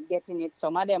they're not getting it,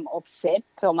 some of them upset,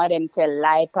 some of them tell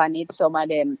lie on it, some of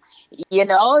them,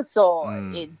 so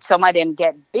Mm. some of them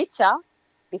get bitter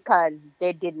because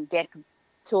they didn't get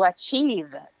to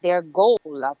achieve their goal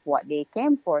of what they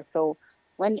came for. So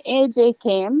when AJ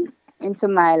came into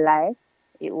my life,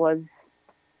 it was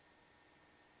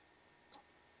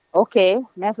Okay,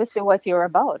 I have to see what you're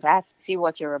about. I have to see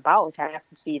what you're about. I have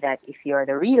to see that if you're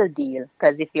the real deal.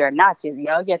 Because if you're not,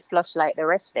 you'll get flushed like the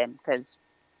rest of them. Because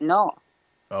no,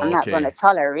 I'm not going to Okay,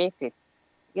 tolerate it.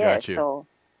 Yeah, got you. so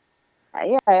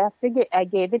yeah, I have to get. I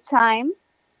gave it time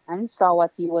and saw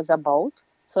what he was about.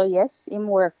 So yes, him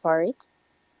work for it.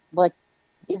 But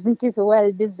isn't it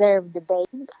well deserved,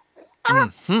 babe?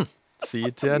 Hmm. See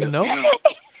it and no. No,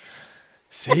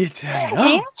 See it and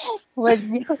Eh? no.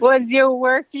 Was your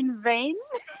work in vain?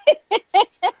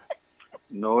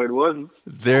 no, it wasn't.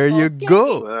 There you That's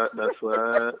go. Okay. why. That's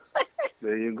why.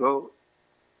 There you go.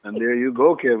 And there you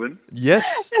go, Kevin.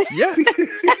 Yes. Yeah.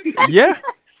 Yeah.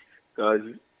 Because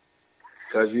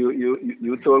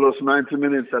you told us 90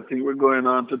 minutes. I think we're going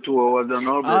on to 2 hours and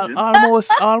all, Virgin.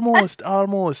 Almost.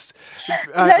 Not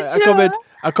I comment. sure.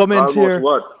 I comment Almost here.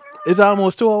 what? It's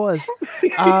almost 2 hours.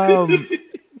 Um,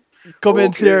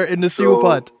 Comments here Okay. in the stew So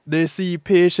pot. They see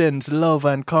patience, love,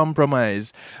 and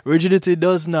compromise. Rigidity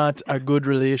does not a good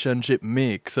relationship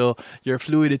make. So your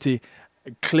fluidity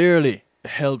clearly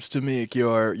helps to make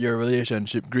your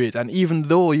relationship great. And even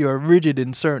though you're rigid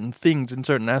in certain things, in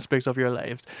certain aspects of your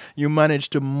life, you manage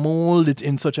to mold it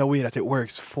in such a way that it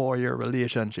works for your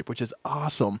relationship, which is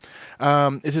awesome.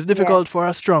 It is difficult for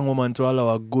Yes. a strong woman to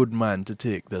allow a good man to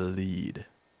take the lead.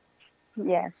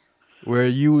 Yes. We're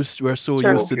It's so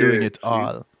true. used to doing okay. it See,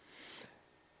 all.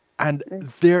 And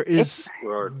It's, there it's is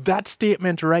right. that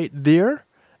statement right there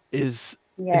is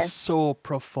yes. so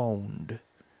profound.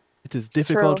 It is It's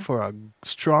difficult true. for a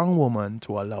strong woman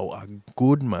to allow a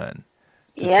good man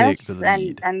to take the Yes,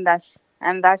 lead.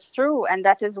 and that's true, and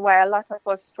that is why a lot of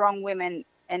us strong women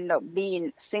end up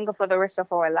being single for the rest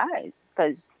of our lives,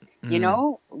 because we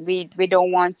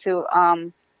don't want to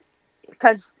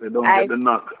because They don't get I the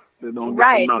knock. They don't get the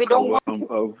right, we knock don't want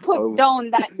to put of down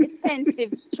that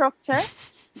defensive structure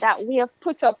that we have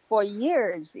put up for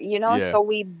years, Yeah. so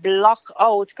we block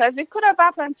out because it could have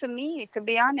happened to me, to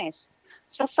be honest.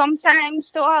 So sometimes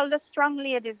to all the strong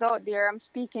ladies out there, I'm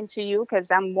speaking to you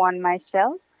because I'm one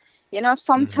myself.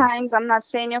 Sometimes I'm not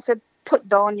saying you have to put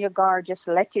down your guard, just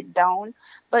let it down,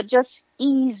 but just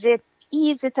ease it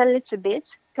a little bit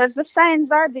because the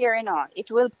signs are there, it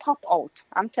will pop out.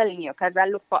 I'm telling you, because I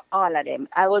look for all of them.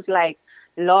 I was like,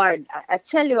 Lord, I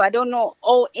tell you, I don't know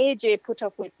how AJ put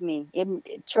up with me.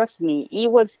 Trust me, he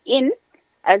was in.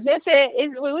 As they say,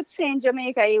 we would say in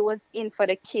Jamaica, he was in for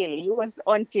the kill. He was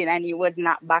hunting and he was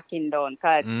not backing down.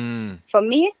 Because Mm. for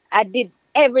me, I did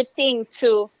everything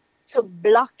to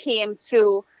block him,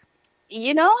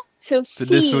 you know, to To see.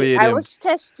 dissuade I him. was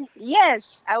testing.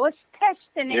 Yes, I was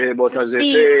testing yeah, him but to as they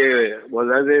see. say,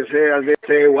 as they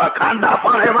say, Wakanda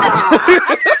forever.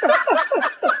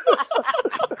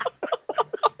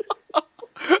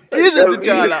 I Is it shall be,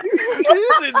 T'Challa?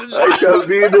 Is it I T'Challa? shall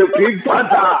be the Pink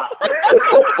Panther.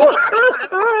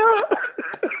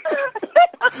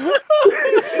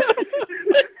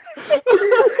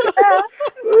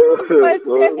 But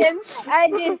second,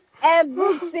 I did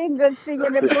every single thing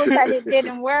in the book and it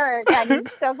didn't work. And he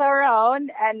stuck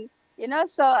around. And,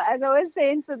 so as I was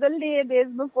saying to the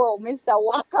ladies before, Mr.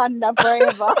 Wakanda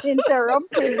Forever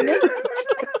interrupted me.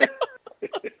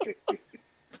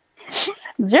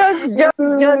 Just, just,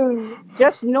 just,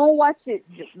 just know what's it.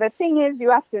 The thing is, you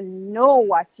have to know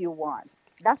what you want.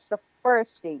 That's the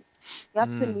first thing. You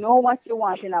have to know what you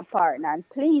want in a partner, and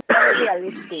please be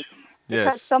realistic.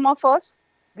 Because Yes. some of us,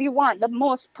 we want the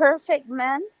most perfect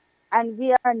man, and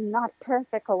we are not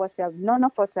perfect ourselves. None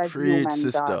of us as Preach,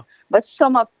 humans are. sister. But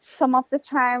some of the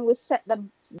time, we set the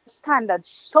standard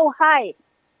so high,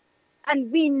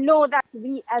 and we know that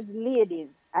we as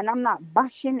ladies, and I'm not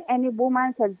bashing any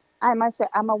woman because I myself,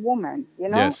 I'm a woman,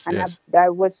 Yes, and yes. I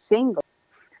was single.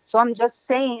 So I'm just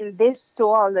saying this to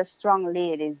all the strong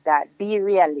ladies, that be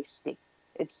realistic.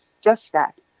 It's just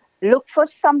that. Look for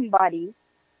somebody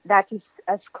that is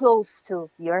as close to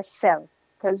yourself,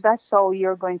 because that's how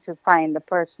you're going to find the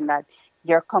person that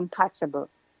you're compatible.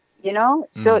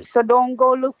 So don't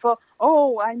go look for,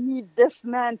 oh, I need this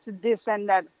man to this and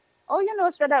that. Oh,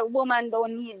 so that woman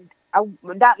don't need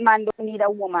that man don't need a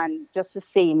woman just the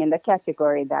same in the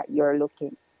category that you're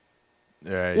looking.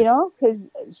 Right. Because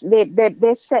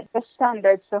they set the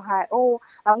standards so high. Oh,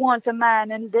 I want a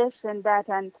man and this and that,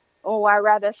 and oh, I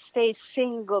rather stay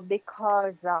single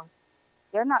because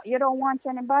you don't want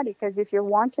anybody. Because if you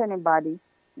want anybody,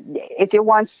 if you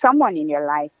want someone in your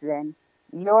life, then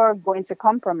you're going to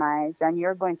compromise and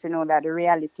you're going to know that the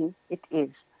reality it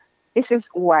is. This is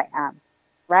who I am,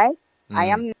 right? I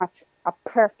Mm. am not a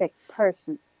perfect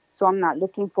person, so I'm not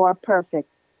looking for a perfect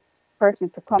person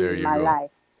to come There in you my go.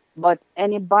 life. But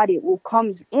anybody who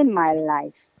comes in my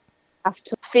life have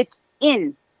to fit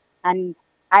in. And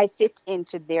I fit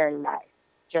into their life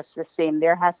just the same.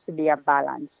 There has to be a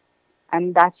balance,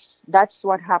 and that's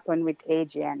what happened with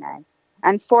AJ and I.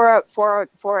 And for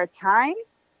a time,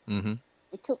 Mm-hmm.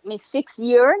 it took me 6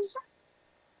 years.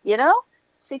 You know,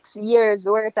 6 years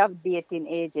worth of dating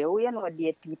AJ. We know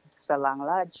date people so long,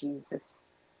 Lord Jesus.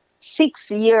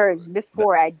 6 years That,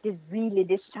 before I did really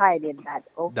decided that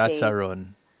that's a okay,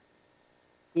 run.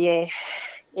 yeah,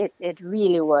 it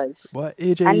really was. But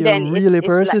AJ, And you're then really it's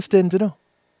like, persistent, you know.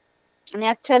 and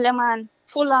I tell him, man,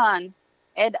 full on,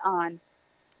 head on,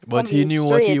 But he coming knew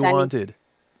what he straight, wanted.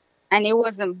 and he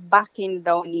wasn't backing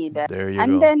down either. There you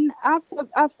And go. then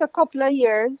after a couple of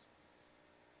years,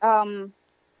 um,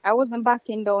 I wasn't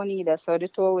backing down either, so the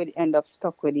two would end up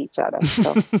stuck with each other.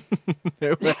 So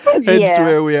Hence yeah,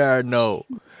 where we are now.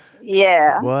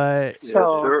 yeah. Boy, Yes,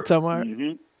 So sir. Tamar,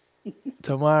 Mm-hmm.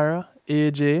 Tamara,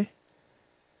 AJ,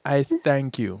 I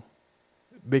thank you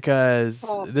because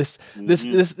oh,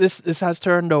 Mm-hmm. this has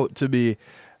turned out to be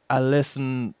a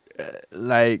lesson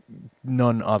like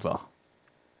none other.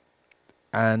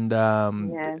 And yes, I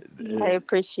Yes. this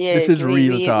appreciate is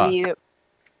real we talk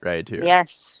right here.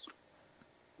 yes,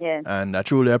 yes. And I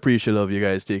truly appreciate of you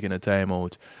guys taking the time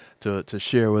out to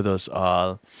share with us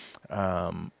all,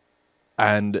 um,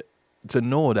 and to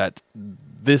know that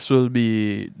this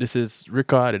is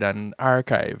recorded and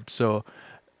archived, so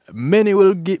many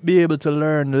will be able to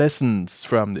learn lessons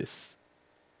from this.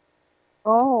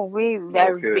 Oh,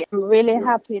 Okay. I'm really Yeah.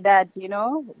 happy that,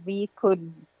 we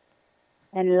could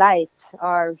enlighten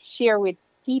or share with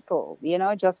people,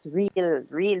 just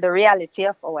the reality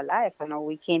of our life and how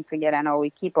we came together and how we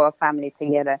keep our family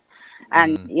together.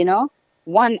 And, Mm,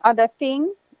 one other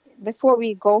thing before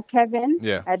we go, Kevin,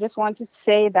 yeah. I just want to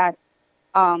say that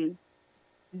um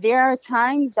there are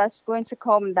times that's going to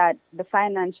come that the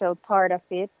financial part of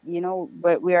it,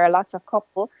 but where a lot of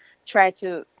couple try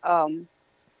to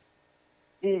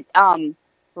n- um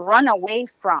run away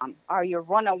from, or you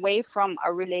run away from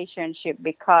a relationship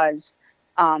because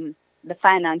um the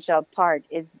financial part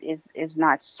is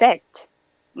not set.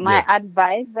 My Yeah.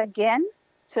 advice again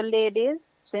to ladies,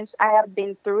 since I have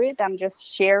been through it, I'm just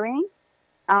sharing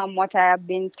what I have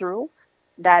been through,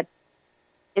 that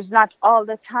it's not all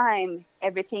the time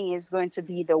everything is going to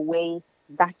be the way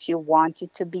that you want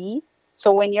it to be.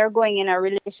 So when you're going in a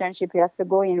relationship, you have to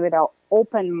go in with an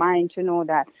open mind to know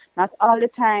that not all the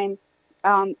time,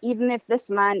 even if this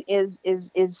man is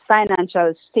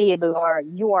financial stable or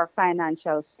you are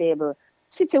financial stable,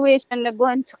 situation are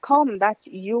going to come that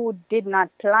you did not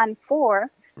plan for.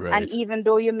 And Right. even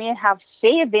though you may have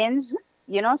savings,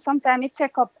 sometimes it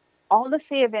take up all the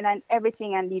saving and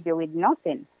everything and leave you with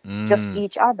nothing, just Mm,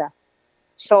 each other.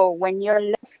 So when you're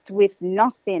left with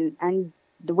nothing, and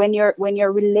when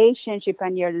your relationship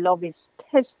and your love is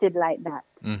tested like that,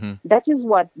 mm-hmm. that is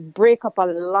what break up a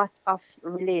lot of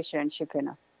relationship.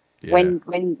 Yeah.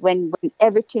 When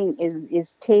everything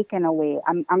is taken away,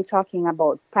 I'm talking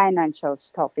about financial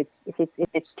stuff. If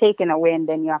it's taken away, and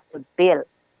then you have to build,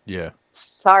 Yeah.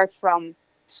 start from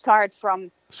start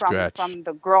from from Scratch. from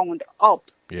the ground up.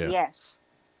 Yeah. Yes,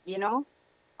 you know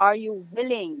are you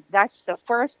willing? That's the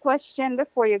first question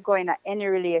before you go into any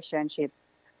relationship.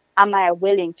 Am I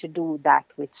willing to do that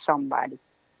with somebody?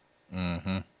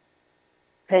 Mm-hmm.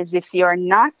 Because if you're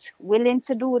not willing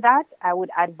to do that, I would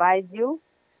advise you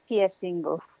stay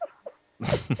single.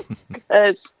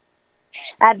 Because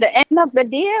at the end of the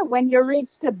day, when you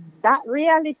reach to that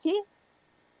reality,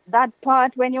 that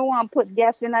part when you want to put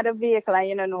gas in the vehicle and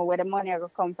you don't know where the money will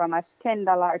come from, as $10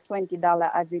 or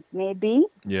 $20 as it may be,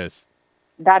 Yes.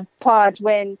 that part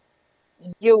when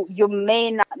you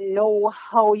may not know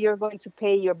how you're going to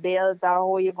pay your bills, or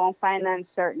how you're going to finance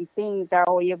certain things, or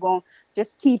how you're going to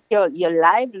just keep your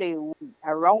livelihood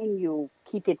around you,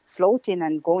 keep it floating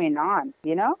and going on,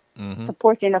 Mm-hmm.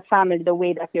 supporting the family the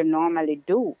way that you normally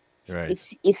do. Right.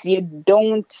 If you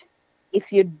don't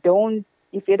if you don't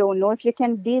if you don't know if you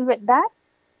can deal with that,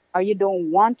 or you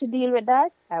don't want to deal with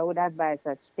that, I would advise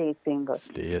that stay single,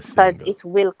 Stay a because single. it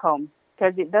will come.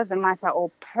 Because it doesn't matter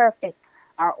how perfect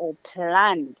or how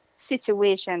planned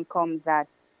situation comes that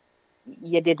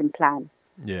you didn't plan.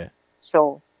 Yeah.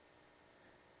 So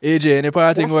AJ, any you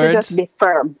parting have to just words? be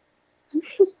firm.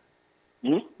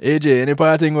 Hmm? AJ, any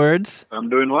parting words? I'm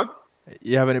doing what?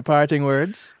 You have any parting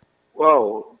words?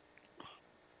 Well,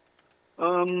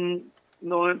 um,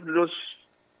 no, it just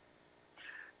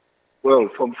well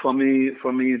for me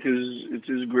it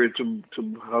is great to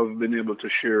have been able to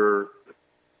share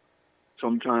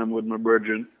some time with my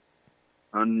brethren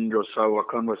and just have a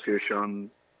conversation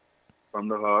from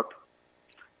the heart.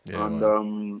 Yeah, And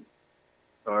man.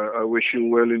 I wish you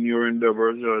well in your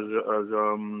endeavors as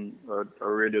a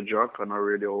radio jock and a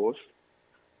radio host.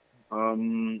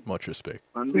 Much respect.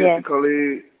 And Yes.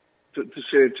 basically, to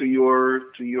say to your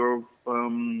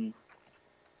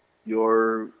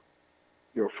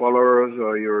followers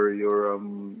or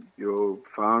your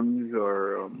fans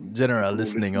or General who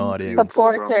listening listen to you audience.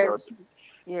 Supporters.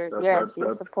 that Yes, your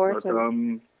that supporters.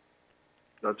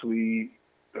 that we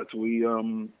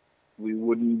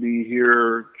wouldn't be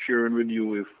here sharing with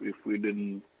you if we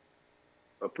didn't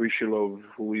appreciate of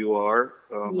who you are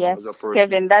as a Yes, person.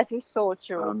 Kevin, that is so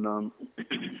true.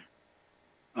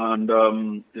 And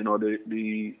you know the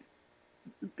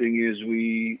thing is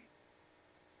we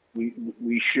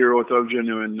share out of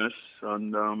genuineness,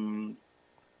 and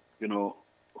you know,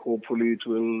 hopefully it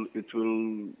will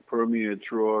permeate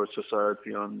through our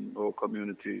society and our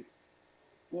community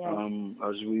Yes.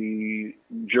 as we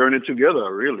journey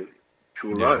together, really,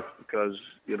 through Yeah. life. Because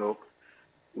you know,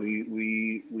 we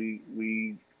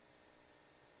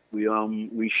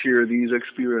share these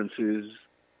experiences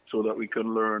so that we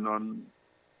can learn and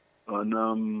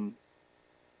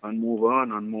move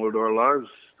on and mold our lives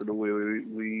to the way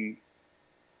we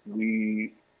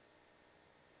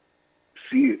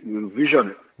see it, we vision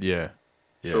it. Yeah.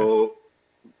 Yeah. So,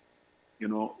 you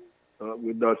know,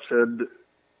 with that said,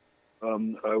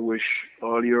 I wish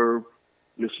all your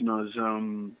listeners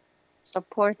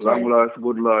Supporters. long life,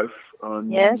 good life,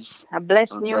 and Yes, a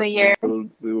blessed and new that year.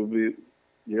 we will be,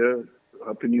 yeah,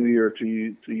 happy New Year to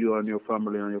you and your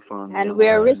family and your family. And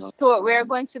we're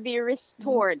going to be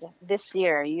restored this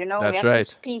year. You know, we That's have right.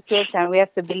 to speak it and we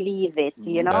have to believe it.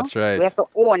 You know, That's right. we have to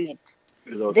own it.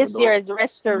 Without a This year doubt. is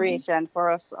restoration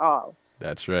for us all.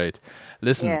 That's right.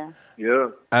 Listen, Yeah. Yeah.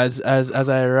 as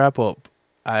I wrap up,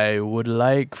 I would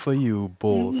like for you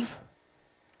both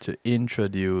to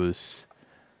introduce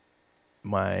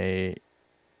my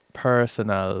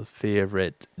personal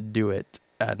favorite duet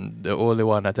and the only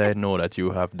one that I know that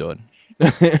you have done.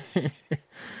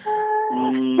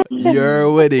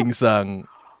 Your wedding song.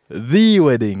 The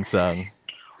wedding song.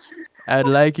 I'd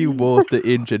like you both to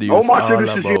introduce How much all of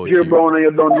this is about here, you. Brown, and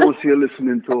you don't know what you're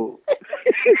listening to?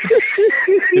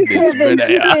 This Kevin brother,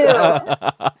 Steele,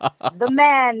 the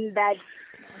man that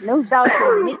knows how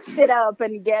to mix it up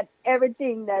and get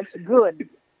everything that's good.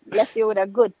 Left you with a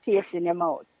good taste in your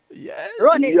mouth. Yes.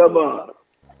 Run it. Yeah, man.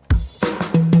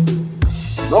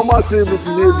 No more see this is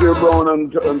AJ Brown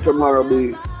and Tamara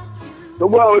B. So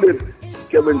go out with it,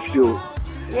 Kevin Steele.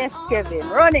 Yes, Kevin.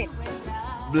 Run it.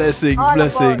 Blessings, All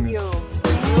blessings. about you.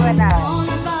 You and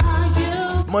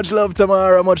I. Much love,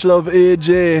 Tamara. Much love,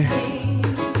 AJ.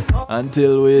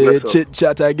 Until we Bless up. chit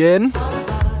chat again.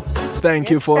 Thank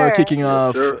you Yes, for sir. kicking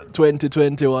off sir.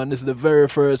 2021. This is the very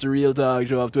first Real Talk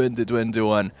show of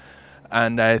 2021.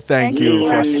 And I thank Thank you you for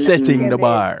very much, setting the Kevin.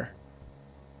 bar.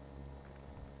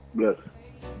 Bless.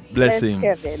 Blessings.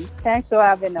 Bless Kevin. Thanks for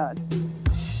having us.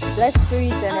 Bless to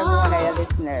each and every one of your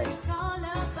listeners.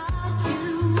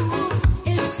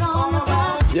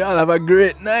 Y'all have a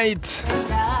great night.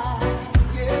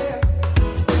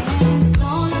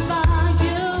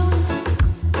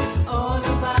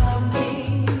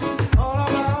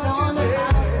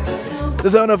 The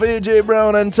sound of AJ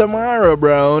Brown and Tamara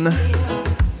Brown.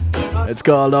 It's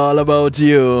called All About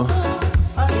You.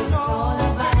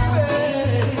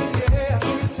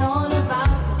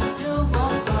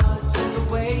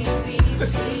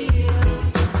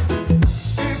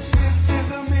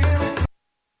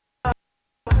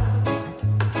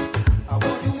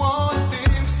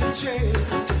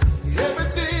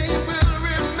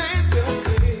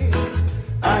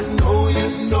 I know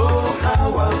you know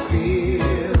how I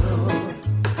feel.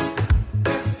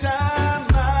 This time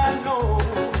I know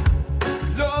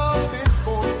love is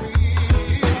for real.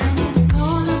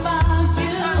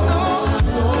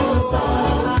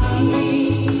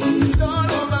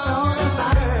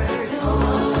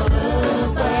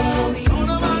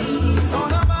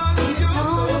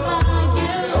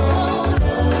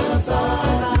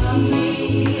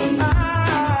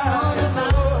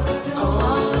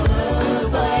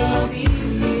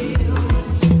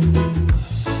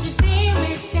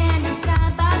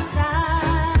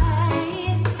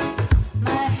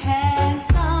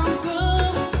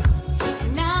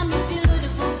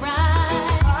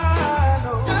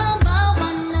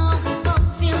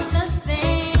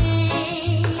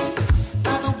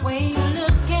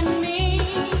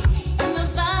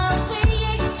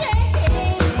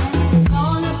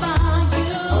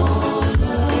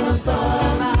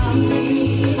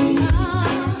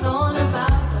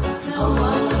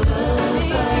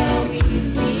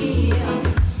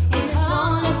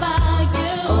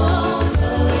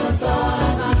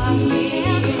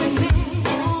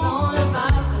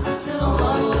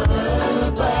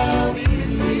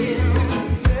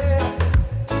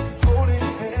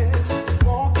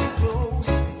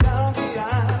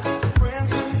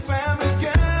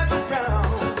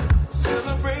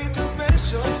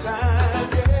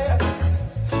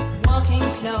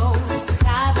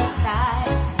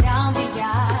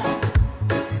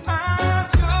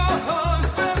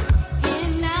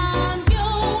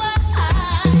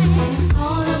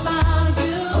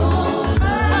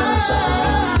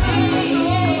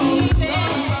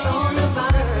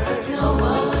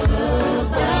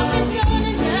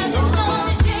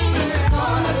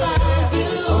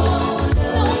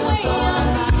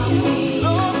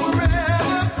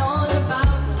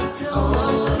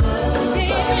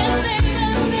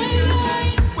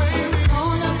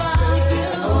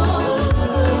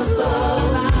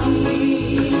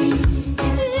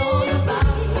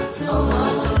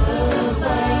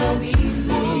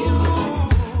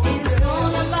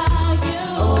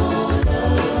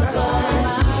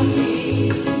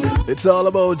 It's all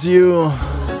about you.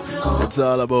 It's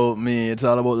all about me. It's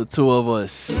all about the two of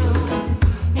us.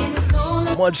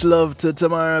 Much love to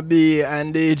Tamara B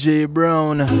and AJ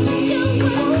Brown.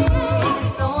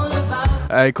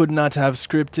 I could not have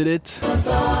scripted it,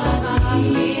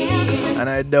 and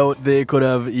I doubt they could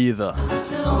have either.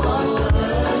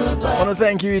 I want to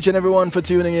thank you each and everyone for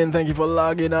tuning in. Thank you for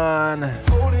logging on.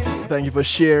 Thank you for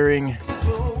sharing.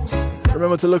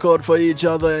 Remember to look out for each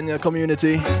other in your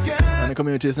community. And the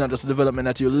community is not just a development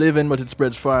that you live in, but it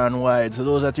spreads far and wide. So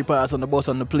those that you pass on the bus,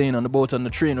 on the plane, on the boat, on the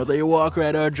train, whether you walk,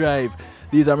 ride, or drive,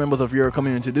 these are members of your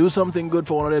community. Do something good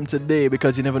for one of them today,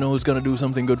 because you never know who's going to do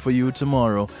something good for you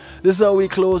tomorrow. This is how we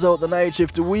close out the night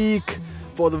shift week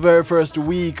for the very first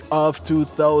week of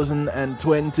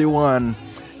 2021.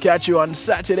 Catch you on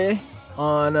Saturday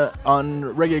on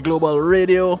Reggae Global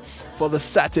Radio for the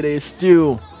Saturday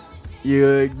Stew.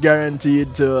 You're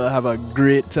guaranteed to have a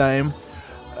great time.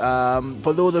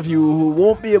 For those of you who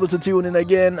won't be able to tune in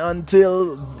again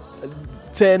until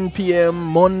 10 p.m.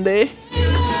 Monday,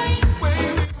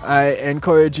 I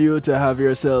encourage you to have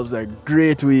yourselves a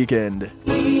great weekend.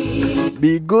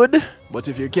 Be good, but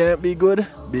if you can't be good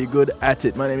at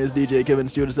it. My name is DJ Kevin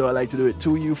Stewart, so I like to do it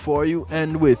to you, for you,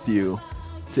 and with you.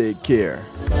 Take care.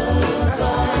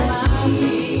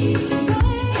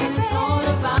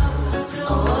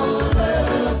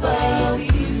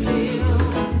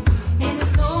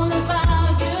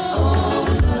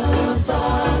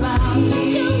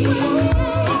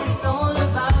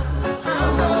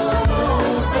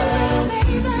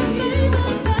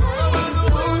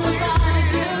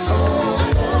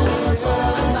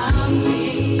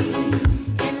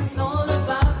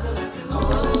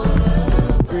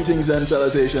 Greetings and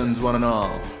salutations, one and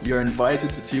all. You're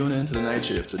invited to tune in to the night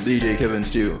shift with DJ Kevin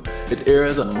Stew. It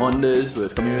airs on Mondays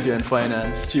with Community and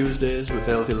Finance, Tuesdays with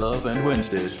Healthy Love, and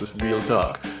Wednesdays with Real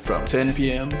Talk from 10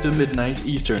 p.m. to midnight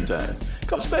Eastern Time.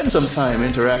 Come spend some time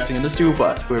interacting in the stew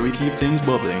pot, where we keep things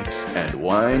bubbling and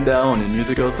wind down in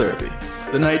musical therapy.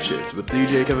 The night shift with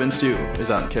DJ Kevin Stew is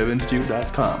on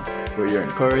kevinstew.com, where you're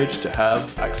encouraged to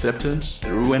have acceptance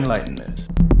through enlightenment.